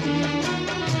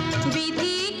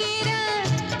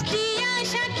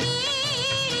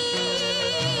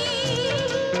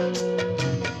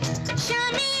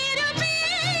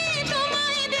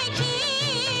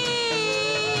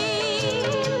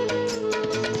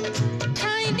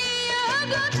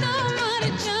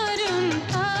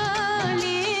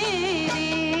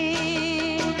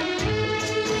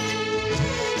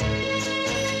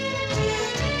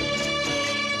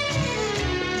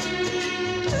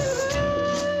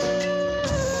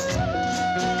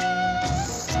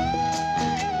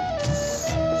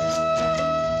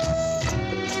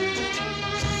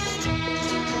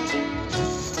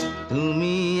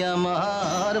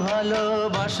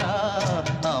ভালোবাসা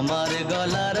আমার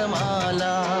গলার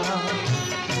মালা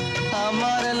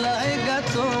আমার লাইগা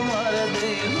তোমার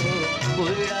দেহ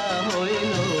পুরা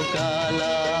হইল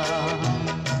কালা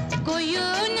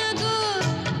কইও না গো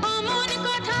অমন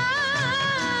কথা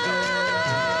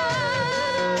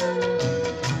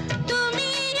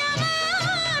তুমি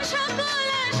আমার সকল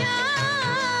আশা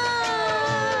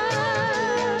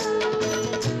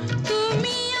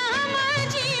তুমি আমার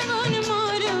জীবন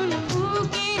মরণ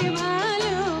বুকের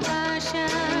ভালোবাসা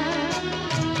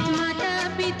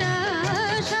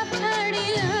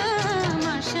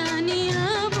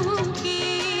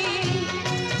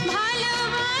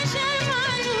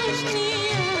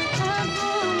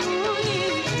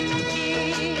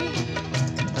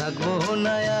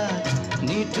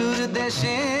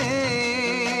দেশে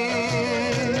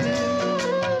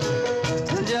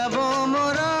যাব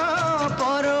মোরা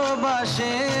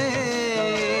পরবাসে,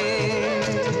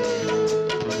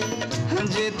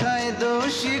 যেথায়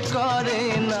দোষী করে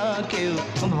না কেউ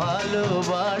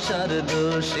ভালোবাসার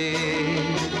দোষে।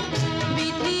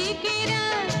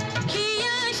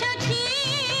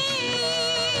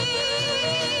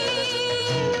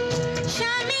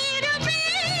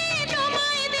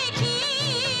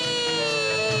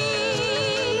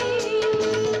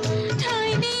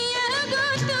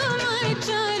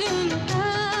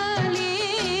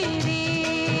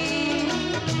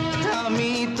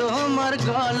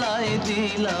 গলায়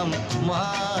দিলাম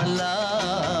মালা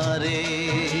রে,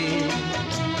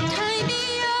 ঠাই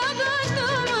দিয়া গো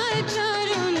তোমার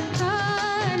চরণ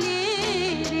তলে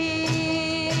রে।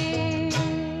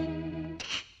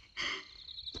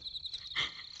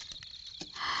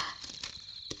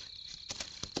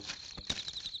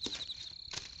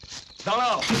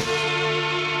 দাঁড়াও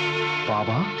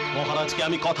বাবা। মহারাজকে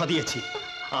আমি কথা দিয়েছি,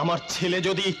 আমার ছেলে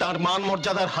যদি তার মান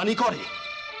মর্যাদার হানি করে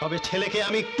তবে ছেলেকে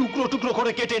আমি টুকরো টুকরো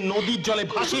করে কেটে নদীর জলে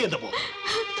ভাসিয়ে দেব।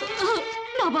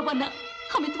 না বাবা না,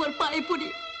 আমি তোমার পায়ে পড়ি,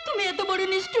 তুমি এত বড়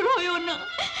নিষ্ঠুর হইও না।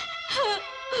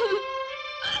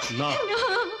 না,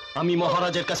 আমি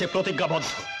মহারাজের কাছে প্রতিজ্ঞাবদ্ধ।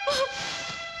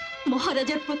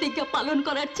 মহারাজের প্রতিজ্ঞা পালন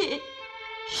করার চেয়ে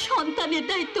সন্তানের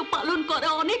দায়িত্ব পালন করা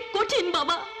অনেক কঠিন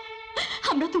বাবা।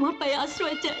 আমরা তোমার পায়ে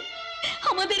আশ্রয় চাই,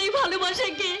 আমাদের এই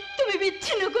ভালোবাসাকে তুমি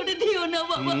বিচ্ছিন্ন করে দিও না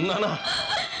বাবা। না না,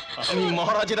 আমি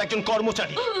মহারাজের একজন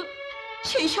কর্মচারী।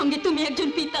 সেই সঙ্গে তুমি একজন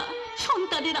পিতা।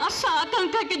 সন্তানের আশা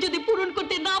আকাঙ্ক্ষাকে যদি পূরণ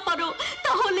করতে না পারো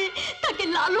তাহলে তাকে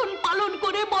লালন পালন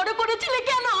করে বড় করেছিলে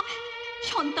কেন?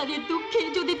 সন্তানের দুঃখে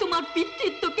যদি তোমার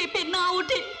পিতৃত্ব কেঁপে না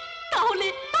ওঠে তাহলে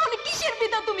তাহলে কিসের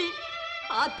পিতা তুমি?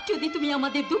 আজ যদি তুমি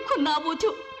আমাদের দুঃখ না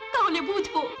বোঝো তাহলে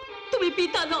বুঝবো তুমি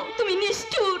পিতা নও, তুমি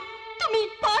নিষ্ঠুর, তুমি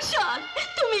পাষাণ,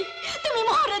 তুমি তুমি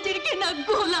মহারাজের কেনা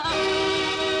গোলাম।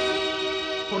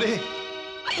 ওরে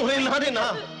ওরে, না রে না,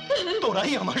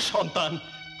 তোরাই আমার সন্তান।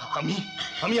 আমি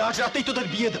আমি আজ রাতেই তোদের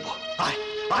বিয়ে দেব। আয়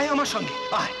আয় আমার সঙ্গে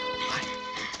আয়।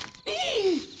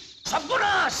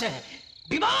 সর্বনাশ,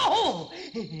 বিবাহ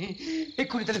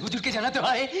এক্ষুনি তাহলে হুজুরকে জানাতে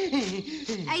হয়।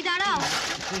 এই দাঁড়াও,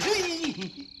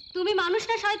 তুমি মানুষ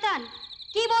না শয়তান?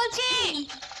 কি বলছি,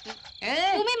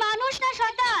 তুমি মানুষ না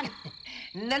শয়তান?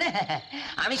 না না,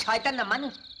 আমি শয়তান না,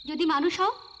 মানুষ। যদি মানুষ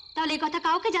হও তাহলে এই কথা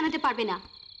কাউকে জানাতে পারবে না।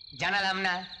 জানালাম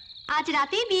না, আজ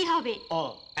রাতেই বিয়ে হবে। ও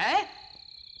হ্যাঁ,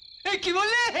 কি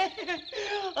বললে?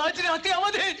 আজ রাতে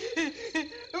আমাদের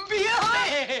বিয়ে হবে?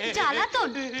 জ্বালাতন।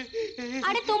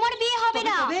 আরে তোমার বিয়ে হবে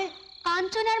না,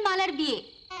 কাঞ্চন আর মালার বিয়ে।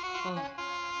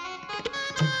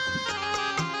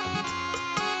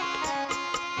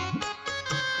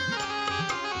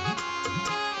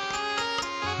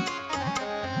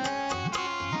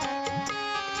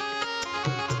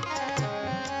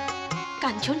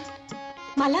 কাঞ্চন,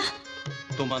 মালা,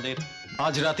 তোমাদের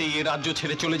আজ রাতে এই রাজ্য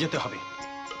ছেড়ে চলে যেতে হবে,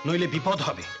 নইলে বিপদ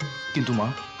হবে। কিন্তু মা,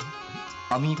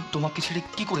 আমি তোমাকে ছেড়ে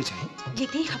কি করে যাই?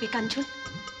 যেতেই হবে কাঞ্চন,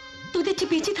 তোদের যে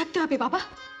বেঁচে থাকতে হবে বাবা।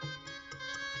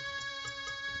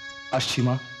 আসছি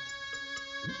মা,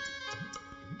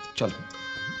 চলো।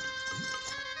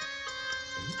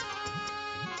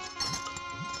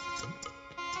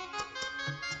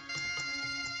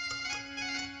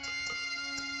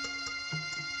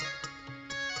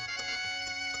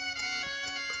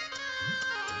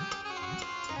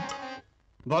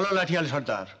 বলো লাঠিয়াল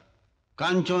সর্দার,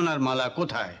 কাঞ্চন আর মালা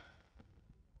কোথায়?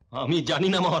 আমি জানি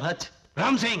না মহারাজ।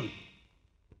 রাম সিং,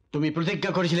 তুমি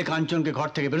প্রতিজ্ঞা করেছিলে কাঞ্চনকে ঘর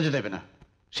থেকে বেরোতে দেবে না,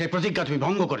 সেই প্রতিজ্ঞা তুমি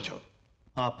ভঙ্গ করেছো।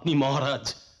 আপনি মহারাজ,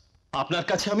 আপনার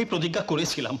কাছে আমি প্রতিজ্ঞা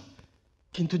করেছিলাম,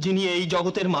 কিন্তু যিনি এই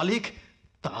জগতের মালিক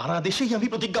তার আদেশেই আমি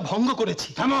প্রতিজ্ঞা ভঙ্গ করেছি।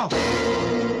 থামো,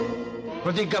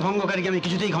 প্রতিজ্ঞা ভঙ্গকারীকে আমি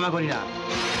কিছুতেই ক্ষমা করি না।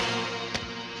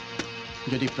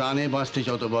 যদি প্রাণে বাঁচতে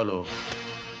যত বলো,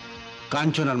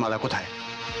 কাঞ্চন আর মালা কোথায়?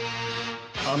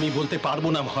 আমি বলতে পারবো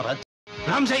না মহারাজ।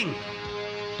 রাম সিং,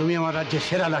 তুমি আমার রাজ্যের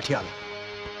সেরা লাঠিয়াল,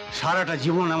 সারাটা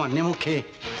জীবন আমার নেমো খেয়ে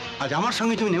আজ আমার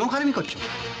সঙ্গে তুমি নেমো খারামি করছো।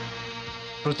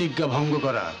 প্রতিজ্ঞা ভঙ্গ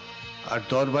করা আর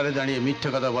দরবারে দাঁড়িয়ে মিথ্যে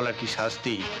কথা বলার কি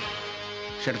শাস্তি,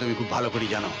 সেটা তুমি খুব ভালো করে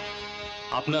জানো।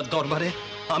 আপনার দরবারে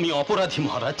আমি অপরাধী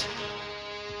মহারাজ,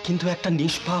 কিন্তু একটা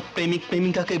নিষ্পাপ প্রেমিক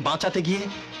প্রেমিকাকে বাঁচাতে গিয়ে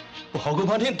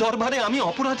ভগবানের দরবারে আমি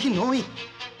অপরাধী নই।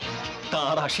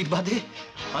 তার আশীর্বাদে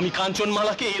আমি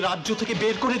কাঞ্চনমালাকে এই রাজ্য থেকে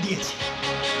বের করে দিয়েছি।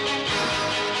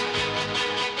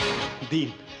 দিন,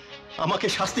 আমাকে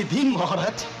শাস্তি দিন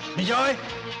মহারাজ। বিজয়,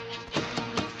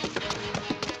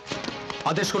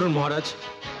 আদেশ করুন মহারাজ,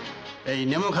 এই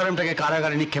নেমক হারামটাকে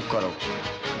কারাগারে নিক্ষেপ করো।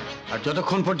 আর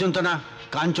যতক্ষণ পর্যন্ত না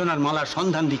কাঞ্চন আর মালার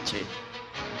সন্ধান দিচ্ছে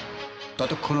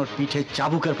ততক্ষণ ওর পিঠে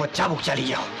চাবুকের পর চাবুক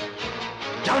চালিয়ে যাও।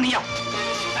 যাও, নিয়ে যাও।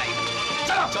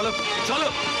 চলো চলো চলো।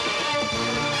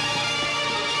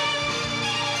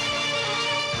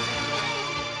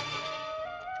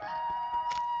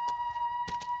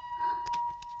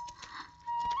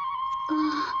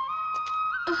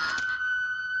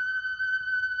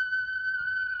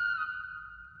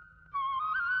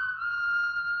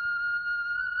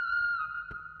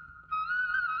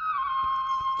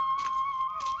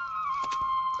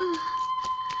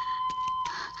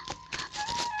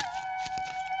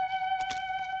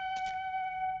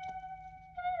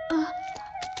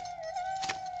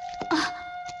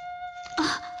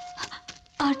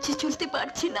 আর যে চলতে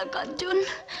পারছি না কাঞ্চন,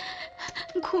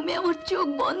 ঘুমে আমার চোখ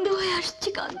বন্ধ হয়ে আসছে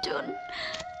কাঞ্চন।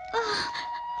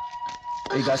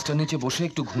 এই গাছটার নিচে বসে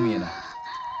একটু ঘুমিয়ে না।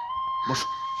 বসো,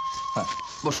 হ্যাঁ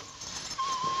বসো।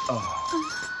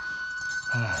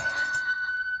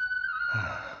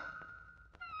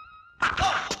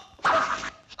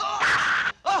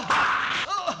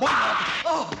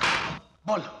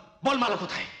 বল বল মালা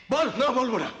কোথায়? বল। না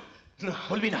বলবো না। না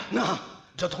বলবি না? না,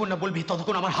 যতক্ষণ না বলবি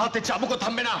ততক্ষণ আমার হাতে চাবুকও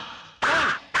থামবে না। বল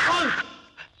বল।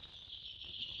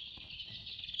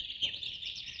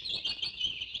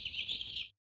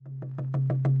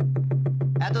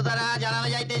 এত দ্বারা জানানো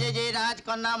যাইতেছে যে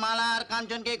রাজকন্যা মালার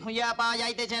কাঞ্চনকে খুঁজিয়া পাওয়া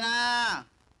যাইতেছে না।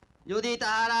 যদি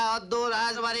তাহারা অদ্য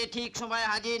রাজবাড়ি ঠিক সময়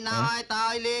হাজির না হয়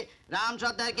তাহলে রাম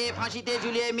সর্দারকে ফাঁসিতে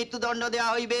ঝুলিয়ে মৃত্যুদণ্ড দেওয়া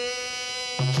হইবে।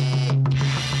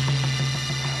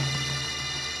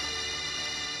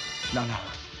 না না,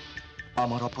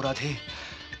 আমার অপরাধে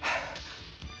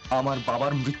আমার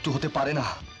বাবার মৃত্যু হতে পারে না।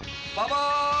 বাবা!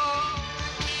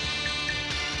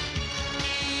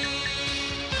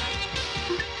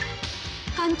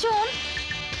 কাঞ্চন,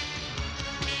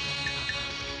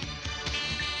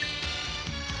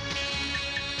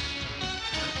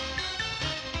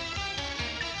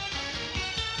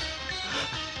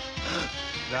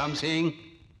 রাম সিং,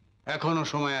 এখনো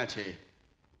সময় আছে।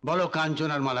 বলো কাঞ্চন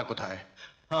আর মালা কোথায়?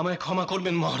 আমায় ক্ষমা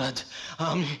করবেন মহারাজ,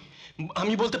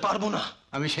 আমি বলতে পারবো না।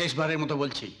 আমি শেষবারের মতো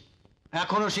বলছি,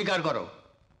 এখনো স্বীকার করো,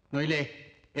 নইলে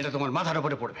এটা তোমার মাথার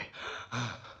উপরে পড়বে।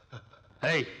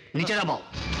 এই নিচে নামাও।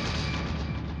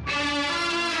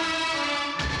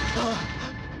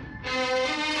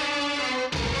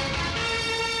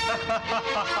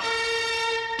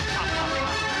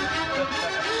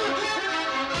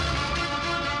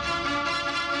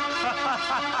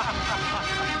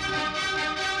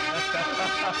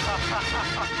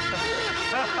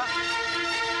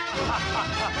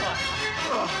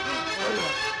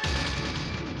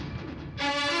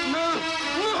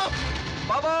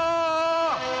 বাবা!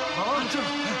 কাঞ্চন,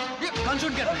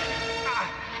 কাঞ্চন কেন?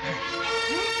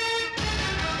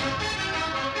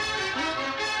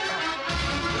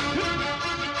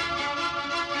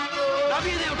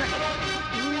 নামিয়ে দে ওটাকে।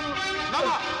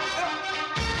 নামা।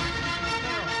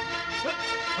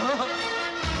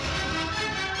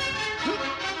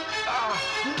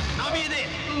 নামিয়ে দে।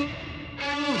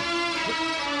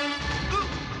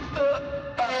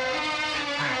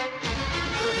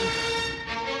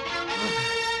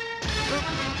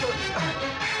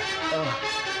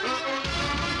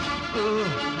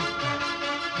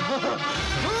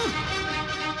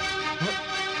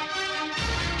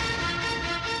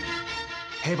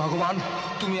 হে ভগবান,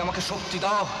 তুমি আমাকে শক্তি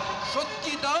দাও,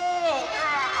 শক্তি দাও।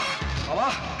 বাবা!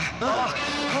 বাবা!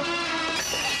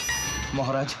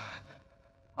 মহারাজ,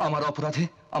 আমার অপরাধে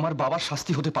আমার বাবার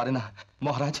শাস্তি হতে পারে না।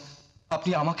 মহারাজ,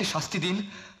 আপনি আমাকে শাস্তি দিন,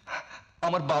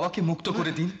 আমার বাবাকে মুক্ত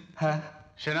করে দিন। হ্যাঁ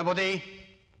সেনাপতি,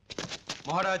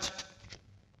 মহারাজ,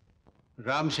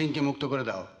 রাম সিংকে মুক্ত করে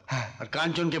দাও আর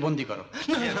কাঞ্চনকে বন্দী করো।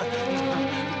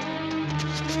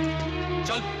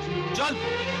 চল চল।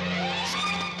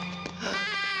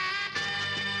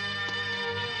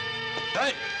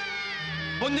 এই,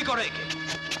 বন্দি করো একে,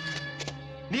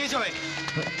 নিয়ে যাও একে।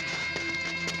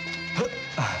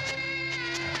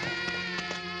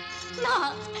 না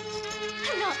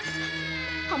না,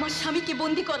 আমার স্বামীকে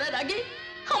বন্দি করার আগে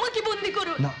আমাকে বন্দি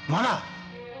করুন। না মালা,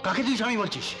 কাকে তুই স্বামী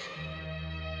বলছিস?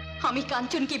 আমি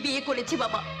কাঞ্চনকে বিয়ে করেছি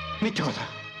বাবা। মিথ্যে কথা।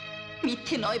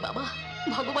 মিথ্যে নয় বাবা,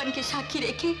 ভগবানকে সাক্ষী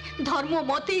রেখে ধর্ম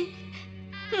মতে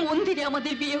মন্দিরে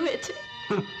আমাদের বিয়ে হয়েছে।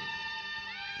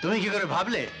 তুমি কি করে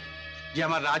ভাবলে যে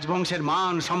আমার রাজবংশের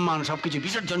মান সম্মান সবকিছু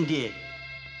বিসর্জন দিয়ে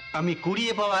আমি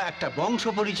কুড়িয়ে পাওয়া একটা বংশ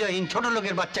পরিচয়হীন ছোট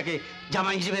লোকের বাচ্চাকে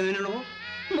জামাই হিসেবে মেনে নেবো?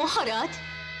 মহারাজ,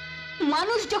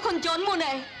 মানুষ যখন জন্ম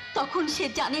নেয় তখন সে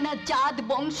জানে না জাত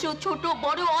বংশ, ছোট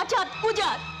বড়, অজাত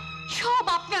কুজাত সব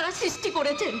আপনারা সৃষ্টি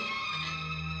করেছেন।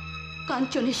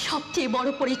 কাঞ্চনের সবচেয়ে বড়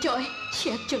পরিচয় সে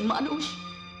একজন মানুষ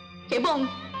এবং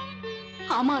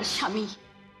আমার স্বামী।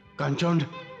 কাঞ্চন,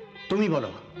 তুমি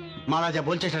বলো, মালা যা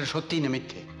বলছে সেটা সত্যি না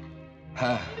মিথ্যে?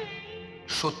 হ্যাঁ,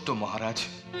 সত্য মহারাজ।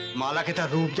 মালাকে তার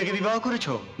রূপ দেখে বিবাহ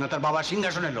করেছো, না তার বাবার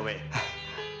সিংহাসনের লোভে?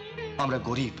 আমরা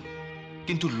গরিব,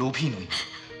 কিন্তু লোভী নই।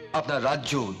 আপনার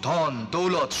রাজ্য, ধন,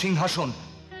 দৌলত, সিংহাসন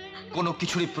কোনো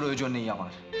কিছুরই প্রয়োজন নেই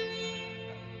আমার।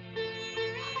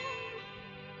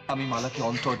 আমি মালাকে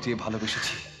অন্তর দিয়ে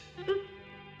ভালোবেসেছি।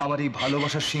 আমার এই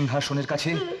ভালোবাসার সিংহাসনের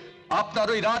কাছে আপনার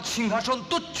ওই রাজ সিংহাসন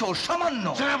তুচ্ছ, সামান্য।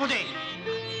 সেনাপতি,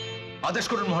 আদেশ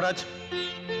করুন মহারাজ।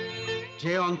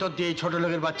 যে অন্তর দিয়ে এই ছোট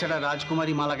লোকের বাচ্চাটা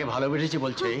রাজকুমারী মালাকে ভালোবেসেছে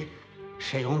বলছে,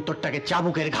 সেই অন্তরটাকে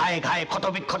চাবুকের ঘায়ে ঘায়ে ক্ষত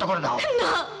বিক্ষত করে দাও।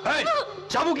 এই,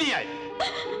 চাবুক নিয়ে আয়।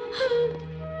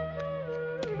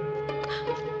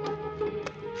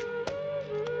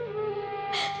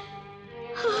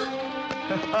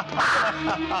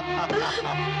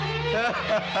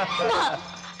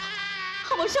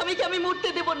 আমার স্বামীকে আমি মরতে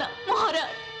দেব না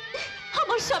মহারাজ।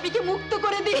 আমার স্বামীকে মুক্ত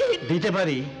করে দিন। দিতে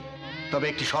পারি, তবে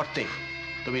একটি শর্তে।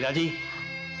 তুমি রাজি?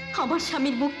 আমার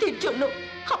স্বামীর মুক্তির জন্য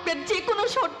আপনার যে কোনো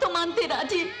শর্ত মানতে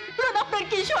রাজি। আপনার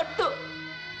কি শর্ত?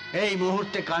 এই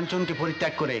মুহূর্তে কাঞ্চনকে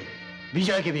পরিত্যাগ করে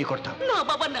বিজয়কে বিয়ে করতাম। না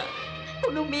বাবা না,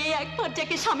 কোনো মেয়ে একবার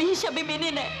যাকে স্বামী হিসাবে মেনে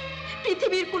নেয়,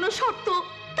 পৃথিবীর কোনো শর্ত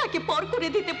তাকে পর করে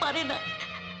দিতে পারে না।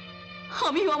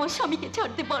 আমিও আমার স্বামীকে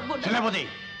ছাড়তে পারবো না। সেনাপতি,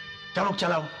 চাবুক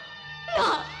চালাও। না,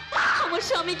 আমার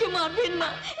স্বামীকে মারবেন না।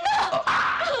 না,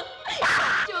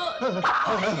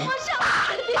 আমার স্বামী।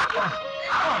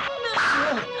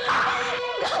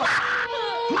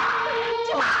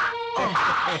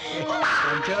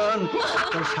 কাঞ্চন,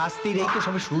 তোর শাস্তির এই তো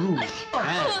সবে শুরু।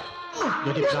 হ্যাঁ,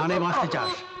 যদি প্রাণে বাঁচতে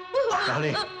চাস তাহলে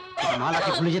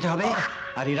মালাকে ভুলে যেতে হবে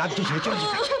আর এই রাজ্য ছেড়ে চলে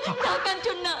যেতে হবে। না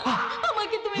কাঞ্চন, না,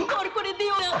 আমাকে তুমি পর করে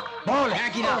দিও না। বল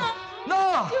হ্যাঁ কি না? না,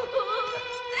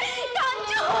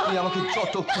 কাঞ্চন, আপনি আমাকে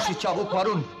যত খুশি চাবুক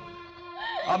মারুন,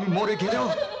 আমি মরে গেলেও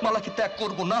মালাকে ত্যাগ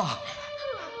করব না।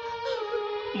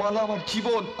 মালা আমার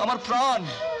জীবন, আমার প্রাণ।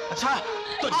 আচ্ছা,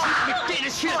 তো জিভ টেনে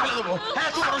ছিঁড়ে ফেলে দেবো।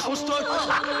 হ্যাঁ, তোমার সুস্থ।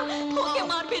 ওকে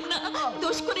মারবেন না,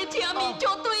 দোষ করেছি আমি।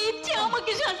 যত ইচ্ছে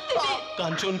আমাকে শাস্তি দিন।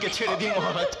 কাঞ্চনকে ছেড়ে দিন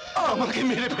মহারাজ, আমাকে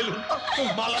মেরে ফেলুন।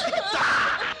 মালা দিকে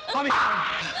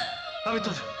আমি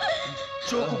তো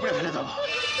চোখ উপড়ে ফেলে দেবো।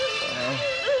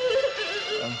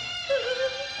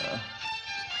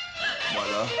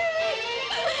 মালা,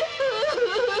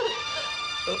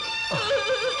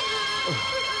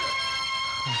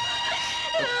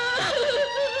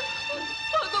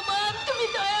 ভগবান, তুমি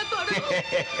দয়া করো।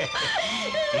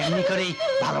 এমনি করেই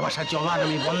ভালোবাসার জবান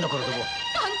আমি বন্ধ করে দেবো।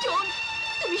 কাঞ্চন,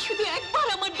 তুমি শুধু একবার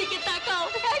আমার দিকে তাকাও,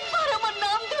 একবার আমার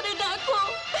নাম ধরে ডাকো।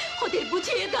 ওদের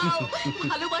বুঝিয়ে দাও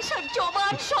ভালোবাসার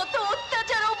জবান শত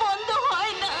অত্যাচারও বন্ধ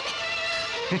হয় না।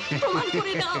 প্রমাণ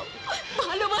করে দাও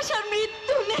ভালোবাসার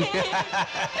মৃত্যু নেই।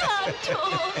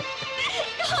 কাঞ্চন,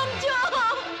 কাঞ্চন,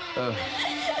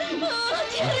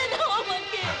 ছেড়ে দাও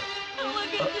আমাকে,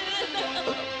 আমাকে ছেড়ে দাও।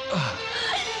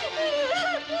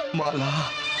 মালা,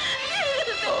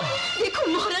 দেখুন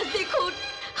মহারাজ, দেখুন,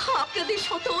 আপনাদের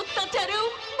শত অত্যাচারেও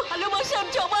ভালোবাসার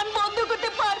জবান বন্ধ করতে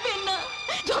পারবেন না।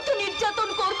 যত নির্যাতন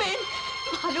করবেন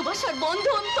ভালোবাসার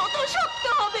বন্ধন তত শক্ত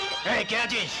হবে। এই কে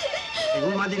আছিস? এই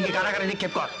উন্মাদিনকে কারাগারে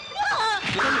নিক্ষেপ কর।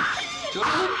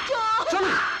 চলুন,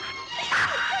 চলুন।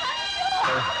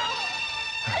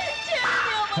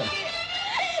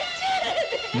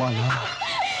 মালা,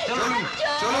 চলুন,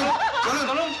 চলুন, চলুন,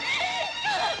 চলুন।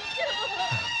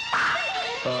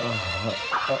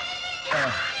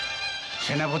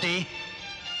 সেনাপতি,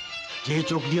 যে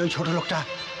চোখ দিয়ে ওই ছোট লোকটা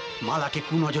মালাকে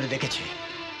কুনজরে দেখেছে,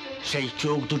 সেই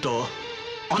চোখ দুটো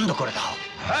অন্ধ করে দাও।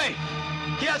 এই,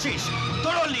 কে আছিস?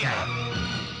 তরল নিয়ে আয়।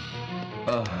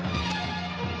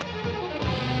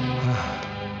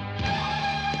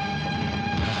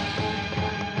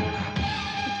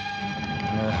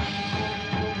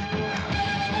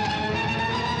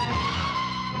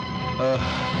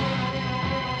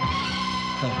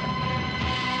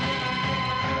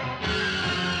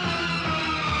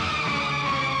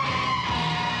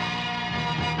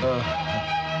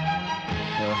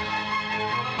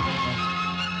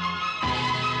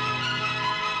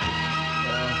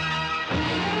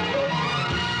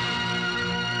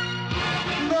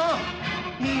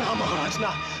 না মহারাজ,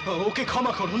 না, ওকে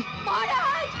ক্ষমা করুন।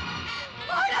 মহারাজ,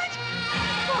 মহারাজ,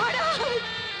 মহারাজ,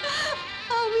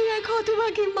 আমি এক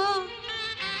হতভাগী মা।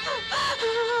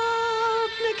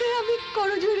 আপনাকে আমি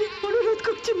করজোড়ে অনুরোধ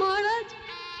করছি মহারাজ,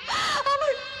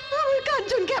 আমার আমার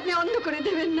কাঞ্চনকে আপনি অন্ধ করে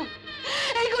দেবেন না।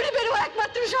 এই গরিবেরও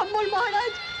একমাত্র সম্বল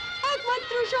মহারাজ,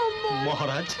 একমাত্র সম্বল।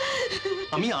 মহারাজ,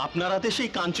 আমি আপনার হাতে সেই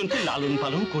কাঞ্চনকে লালন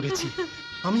পালন করেছি।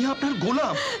 আমি আপনার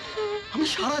গোলাম, আমি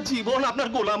সারা জীবন আপনার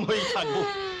গোলাম হয়েই থাকবো।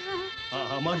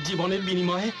 আমার জীবনের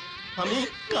বিনিময়ে আমি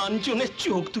কাঞ্চনের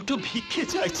চোখ দুটো ভিক্ষে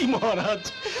চাইছি মহারাজ,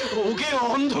 ওকে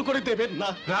অন্ধ করে দেবেন না।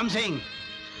 রাম সিং,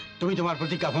 তুমি তোমার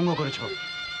প্রতিজ্ঞা ভঙ্গ করেছো,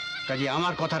 কাজে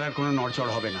আমার কথার আর কোনো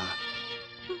নড়চড় হবে না।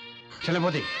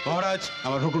 সেনাপতি মহারাজ,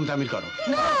 আমার হুকুম তামিল করো।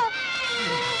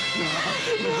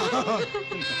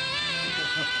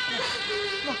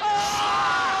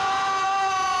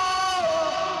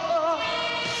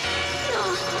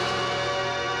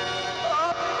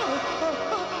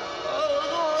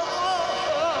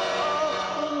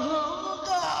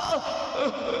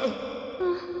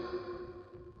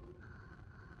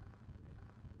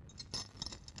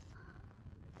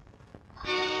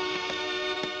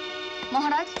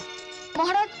 মহারাজ,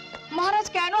 মহারাজ, মহারাজ,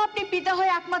 কেন আপনি পিতা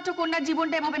হয়ে একমাত্র কন্যার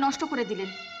জীবনটা এভাবে নষ্ট করে দিলেন?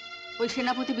 ওই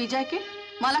সেনাপতি বিজয়কে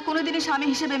মালা কোনোদিনই স্বামী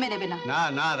হিসেবে মেনে নেবে না। না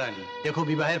না রানী, দেখো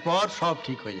বিবাহের পর সব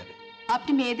ঠিক হয়ে যাবে।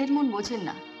 আপনি মেয়েদের মন বোঝেন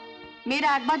না। মেয়েরা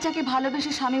একবার যাকে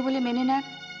ভালোবেসে স্বামী বলে মেনে নেয়,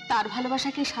 তার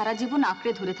ভালোবাসাকে সারা জীবন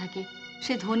আঁকড়ে ধরে থাকে,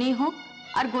 সে ধনী হোক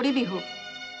আর গরিবই হোক।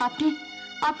 আপনি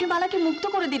আপনি মালাকে মুক্ত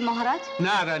করে দিন মহারাজ।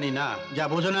 না রানী না, যা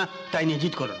বোঝো না তাই নিয়ে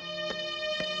জিদ করো।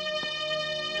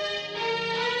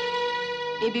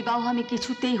 এই বিবাহ আমি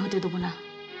কিছুতেই হতে দেব না,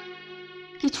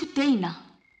 কিছুতেই না।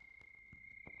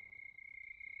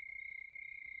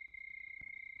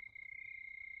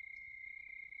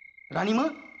 রানীমা,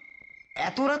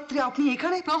 এত রাত্রে আপনি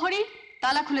এখানে? প্রহরী,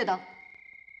 তালা খুলে দাও।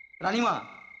 রানীমা,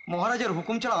 মহারাজের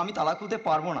হুকুম ছাড়া আমি তালা খুলতে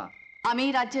পারবো না। আমি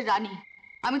এই রাজ্যের রানী,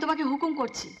 আমি তোমাকে হুকুম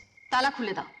করছি, তালা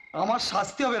খুলে দাও। আমার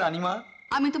শাস্তি হবে রানীমা।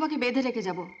 আমি তোমাকে বেঁধে রেখে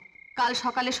যাব। কাল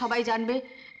সকালে সবাই জানবে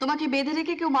তোমাকে বেঁধে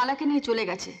রেখে কেউ মালাকে নিয়ে চলে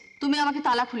গেছে। তুমি আমাকে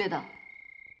তালা খুলে দাও।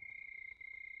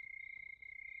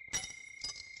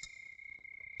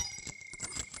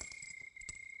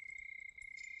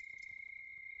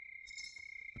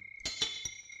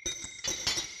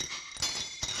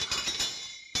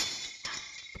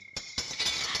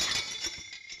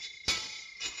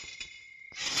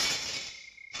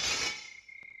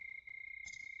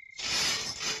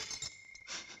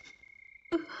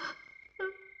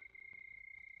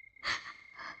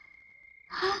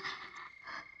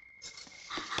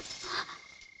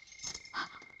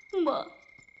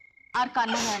 আর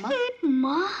কান্না নয় মা।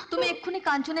 মা, তুমি এক্ষুনি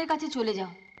কাঞ্চনের কাছে চলে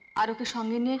যাও আর ওকে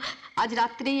সঙ্গে নিয়ে আজ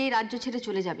রাত্রেই এই রাজ্য ছেড়ে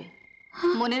চলে যাবে।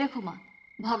 মনে রেখো মা,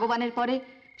 ভগবানের পরে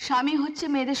স্বামী হচ্ছে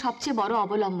মেয়েদের সবচেয়ে বড়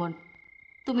অবলম্বন।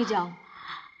 তুমি যাও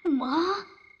মা।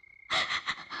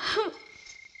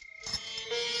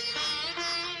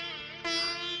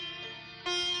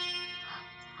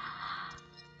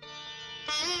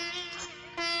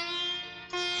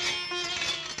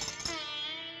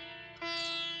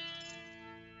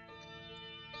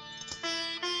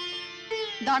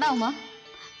 দাঁড়াও মা,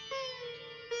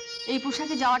 এই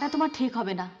পোশাকে যাওয়াটা তোমার ঠিক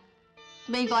হবে না।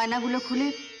 তুমি এই গয়নাগুলো খুলে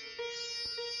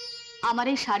আমার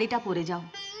এই শাড়িটা পরে যাও।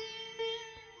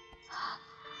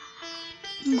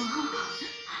 মা,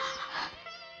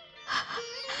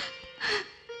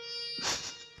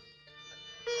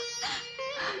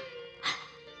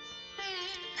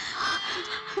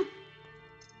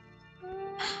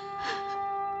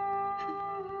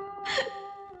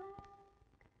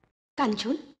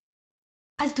 কাঞ্চন,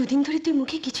 আজ দুদিন ধরে তুই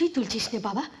মুখে কিছুই তুলছিস না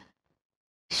বাবা।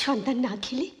 সন্তান না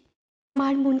খেলে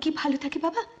মার মন কি ভালো থাকে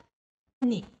বাবা?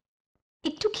 নে,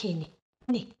 একটু খেয়ে নে।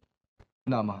 নে।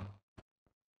 না মা,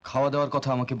 খাওয়া দাওয়ার কথা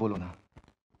আমাকে বলো না,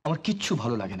 আমার কিচ্ছু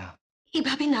ভালো লাগে না।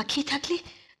 এভাবে না খেয়ে থাকলে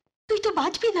তুই তো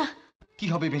বাঁচবি না। কি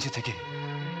হবে বেঁচে থেকে,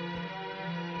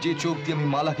 যে চোখ দিয়ে আমি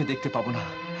মালাকে দেখতে পাবো না,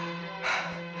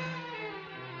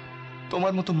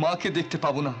 তোমার মতো মাকে দেখতে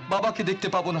পাবো না, বাবাকে দেখতে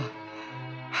পাবো না।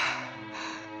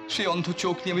 সেই অন্ধ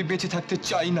চোখ নিয়ে আমি বেঁচে থাকতে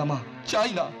চাই না মা,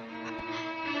 চাই না।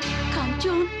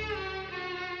 কাঞ্চন,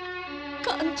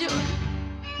 কাঞ্চন।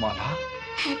 মালা?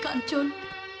 হ্যাঁ কাঞ্চন,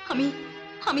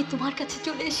 আমি তোমার কাছে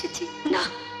চলে এসেছি। না,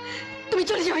 তুমি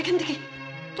চলে যাও এখান থেকে।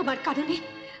 তোমার কারণে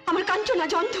আমার কাঞ্চন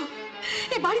আজ অন্ধ।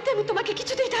 এ বাড়িতে আমি তোমাকে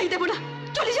কিছুতেই ঠাঁই দেব না।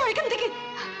 চলে যাও এখান থেকে।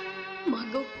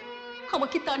 মাগো,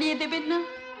 আমাকে তাড়িয়ে দেবেন না।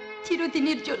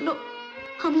 চিরদিনের জন্য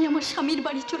আমি আমার স্বামীর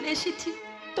বাড়ি চলে এসেছি।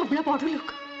 তোমরা বড় লোক,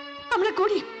 আমরা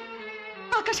গরিব।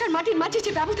 আকাশ আর মাটির মাঝে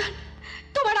যে ব্যবধান,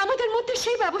 তোমার আমাদের মধ্যে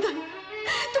সেই ব্যবধান।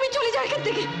 তুমি চলে যাও এখান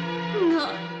থেকে। না,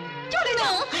 চলে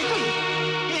যাও।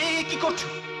 কি করছো?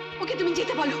 ওকে তুমি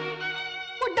যেতে বলো।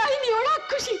 ও ডাইনি, ও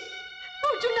রাক্ষসী।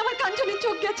 ওর জন্য আমার কাঞ্চনের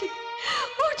চোখ গেছে।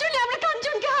 ওর জন্য আমরা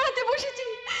কাঞ্চনকে হারাতে বসেছি।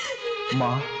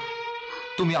 মা,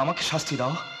 তুমি আমাকে শাস্তি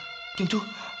দাও, কিন্তু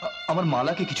আমার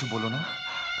মালাকে কিছু বলো না।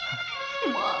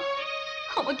 মা,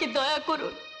 আমাকে দয়া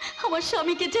করুন। আমার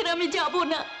স্বামীকে ছেড়ে আমি যাব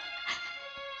না।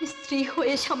 স্ত্রী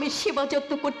হয়ে স্বামীর সেবা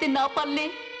যত্ন করতে না পারলে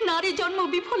নারী জন্ম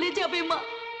বিফলে যাবে মা।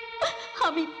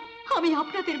 আমি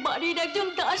আপনাদের বাড়ির একজন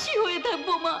দাসী হয়ে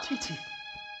থাকবো মা।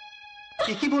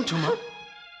 কি বলছো মা?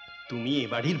 তুমি এ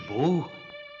বাড়ির বউ,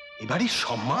 এ বাড়ির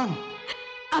সম্মান।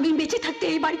 আমি বেঁচে থাকতে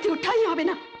এই বাড়িতে ওঠাই হবে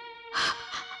না।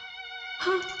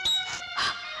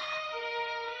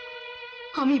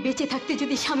 আমি বেঁচে থাকতে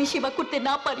যদি স্বামী সেবা করতে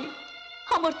না পারি,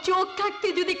 আমার চোখ থাকতে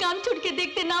যদি কাঞ্চনকে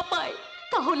দেখতে না পাই,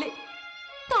 তাহলে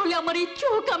তাহলে আমার এই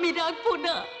চোখ আমি রাখবো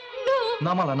না।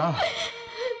 না মালা, না।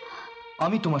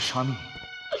 আমি তোমার স্বামী,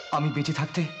 আমি বেঁচে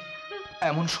থাকতে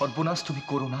এমন সর্বনাশ তুমি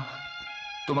করো না।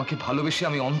 তোমাকে ভালোবেসে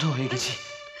আমি অন্ধ হয়ে গেছি,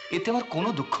 এতে আমার কোনো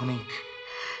দুঃখ নেই।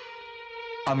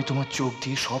 আমি তোমার চোখ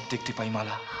দিয়ে সব দেখতে পাই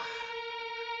মালা।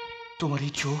 তোমার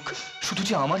এই চোখ শুধু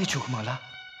যে আমারই চোখ মালা।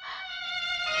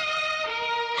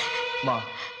 মা,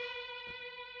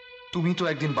 তুমি তো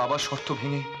একদিন বাবার শর্ত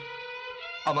ভেঙে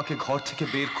আমাকে ঘর থেকে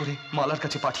বের করে মালার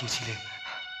কাছে পাঠিয়েছিলে।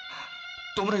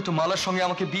 তোমরাই তো মালার সঙ্গে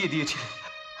আমাকে বিয়ে দিয়েছিলে।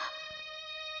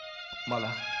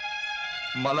 মালা,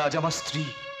 মালা আজ আমার স্ত্রী।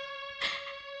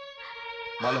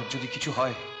 মালার যদি কিছু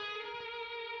হয়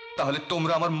তাহলে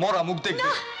তোমরা আমার মরা মুখ দেখবে।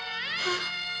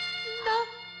 না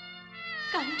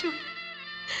কাঞ্চন,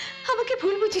 আমাকে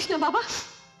ভুল বুঝিস না বাবা।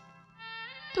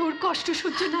 তোর কষ্ট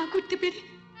সহ্য না করতে পেরে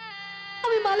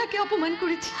আমি মালাকে অপমান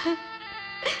করেছি।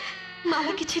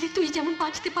 মালাকে ছেড়ে তুই যেমন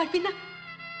বাঁচতে পারবি না,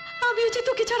 আমিও যে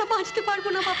তোকে ছাড়া বাঁচতে পারবো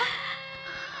না বাবা।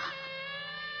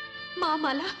 মা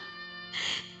মালা,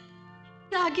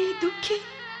 রাগে দুঃখে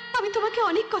আমি তোমাকে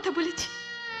অনেক কথা বলেছি,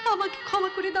 আমাকে ক্ষমা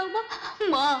করে দাও মা।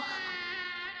 মা,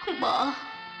 মা,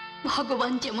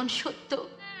 ভগবান যেমন সত্য,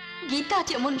 গীতা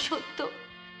যেমন সত্য,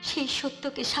 সেই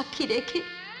সত্যকে সাক্ষী রেখে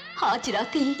আজ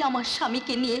রাতেই আমার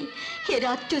স্বামীকে নিয়ে এ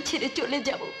রাজ্য ছেড়ে চলে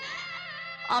যাব।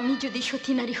 আমি যদি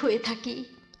সতী নারী হয়ে থাকি,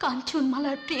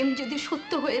 কাঞ্চনমালার প্রেম যদি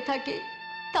সত্য হয়ে থাকে,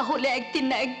 তাহলে একদিন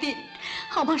না একদিন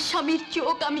আমার স্বামীর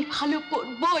চোখ আমি ভালো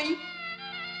করবই।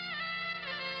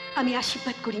 আমি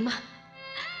আশীর্বাদ করি মা,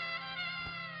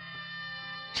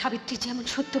 সাবিত্রী যেমন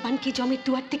সত্যবানকে জমের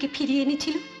দুয়ার থেকে ফিরিয়ে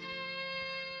এনেছিল,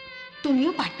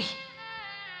 তুমিও পারবে,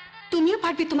 তুমিও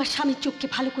পারবে তোমার স্বামীর চোখকে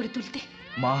ভালো করে তুলতে।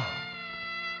 মা,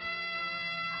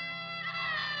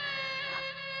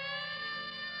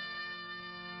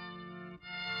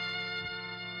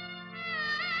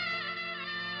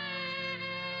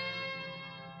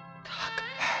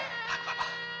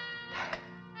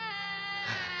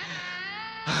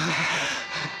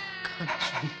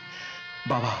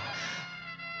 বাবা,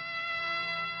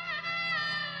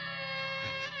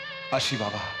 আসি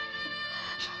বাবা।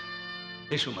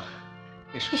 এসো মা,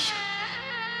 এসো।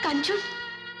 কাঞ্চন,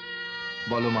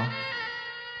 বলো মা।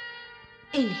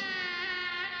 এই নে,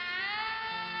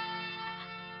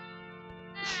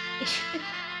 এসো।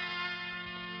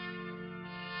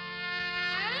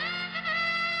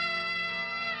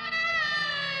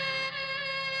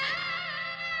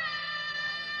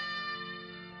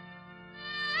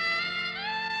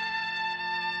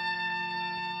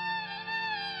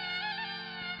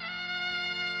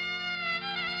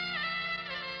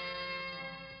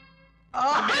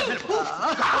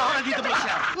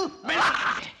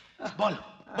 বল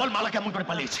বল, মালা কেমন করে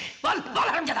পালিয়েছে? বল বল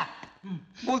হারামজাদা।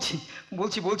 বলছি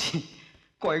বলছি বলছি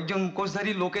কয়েকজন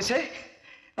মুখোশধারী লোক এসে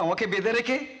আমাকে বেঁধে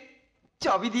রেখে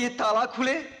চাবি দিয়ে তালা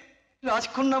খুলে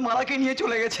রাজকন্যা মালাকে নিয়ে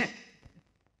চলে গেছে।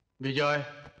 বিজয়,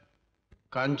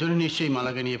 কাঞ্চন নিশ্চয়ই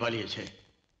মালাকে নিয়ে পালিয়েছে।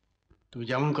 তুমি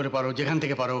যেমন করে পারো, যেখান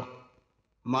থেকে পারো,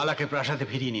 মালাকে প্রাসাদে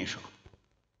ফিরিয়ে নিয়ে এসো।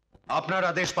 আপনার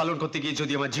আদেশ পালন করতে গিয়ে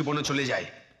যদি আমার জীবনও চলে যায়,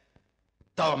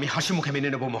 তাও আমি হাসি মুখে মেনে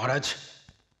নেব মহারাজ।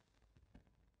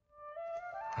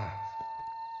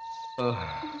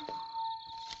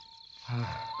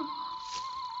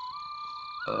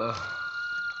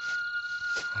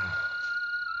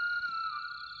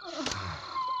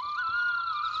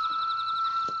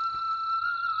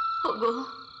 ওগো,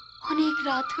 অনেক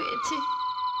রাত হয়েছে,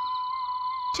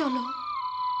 চলো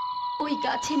ওই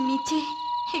গাছের নিচে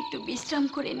একটু বিশ্রাম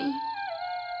করে নিই।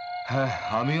 হ্যাঁ,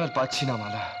 আমি আর পাচ্ছি না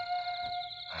মালা।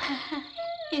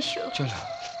 এসো। চলো।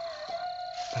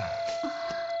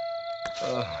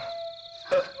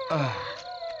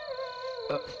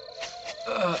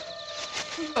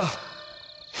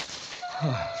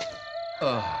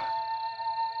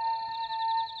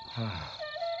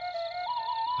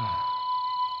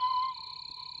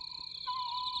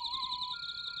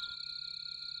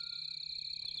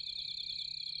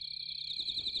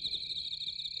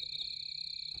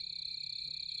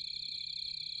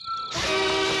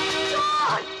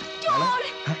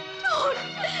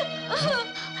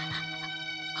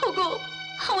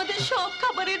 আমাদের সব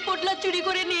খাবারের পোটলা চুরি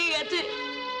করে নিয়ে গেছে।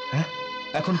 হ্যাঁ,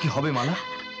 এখন কি হবে মালা?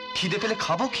 খিদে পেলে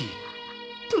খাবো কি?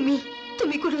 তুমি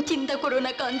তুমি কোনো চিন্তা করো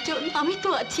না কাঞ্চন, আমি তো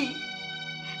আছি।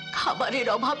 খাবারের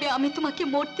অভাবে আমি তোমাকে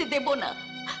মরতে দেব না।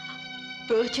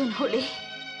 প্রয়োজন হলে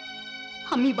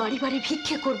আমি বাড়ি বাড়ি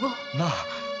ভিক্ষে করব। না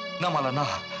না মালা, না,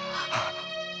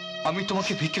 আমি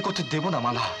তোমাকে ভিক্ষে করতে দেব না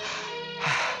মালা।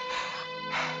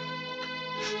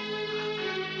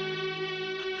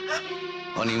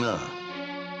 অনিমা,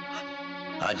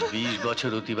 আজ 20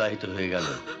 বছর অতিবাহিত হয়ে গেল,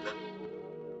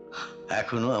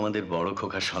 এখনো আমাদের বড়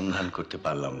খোকার সন্ধান করতে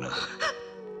পারলাম না।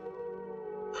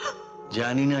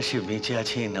 জানি না সে বেঁচে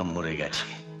আছে না মরে গেছে।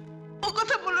 ও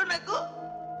কথা বলো না গো,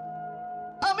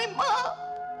 আমি মা,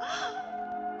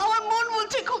 আমার মন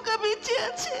বলছে খোকা বেঁচে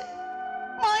আছে।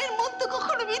 মায়ের মন তো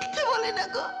কখনো মিথ্যে বলে না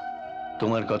গো।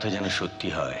 তোমার কথা যেন সত্যি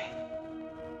হয়।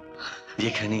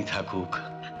 যেখানেই থাকুক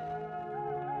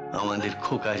আমাদের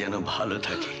খোকা যেন ভালো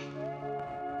থাকে,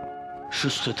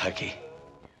 সুস্থ থাকে।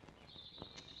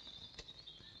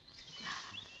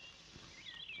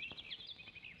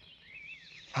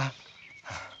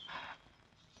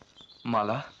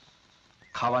 মালা,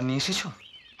 খাবার নিয়ে এসেছো?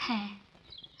 হ্যাঁ,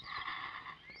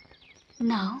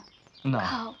 নাও না,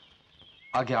 খাও।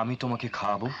 আগে আমি তোমাকে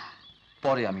খাওয়াবো,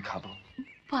 পরে আমি খাবো।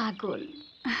 পাগল।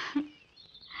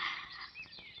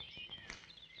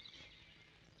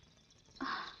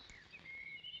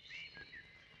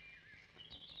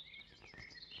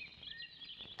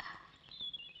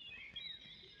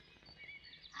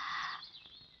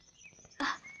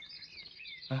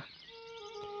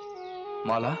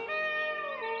 মালা,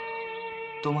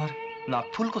 তোমার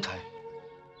নাকফুল কোথায়?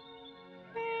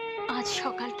 আজ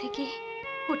সকাল থেকে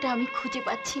ওটা আমি খুঁজে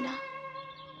পাচ্ছি না।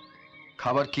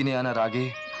 খাবার কিনে আনার আগে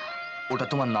ওটা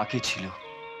তোমার নাকে ছিল।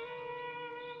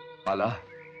 মালা,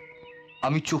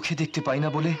 আমি চোখে দেখতে পাই না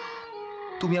বলে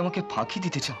তুমি আমাকে ফাঁকি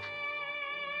দিতে চাও?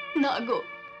 না গো,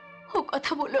 ও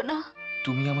কথা বলো না।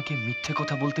 তুমি আমাকে মিথ্যে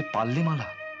কথা বলতে পারলে মালা?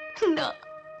 না।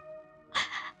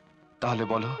 তাহলে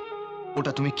বলো,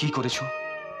 ওটা তুমি কি করেছো?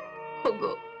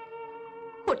 ওগো,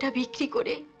 ওটা বিক্রি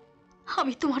করে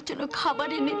আমি তোমার জন্য খাবার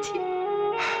এনেছি।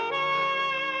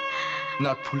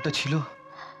 নাকফুলটা ছিল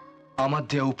আমার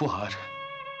দেয়া উপহার।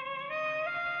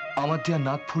 আমার দেয়া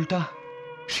নাকফুলটা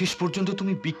শেষ পর্যন্ত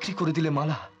তুমি বিক্রি করে দিলে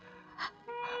মালা।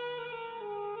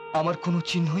 আমার কোনো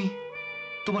চিহ্নই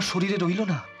তোমার শরীরে রইল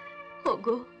না।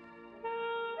 ওগো,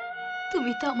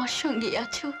 তুমি তো আমার সঙ্গে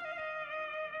আছো।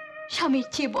 স্বামীর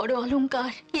চেয়ে বড়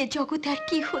অলংকার এ জগতে আর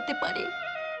কি হতে পারে?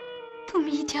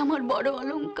 তুমি যে আমার বড়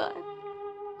অলংকার,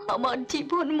 আমার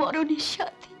জীবন মরণের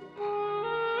সাথী।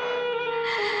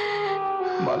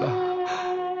 মালা,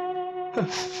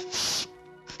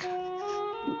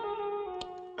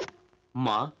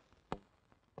 মা,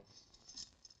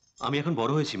 আমি এখন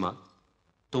বড় হয়েছি মা।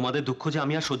 তোমাদের দুঃখ যে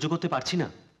আমি আর সহ্য করতে পারছি না।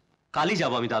 কালই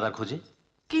যাব আমি দাদার খোঁজে।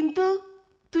 কিন্তু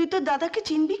তুই তো দাদাকে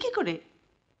চিনবি কি করে?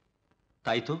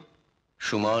 তাই তো।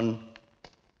 সুমন,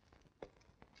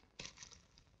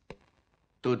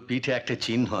 তোর পিঠে একটা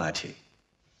চিহ্ন আছে।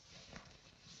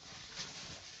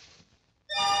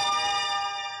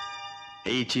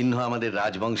 এই চিহ্ন আমাদের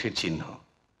রাজবংশের চিহ্ন।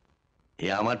 এ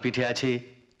আমার পিঠে আছে,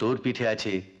 তোর পিঠে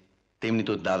আছে, তেমনি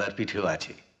তোর দাদার পিঠেও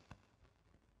আছে।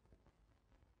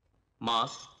 মা,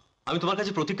 আমি তোমার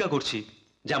কাছে প্রতিজ্ঞা করছি,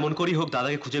 যেমন করি হোক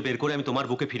দাদাকে খুঁজে বের করে আমি তোমার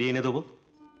বুকে ফিরিয়ে এনে দেবো।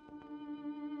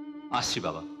 আসছি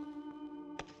বাবা।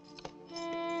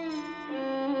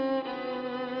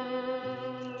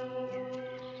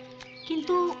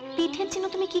 কিন্তু পিঠের চিহ্ন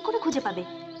তুমি কি করে খুঁজে পাবে?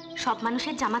 সব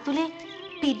মানুষের জামা তুলে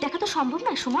পিঠ দেখা তো সম্ভব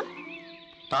নয় সুমন।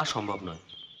 তা সম্ভব নয়,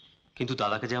 কিন্তু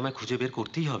দাদাকে যে আমায় খুঁজে বের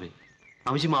করতেই হবে।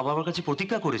 আমি যে মা বাবার কাছে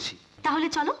প্রতিজ্ঞা করেছি। তাহলে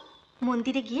চলো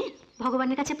মন্দিরে গিয়ে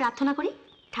ভগবানের কাছে প্রার্থনা করি,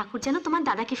 ঠাকুর যেন তোমার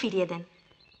দাদাকে ফিরিয়ে দেন।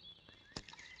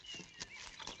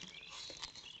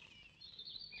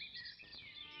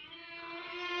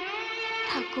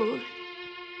 ঠাকুর,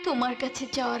 তোমার কাছে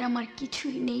যাওয়ার আমার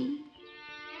কিছুই নেই।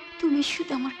 তুমি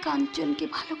শুধু আমার কাঞ্চনকে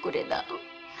ভালো করে দাও,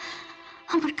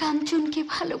 আমার কাঞ্চনকে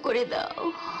ভালো করে দাও।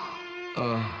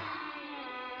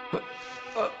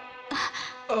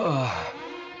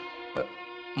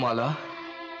 মালা,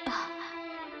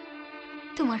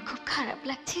 তোমার খুব খারাপ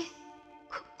লাগছে?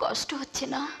 খুব কষ্ট হচ্ছে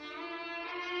না?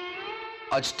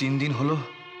 আজ 3 দিন হলো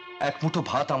এক মুঠো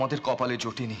ভাত আমাদের কপালে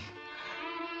জোটেনি।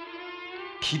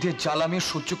 খিদের জ্বালা আমি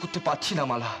সহ্য করতে পারছি না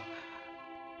মালা।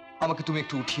 আমাকে তুমি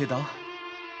একটু উঠিয়ে দাও,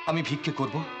 আমি ভিক্ষে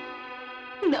করব।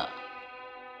 না,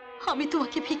 আমি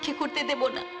তোমাকে ভিক্ষে করতে দেব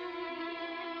না।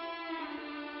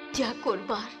 যা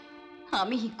করবার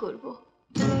আমিই করব।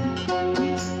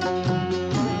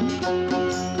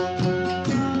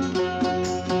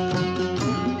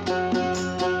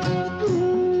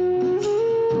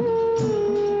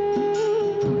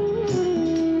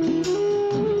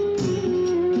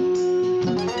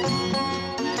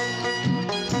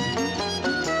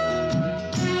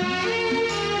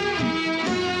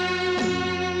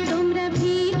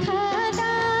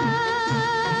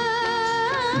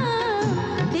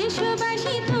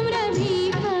 দেশবাসী তোমরা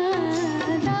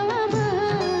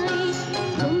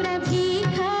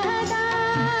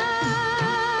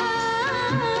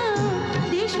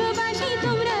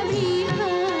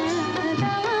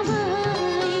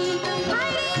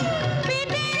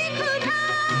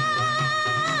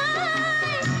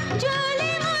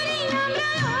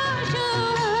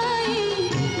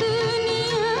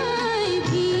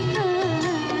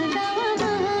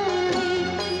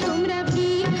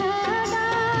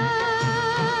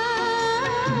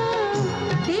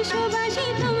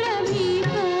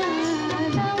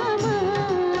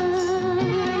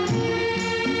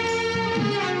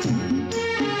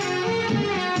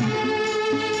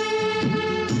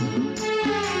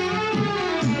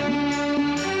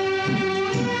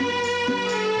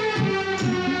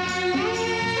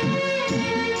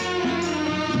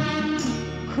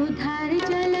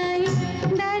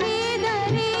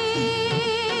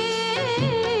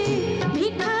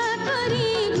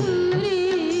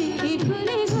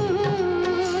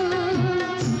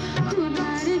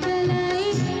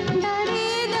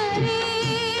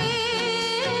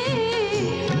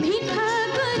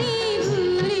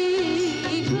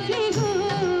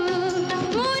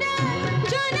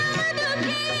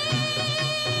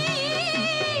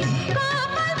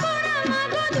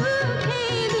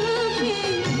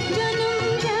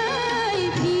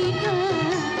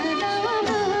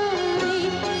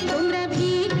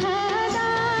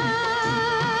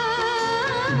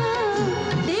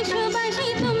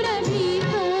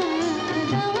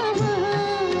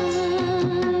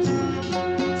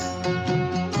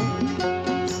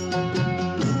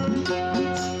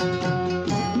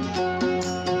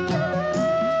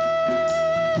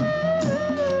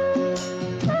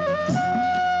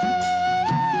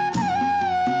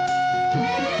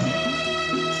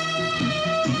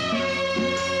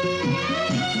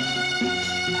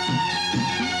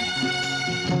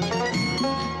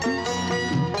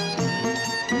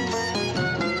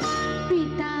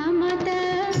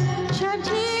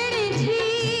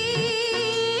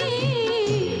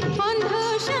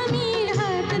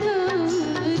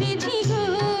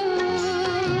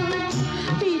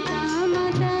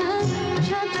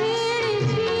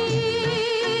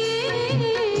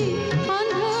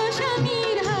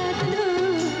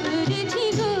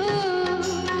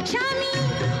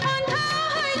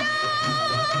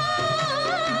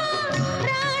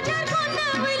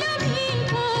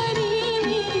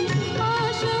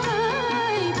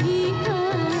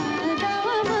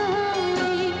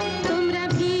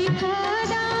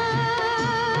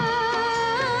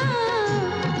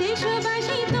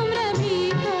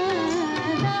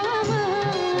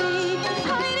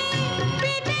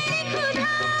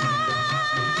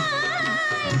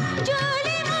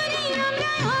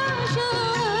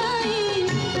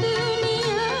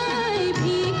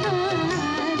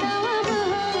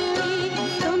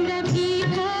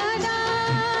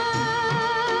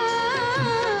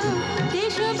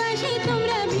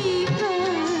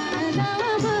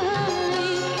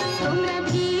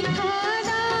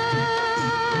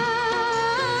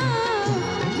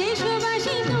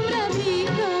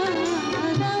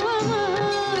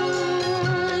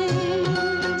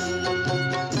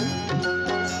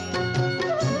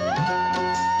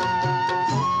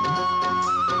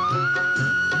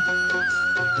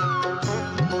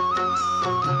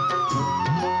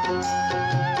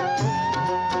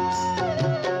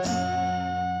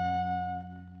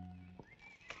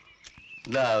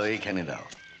দাও, এইখানে দাও।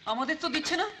 আমাদের তো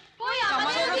দিচ্ছে না।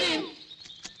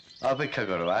 অপেক্ষা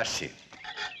করো, আসছি।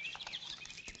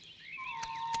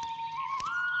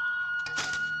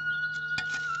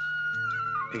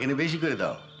 এখানে বেশি করে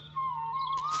দাও।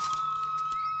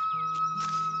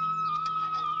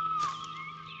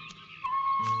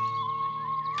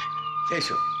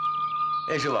 এসো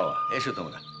এসো বাবা, এসো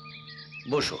তোমরা,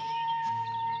 বসো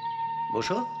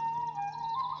বসো।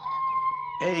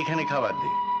 এইখানে খাবার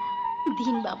দিই।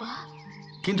 দিন বাবা।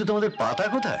 কিন্তু তোমাদের পাতা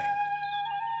কোথায়?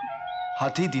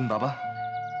 হাতেই দিন বাবা।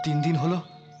 3 দিন হলো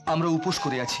আমরা উপোস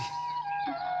করে আছি।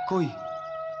 কই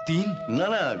দিন? না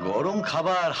না, গরম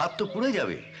খাবার, হাত তো পুড়ে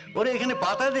যাবে। ওরে এখানে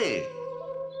পাতা দে।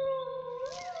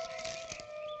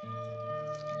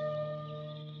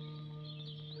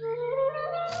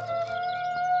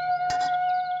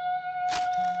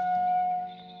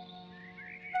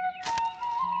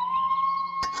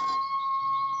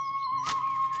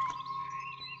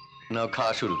 নাও,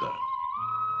 খাওয়া শুরু কর।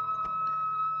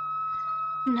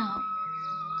 নাও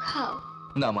খাও।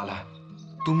 না মালা,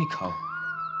 তুমি খাও,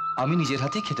 আমি নিজের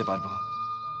হাতেই খেতে পারবো।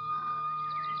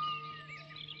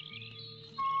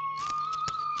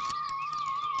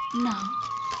 নাও।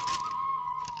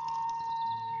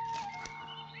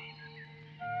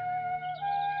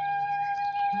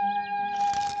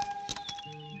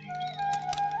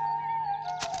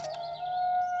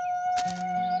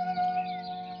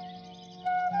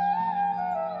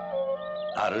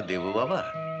 আরো দেবো বাবা?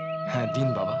 হ্যাঁ দিন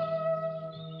বাবা।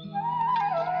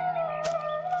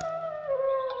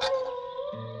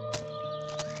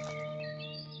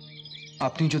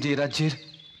 আপনি যদি এ রাজ্যের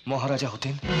মহারাজা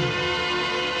হতেন,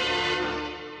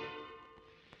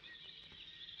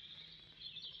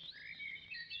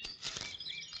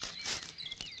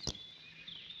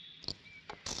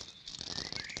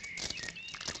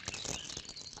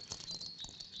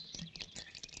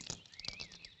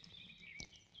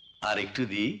 আর একটু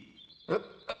দিই?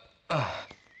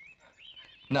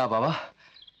 না বাবা,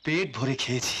 পেট ভরে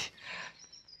খেয়েছি।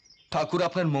 ঠাকুর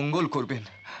আপনার মঙ্গল করবেন।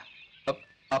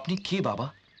 আপনি কে বাবা?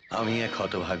 আমি এক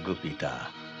হতভাগ্য পিতা।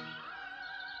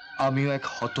 আমিও এক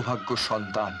হতভাগ্য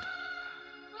সন্তান।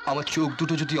 আমার চোখ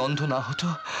দুটো যদি অন্ধ না হতো,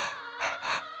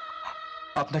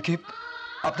 আপনাকে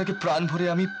আপনাকে প্রাণ ভরে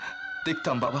আমি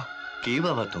দেখতাম বাবা। কে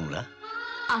বাবা তোমরা?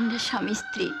 আমরা স্বামী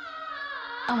স্ত্রী।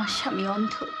 আমার স্বামী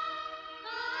অন্ধ,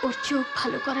 ওর চোখ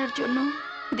ভালো করার জন্য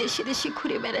দেশে দেশে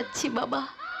ঘুরে বেড়াচ্ছি বাবা।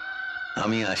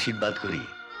 আমি আশীর্বাদ করি,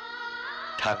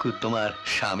 ঠাকুর তোমার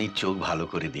স্বামীর চোখ ভালো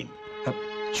করে দিন।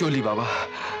 চলি বাবা,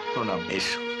 প্রণাম।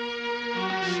 এসো।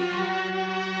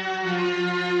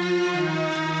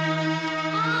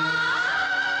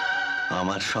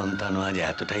 আমার সন্তানও আজ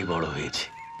এতটাই বড় হয়েছে।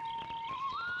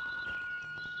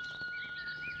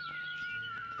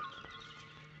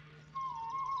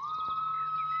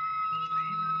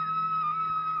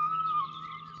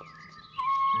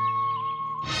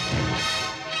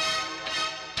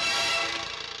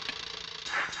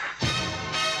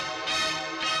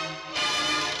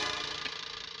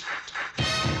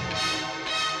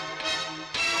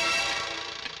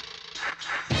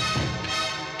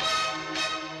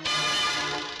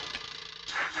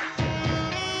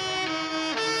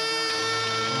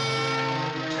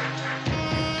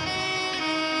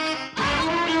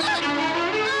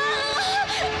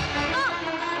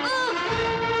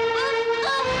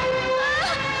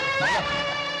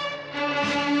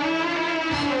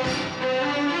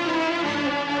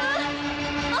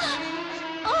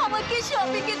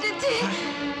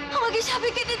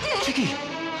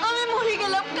 আমি মরে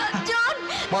গেলাম কাঞ্চন।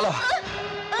 মালা,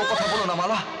 ও কথা বলো না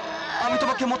মালা। আমি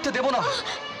তোমাকে মরতে দেব না,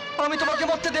 আমি তোমাকে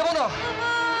মরতে দেব না।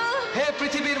 হে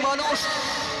পৃথিবীর মানুষ,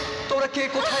 তোমরা কে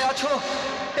কোথায় আছো,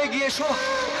 এগিয়ে এসো,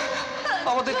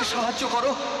 আমাদেরকে সাহায্য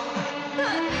করো।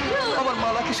 আমার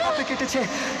মালাকে সাপে কেটেছে।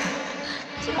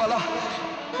 মালা,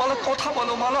 মালা কথা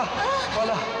বলো মালা।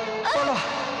 মালা, মালা,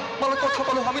 মালা কথা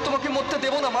বলো। আমি তোমাকে মরতে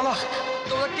দেব না মালা।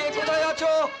 তোমরা কে কোথায়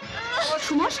আছো?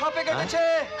 সুমন, সাপে কেটেছে।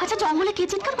 আচ্ছা জঙ্গলে কে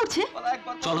চিৎকার করছে?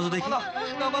 চলো তো দেখি।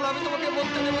 না মালা, আমি তোমাকে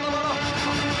মরতে দেব না মালা।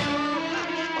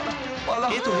 মালা,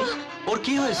 কে তুমি? ওর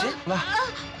কি হয়েছে? না,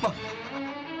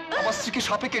 আমার স্ত্রীকে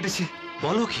সাপে কেটেছে।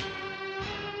 বলো কি?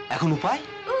 এখন উপায়?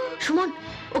 সুমন,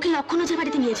 ওকে লক্ষণ ওঝার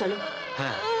বাড়িতে নিয়ে চলো।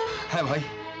 হ্যাঁ হ্যাঁ ভাই,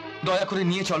 দয়া করে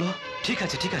নিয়ে চলো। ঠিক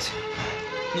আছে ঠিক আছে,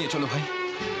 নিয়ে চলো ভাই।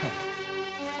 হ্যাঁ,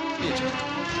 নিয়ে চলো।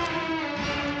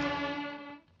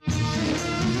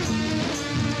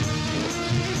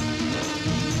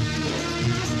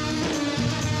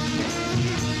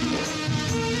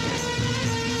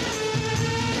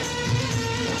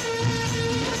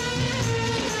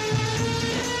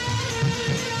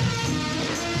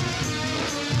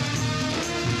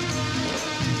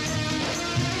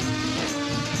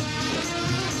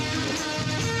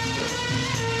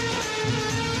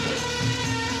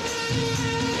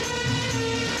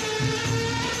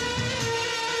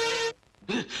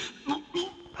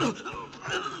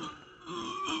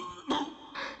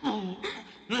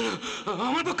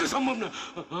 সম্ভব না,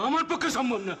 আমার পক্ষে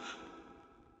সম্ভব না।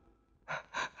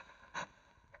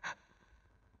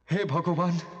 হে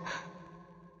ভগবান,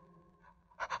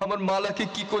 আমার মালাকে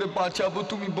কি করে বাঁচাবো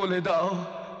তুমি বলে দাও।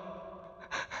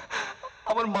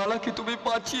 আমার মালাকে তুমি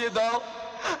বাঁচিয়ে দাও,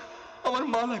 আমার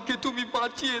মালাকে তুমি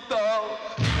বাঁচিয়ে দাও।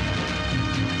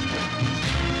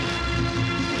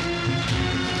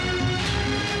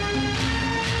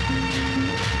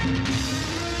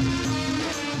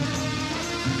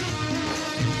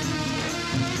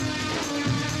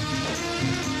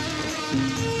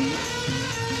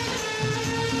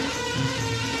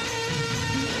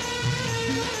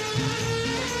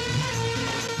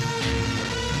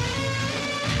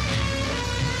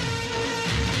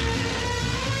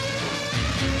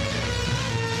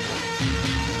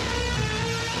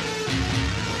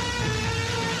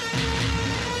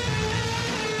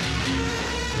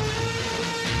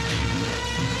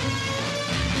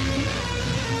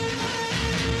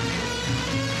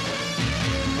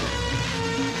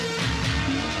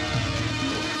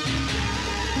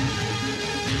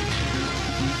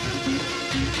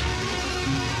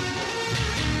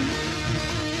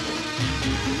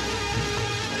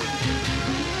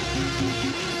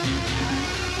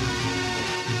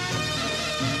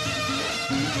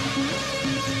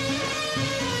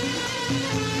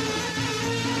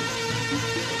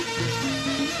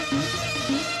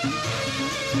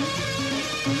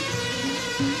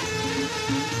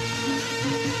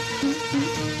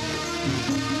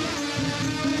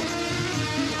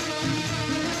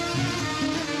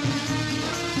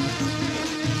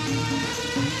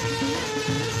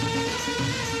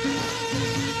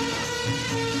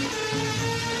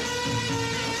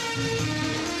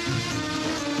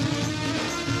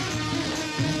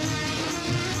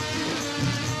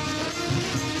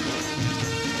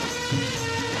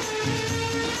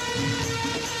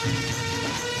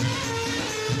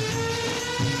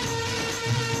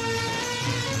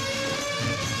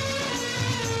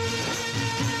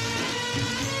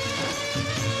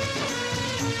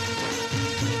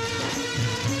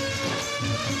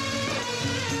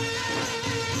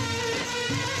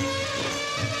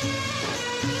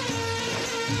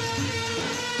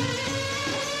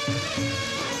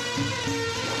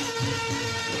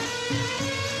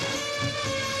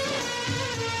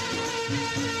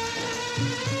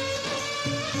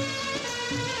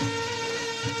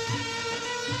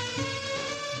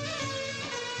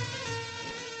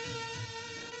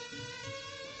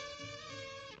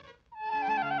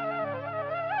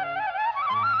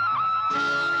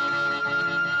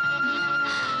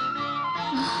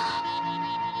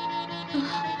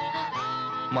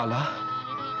 মালা,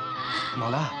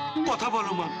 মালা, কথা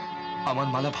বলো মা। আমার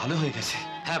মালা ভালো হয়ে গেছে।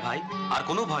 হ্যাঁ ভাই, আর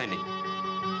কোনো ভয় নেই।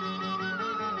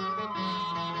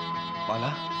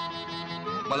 মালা,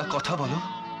 মালা কথা বলো,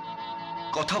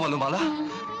 কথা বলো মালা।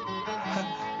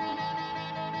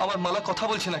 আমার মালা কথা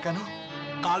বলছে না কেন?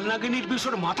 কাল নাগিনীর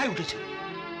বিষয় মাথায় উঠেছে,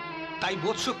 তাই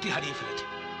বোধ শক্তি হারিয়ে ফেলেছে।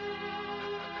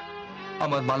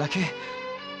 আমার মালাকে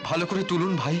ভালো করে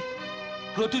তুলুন ভাই।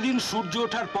 প্রতিদিন সূর্য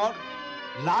ওঠার পর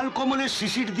লাল কমলের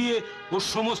শিশির দিয়ে ওর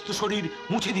সমস্ত শরীর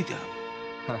মুছে দিতে হবে।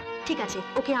 ঠিক আছে,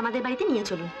 ওকে আমাদের বাড়িতে নিয়ে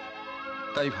চলুন।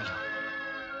 তাই ভালো।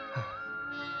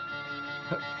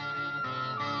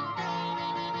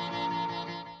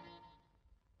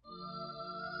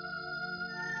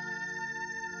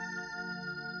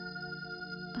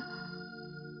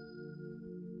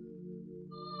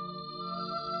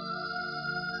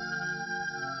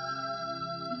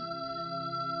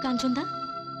 কাঞ্চনদা,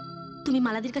 তুমি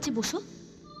মালাদের কাছে বসো,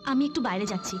 আমি একটু বাইরে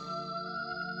যাচ্ছি,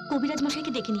 কবিরাজ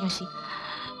মশাইকে ডেকে নিয়ে আসি।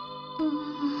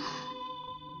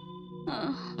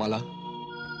 মালা,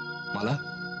 মালা,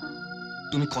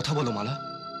 তুমি কথা বলো মালা।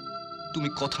 তুমি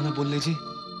কথা না বললে যে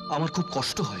আমার খুব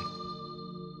কষ্ট হয়।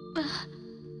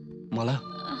 মালা,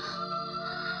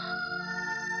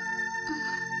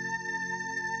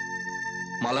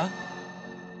 মালা,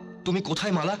 তুমি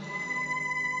কোথায় মালা?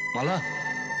 মালা,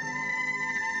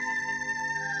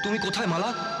 তুমি কোথায় মালা?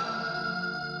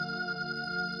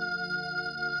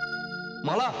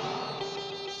 মালা,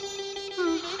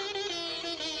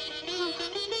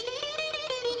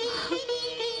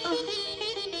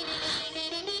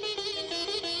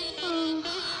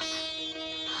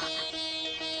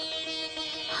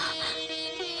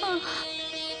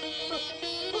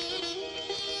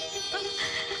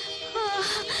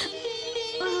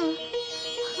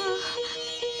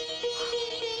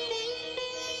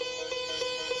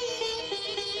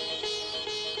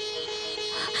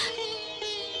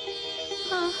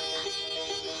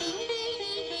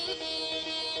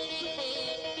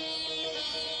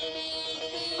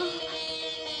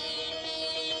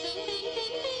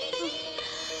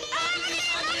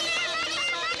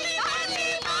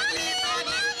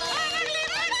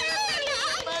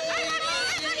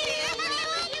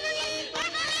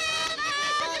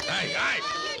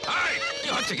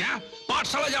 হচ্ছে কি?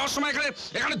 পাঠশালা যাওয়ার সময় এখানে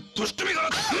এখানে দুষ্টুমি করো?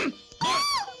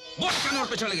 বল কেন ওর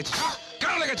পেছনে লেগেছিস?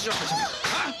 কেন লেগেছিস ওর পেছনে?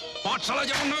 হ্যাঁ, পাঠশালা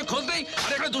যেমন নামে খোঁজ নেই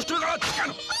আর এখানে দুষ্টুমি করা হচ্ছে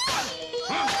কেন?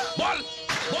 বল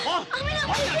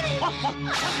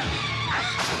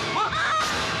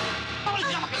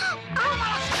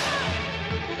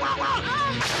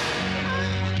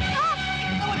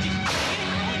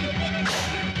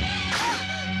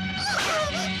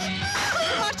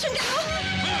মারছেন কেন?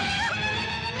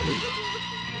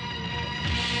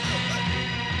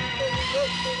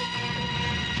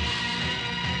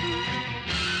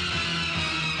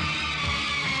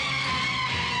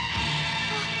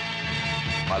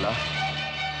 মালা,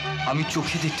 আমি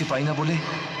চোখে দেখতে পাই না বলে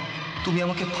তুমি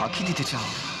আমাকে ফাঁকি দিতে চাও?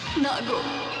 না গো,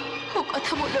 ও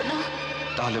কথা বলো না।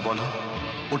 তাহলে বলো,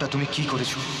 ওটা তুমি কি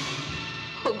করেছো?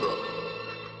 ওগো,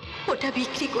 ওটা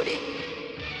বিক্রি করে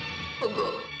ওগো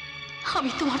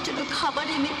আমি তোমার জন্য খাবার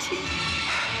এনেছি।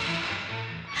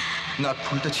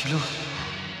 নাকফুলটা ছিল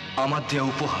আমার দেয়া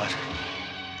উপহার।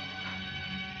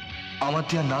 আমার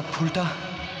দেয়া নাকফুলটা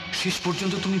শেষ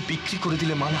পর্যন্ত তুমি বিক্রি করে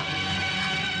দিলে মালা।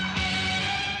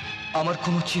 আমার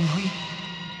কোনো চিহ্নই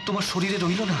তোমার শরীরে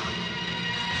রইল না।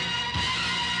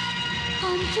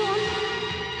 কাঞ্চন,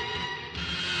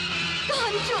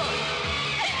 কাঞ্চন,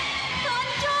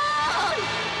 কাঞ্চন,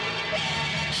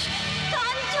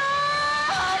 কাঞ্চন,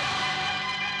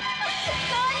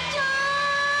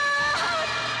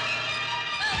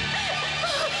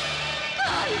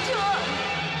 কাঞ্চন,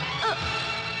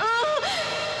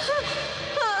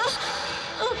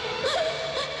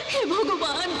 হে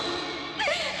ভগবান,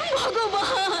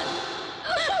 ভগবান,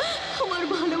 আমার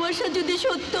ভালোবাসা যদি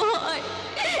সত্য হয়,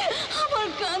 আমার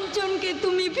কাঞ্চনকে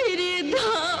তুমি ফিরিয়ে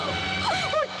দাও।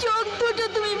 ওর চোখ দুটো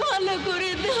তুমি ভালো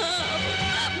করে দাও।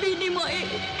 বিনিময়ে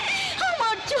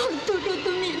আমার চোখ দুটো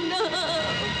তুমি নাও।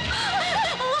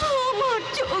 আমার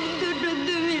চোখ দুটো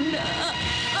তুমি নাও।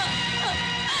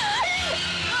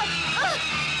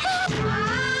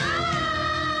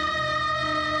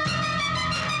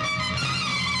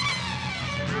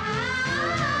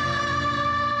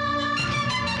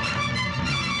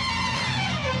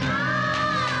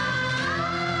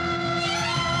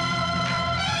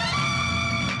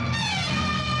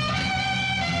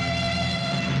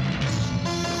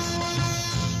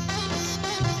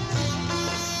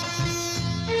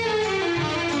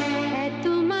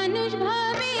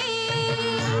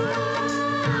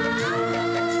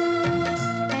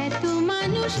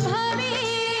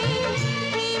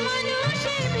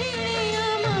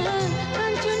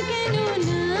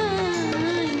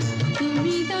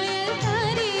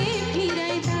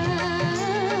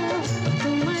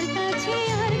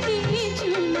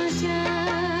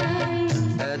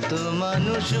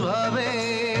 মানুষ ভাবে,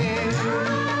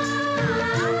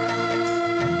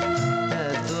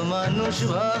 এত মানুষ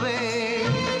ভাবে,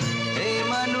 এই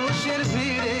মানুষের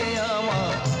ভিড়ে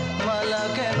আমার মালা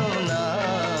কেন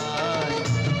নাই?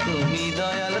 তুমি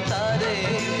দয়াল তারে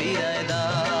ফিরায়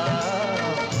দাও,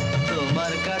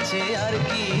 তোমার কাছে আর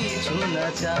কিছু না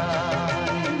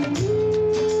চাই।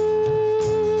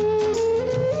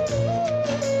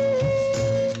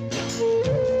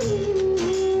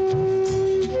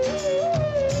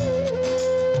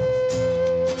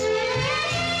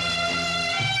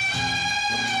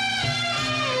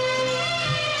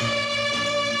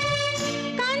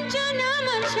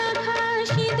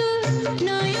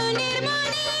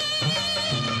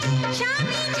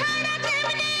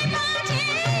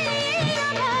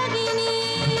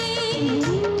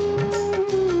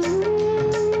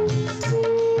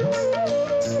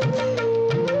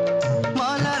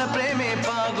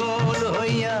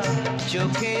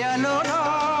 চোখে আলো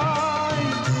নয়,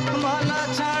 মালা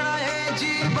ছাড়া এ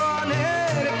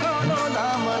জীবনের কোনো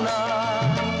দাম নাই।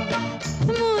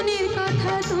 মনের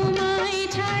কথা তোমায়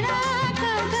ছাড়া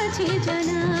কার কাছে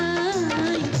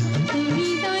জানাই? তুমি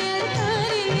দয়াল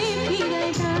তারে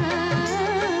ফিরাই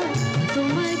দাও,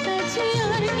 তোমার কাছে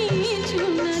আর কিছু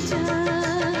না চাই।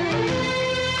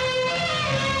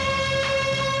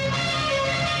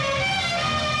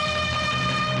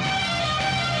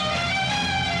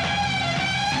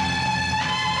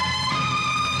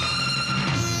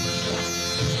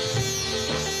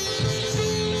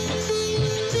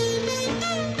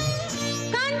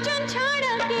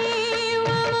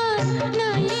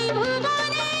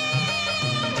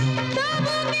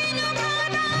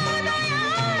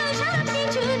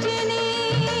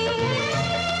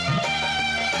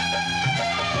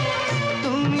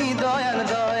 তুমি দয়াল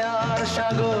দয়ার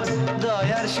সাগর,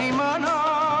 দয়ার সীমা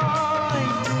নয়,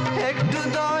 একটু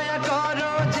দয়া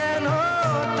করো যেন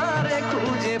তারে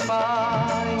খুঁজে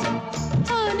পাই।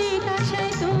 অনেক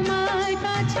আশায় তোমার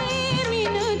কাছে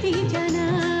মিনতি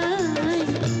জানাই।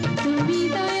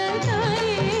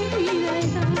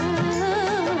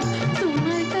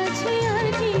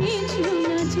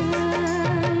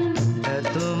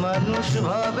 মানুষ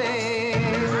ভাবে,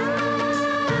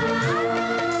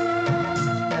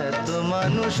 এত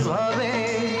মানুষ ভাবে,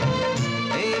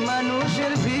 এই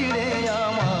মানুষের ভিড়ে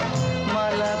আমার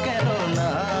মালা কেন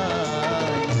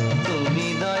নাই? তুমি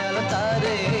দয়াল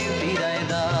তারে ফিরায়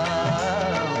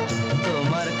দাও,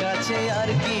 তোমার কাছে আর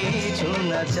কিছু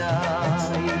না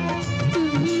চাই।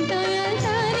 তুমি দয়াল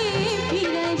তারে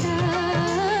ফিরায়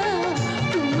দাও,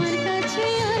 তোমার কাছে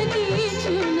আর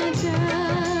কিছু না চাই।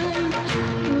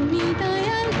 তুমি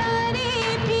দয়াল তারে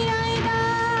ফিরায় দাও,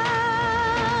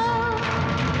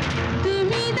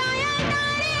 তুমি দয়াল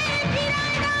তারে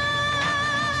ফিরায় দাও,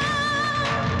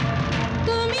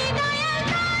 তুমি দয়াল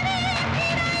তারে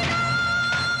ফিরায় দাও।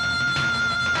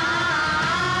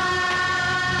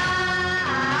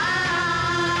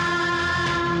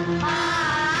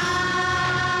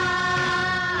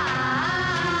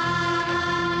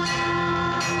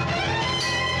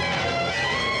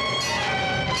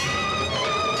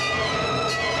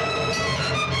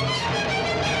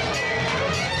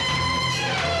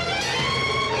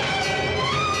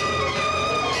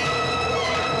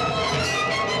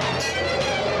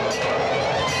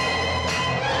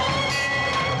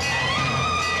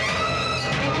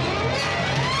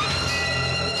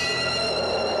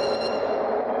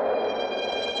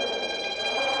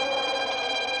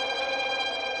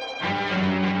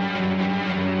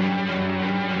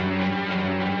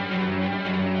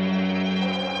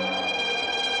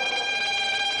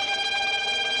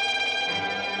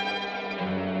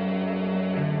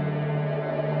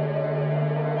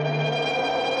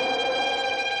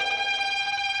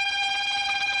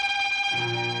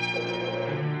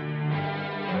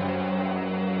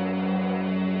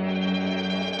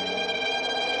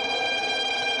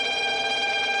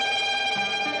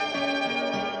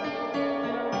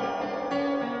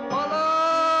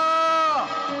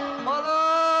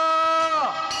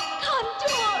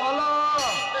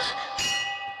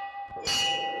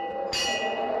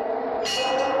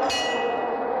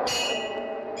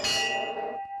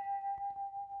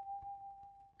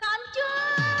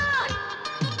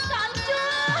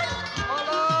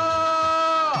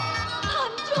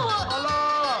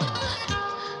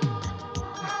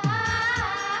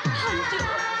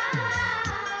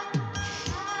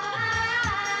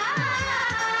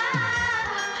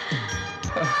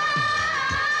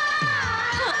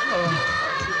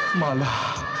 মালা,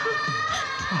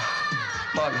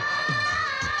 মালা,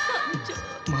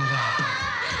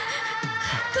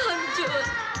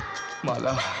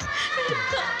 মালা, মালা,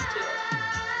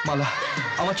 মালা,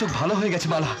 আমার চোখ ভালো হয়ে গেছে।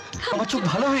 মালা, আমার চোখ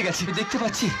ভালো হয়ে গেছে, দেখতে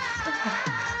পাচ্ছি।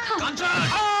 কাঞ্চন!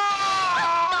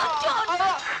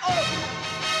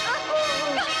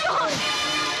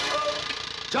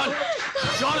 চল,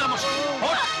 চল আমার সঙ্গে।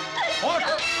 ওঠ, ওঠ,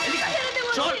 এদিকে আয়।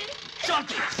 চল, চল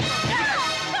প্লিজ।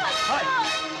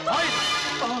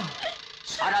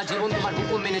 সারা জীবন তোমার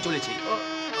হুকুম মেনে চলেছি,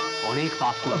 অনেক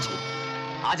পাপ করেছি,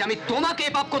 আজ আমি তোমাকে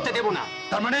পাপ করতে দেব না।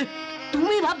 তার মানে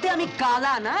তুমি ভাবতে আমি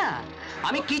কালা না?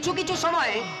 আমি কিছু কিছু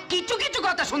সময় কিছু কিছু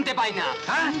কথা শুনতে পাই না।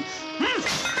 হ্যাঁ,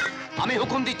 আমি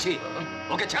হুকুম দিচ্ছি,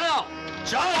 ওকে ছেড়াও।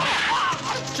 চল,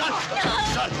 চল,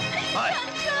 চল, আয়,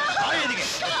 আয় এদিকে,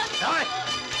 আয়,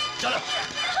 চলো,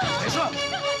 এসো,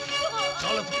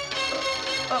 চলো।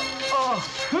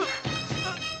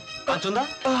 কাঞ্চনদা,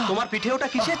 তোমার পিঠে ওটা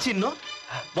কিসের চিহ্ন?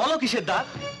 বলো কিসের দাগ?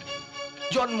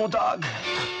 জন্ম দাগ।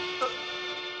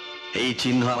 এই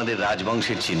চিহ্ন আমাদের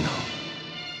রাজবংশের চিহ্ন।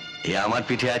 এ আমার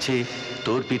পিঠে আছে,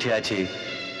 তোর পিঠে আছে,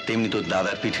 তেমনি তোর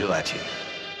দাদার পিঠেও আছে।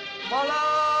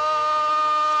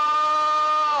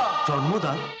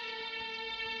 জন্মদাগ?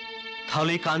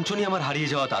 তাহলে এই কাঞ্চনই আমার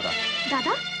হারিয়ে যাওয়া দাদা।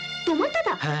 দাদা? তোমার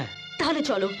দাদা? হ্যাঁ। তাহলে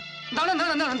চলো। দাঁড়ান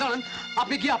দাঁড়ান দাঁড়ান দাঁড়ান,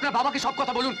 আপনি কি আপনার বাবাকে সব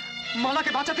কথা বলুন।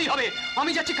 মালাকে বাঁচাতেই হবে।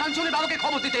 আমি যাচ্ছি কাঞ্চনের বাবাকে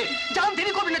খবর দিতে। যান,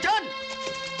 দেরি করবেন না, যান।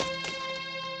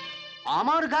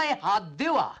 আমার গায়ে হাত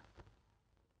দেওয়া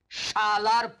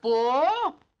শালার পো,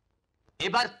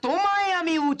 এবার তোমায়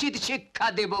আমি উচিত শিক্ষা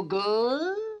দেব গো।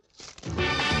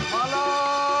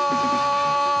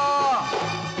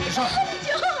 এসো,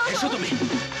 এসো তুমি,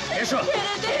 এসো।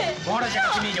 মহারাজের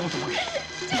কাছে নিয়ে যাবো তোমাকে।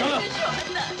 চলো,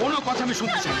 কোনো কথা আমি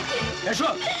শুনতে চাই না। এসো।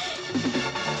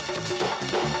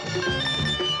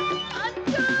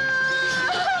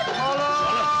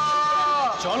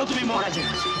 চলো তুমি মহারাজের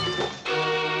কাছে।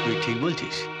 তুই ঠিক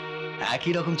বলছিস?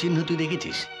 একই রকম চিহ্ন তুই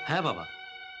দেখেছিস? হ্যাঁ বাবা,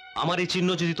 আমার এই চিহ্ন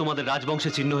যদি তোমাদের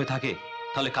রাজবংশের চিহ্ন হয়ে থাকে,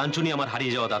 তাহলে কাঞ্চনই আমার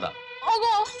হারিয়ে যাওয়া দাদা।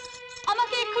 ওগো,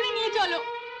 আমাকে এক্ষুনি নিয়ে চলো,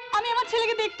 আমি আমার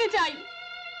ছেলেকে দেখতে চাই।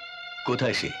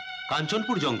 কোথায় সে?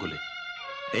 কাঞ্চনপুর জঙ্গলে।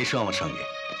 এসো আমার সঙ্গে।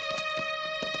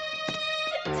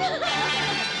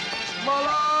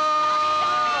 মালা!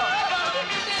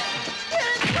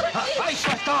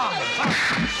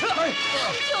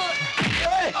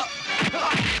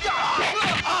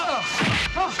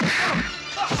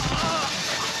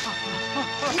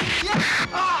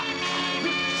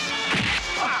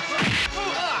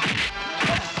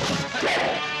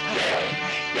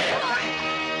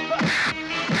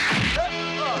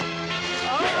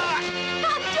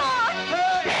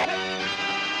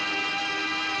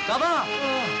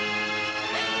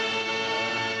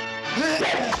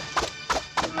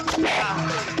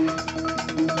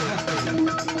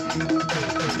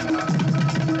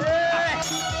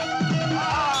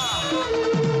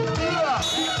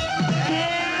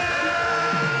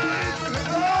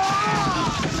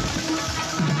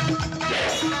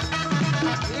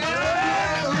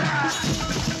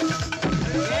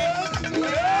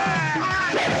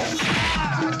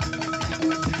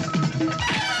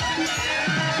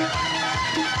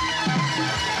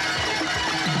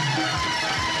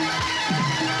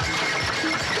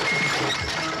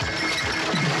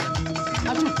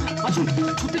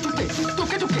 ছুটতে ছুটতে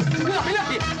তোকে তোকে লাফে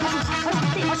লাফে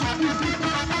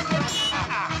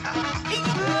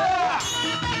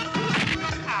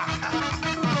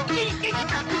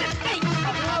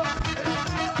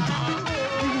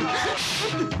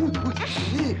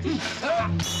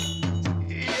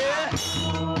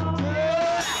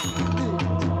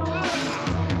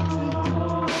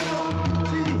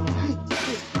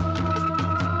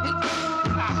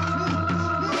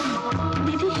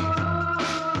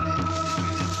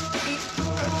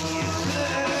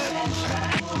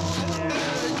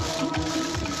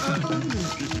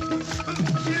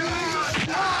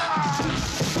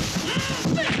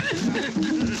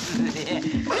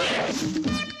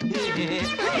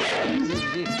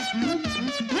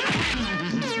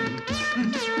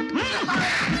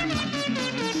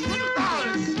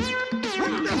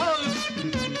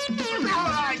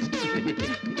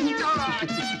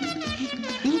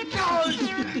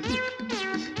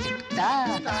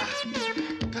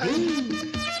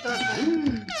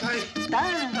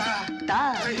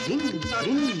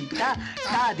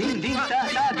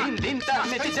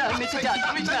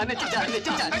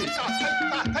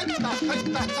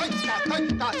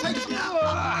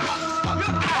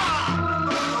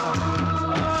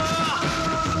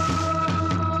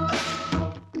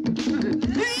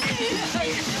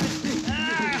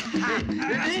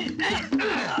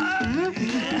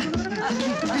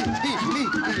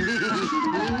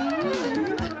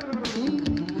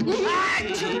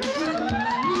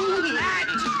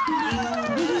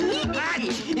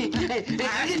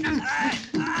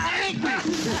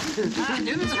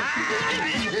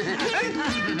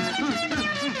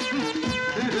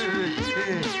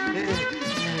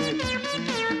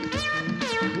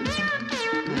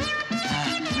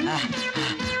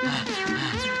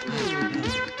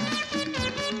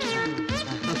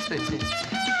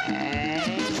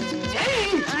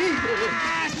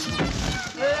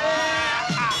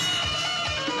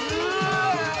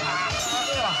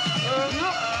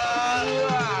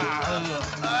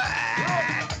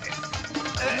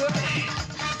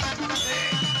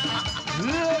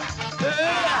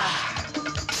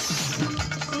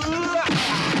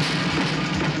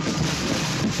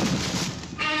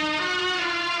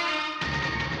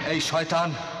এই শয়তান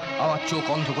আমার চোখ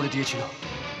অন্ধ করে দিয়েছিল,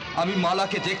 আমি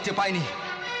মালাকে দেখতে পাইনি।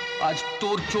 আজ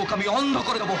তোর চোখ আমি অন্ধ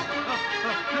করে দেবো।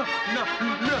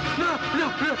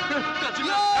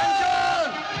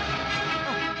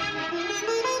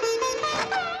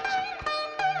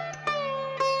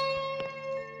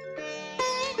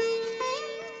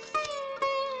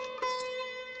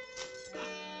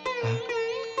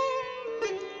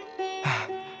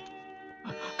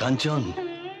 কাঞ্চন,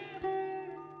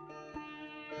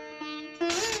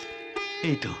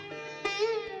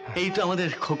 এই তো আমাদের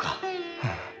খোকা।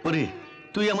 ওরে,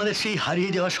 তুই আমাদের সেই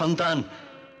হারিয়ে যাওয়া সন্তান,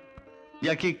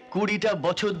 যাকে 20টা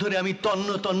বছর ধরে আমি তন্ন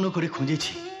তন্ন করে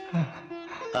খুঁজেছি।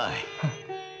 আয়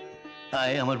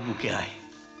আয় আমার বুকে আয়,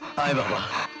 আয় বাবা।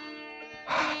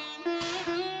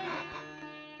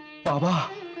 বাবা।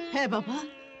 হ্যাঁ বাবা,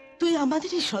 তুই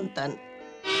আমাদেরই সন্তান।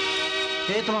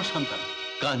 কে তোমার সন্তান?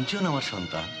 কাঞ্চন আমার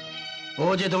সন্তান। ও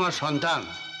যে তোমার সন্তান,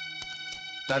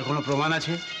 তার কোনো প্রমাণ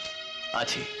আছে?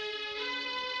 আছে।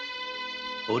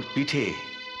 ওর পিঠে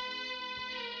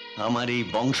আমার এই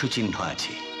বংশচিহ্ন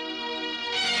আছে।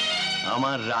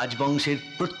 আমার রাজবংশের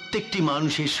প্রত্যেকটি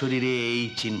মানুষের শরীরে এই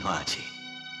চিহ্ন আছে।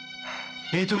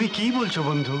 এ তুমি কি বলছো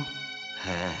বন্ধু?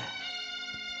 হ্যাঁ,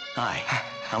 আয়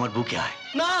আমার বুকে আয়।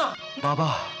 না বাবা,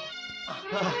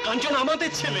 কাঞ্চন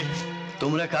আমাদের ছেলে।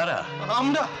 তোমরা কারা?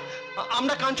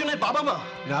 আমরা কাঞ্চনের বাবা মা।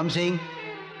 রাম সিং,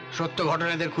 সত্য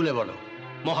ঘটনাদের খুলে বলো।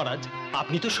 মহারাজ,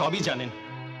 আপনি তো সবই জানেন।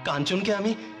 কাঞ্চনকে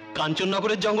আমি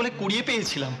কাঞ্চননগরের জঙ্গলে কুড়িয়ে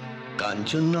পেয়েছিলাম।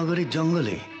 কাঞ্চননগরের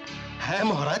জঙ্গলে? হ্যাঁ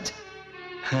মহারাজ।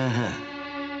 হ্যাঁ হ্যাঁ,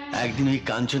 একদিন ওই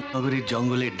কাঞ্চননগরের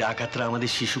জঙ্গলে ডাকাতরা আমাদের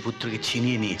শিশুপুত্রকে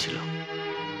ছিনিয়ে নিয়েছিল।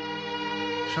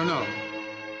 শোনো,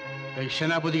 এই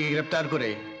সেনাপতিকে গ্রেপ্তার করে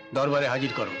দরবারে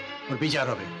হাজির করো, ওর বিচার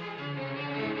হবে।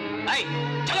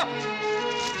 চলো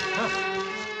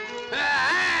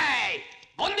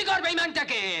বন্দি কর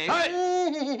বেঈমানটাকে।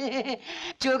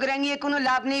 চোখ রাঙিয়ে কোনো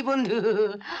লাভ নেই বন্ধু,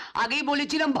 আগেই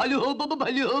বলেছিলাম ভালো হো বাবা,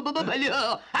 ভালো হো বাবা, ভালো হো।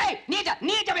 এই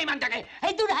নিয়ে যা বেঈমানটাকে।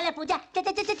 এই দূর হালে পূজা।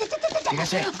 ঠিক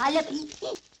আছে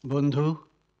বন্ধু,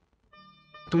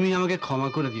 তুমি আমাকে ক্ষমা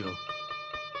করে দিও।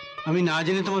 আমি না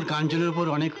জেনে তোমার কাঞ্চনের উপর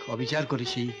অনেক অবিচার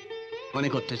করেছি,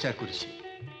 অনেক অত্যাচার করেছি।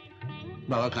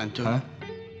 বাবা কাঞ্চন,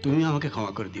 তুমি আমাকে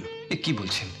ক্ষমা করে দিও। কি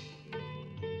বলছেন?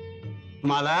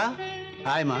 মালা,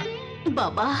 আয় মা।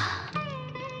 বাবা।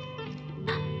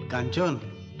 কাঞ্চন,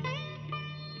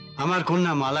 আমার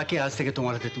কন্যা মালাকে আজ থেকে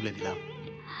তোমার হাতে তুলে দিলাম।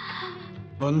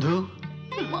 বন্ধু,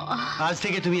 আজ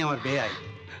থেকে তুমি আমার বেয়াই।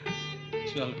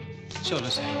 চলো চলো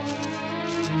যাই।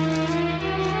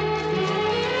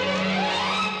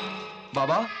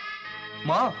 বাবা,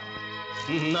 মা।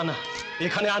 না না,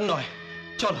 এখানে আর নয়,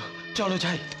 চলো চলো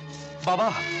যাই। বাবা,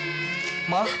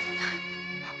 মা,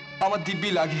 আমার দিব্যি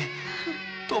লাগে,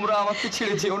 তোমরা আমাকে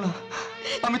ছেড়ে যেও না।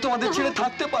 আমি তোমাদের ছেড়ে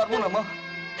থাকতে পারবো না মা,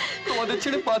 তোমাদের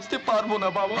ছেড়ে বাঁচতে পারবো না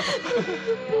বাবা।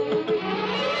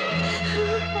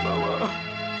 বাবা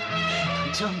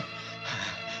কাঞ্চন,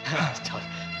 চল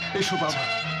এসো বাবা।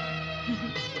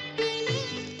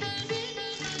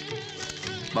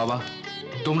 বাবা,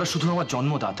 তোমরা শুধু আমার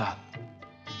জন্মদাতা,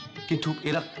 কিন্তু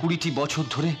এরা 20টি বছর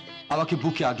ধরে আমাকে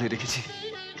বুকে আগলে রেখেছে,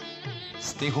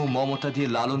 স্নেহ মমতা দিয়ে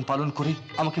লালন পালন করে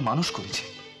আমাকে মানুষ করেছে,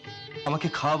 আমাকে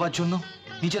খাওয়াবার জন্য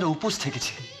নিজেরা উপোস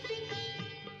থেকেছে।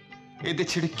 এদের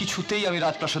ছেড়ে কিছুতেই আমি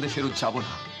রাজপ্রাসাদে ফেরত যাব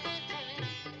না।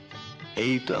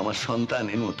 এই তো আমার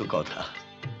সন্তানের মতো কথা।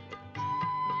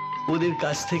 ওদের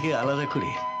কাছ থেকে আলাদা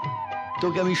করে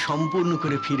তোকে আমি সম্পূর্ণ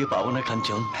করে ফিরে পাবো না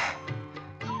কাঞ্চন।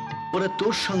 ওরা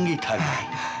তোর সঙ্গেই থাকবে।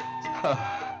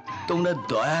 তোমরা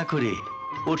দয়া করে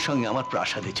ওর সঙ্গে আমার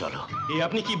প্রাসাদে চলো। এ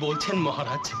আপনি কি বলছেন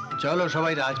মহারাজ? চলো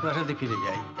সবাই রাজপ্রাসাদে ফিরে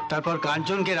যাই, তারপর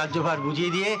কাঞ্চনকে রাজ্যভার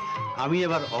বুঝিয়ে দিয়ে আমি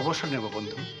এবার অবসর নেব।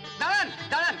 বন্ধু দাঁড়ান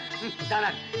দাঁড়ান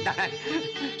দাঁড়ান দাঁড়ান,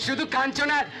 শুধু কাঞ্চন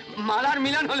আর মালার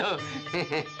মিলন হলো,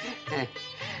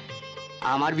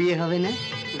 আমার বিয়ে হবে না?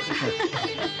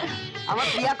 আমার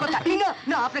প্রিয়া কোথায়? না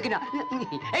না, আপনাকে না,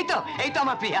 এই তো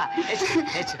আমার প্রিয়া।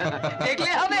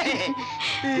 দেখলে হবে।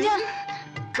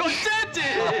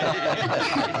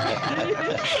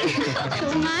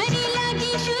 তোমারই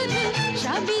লাগি শুধু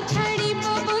সবই ছাড়ি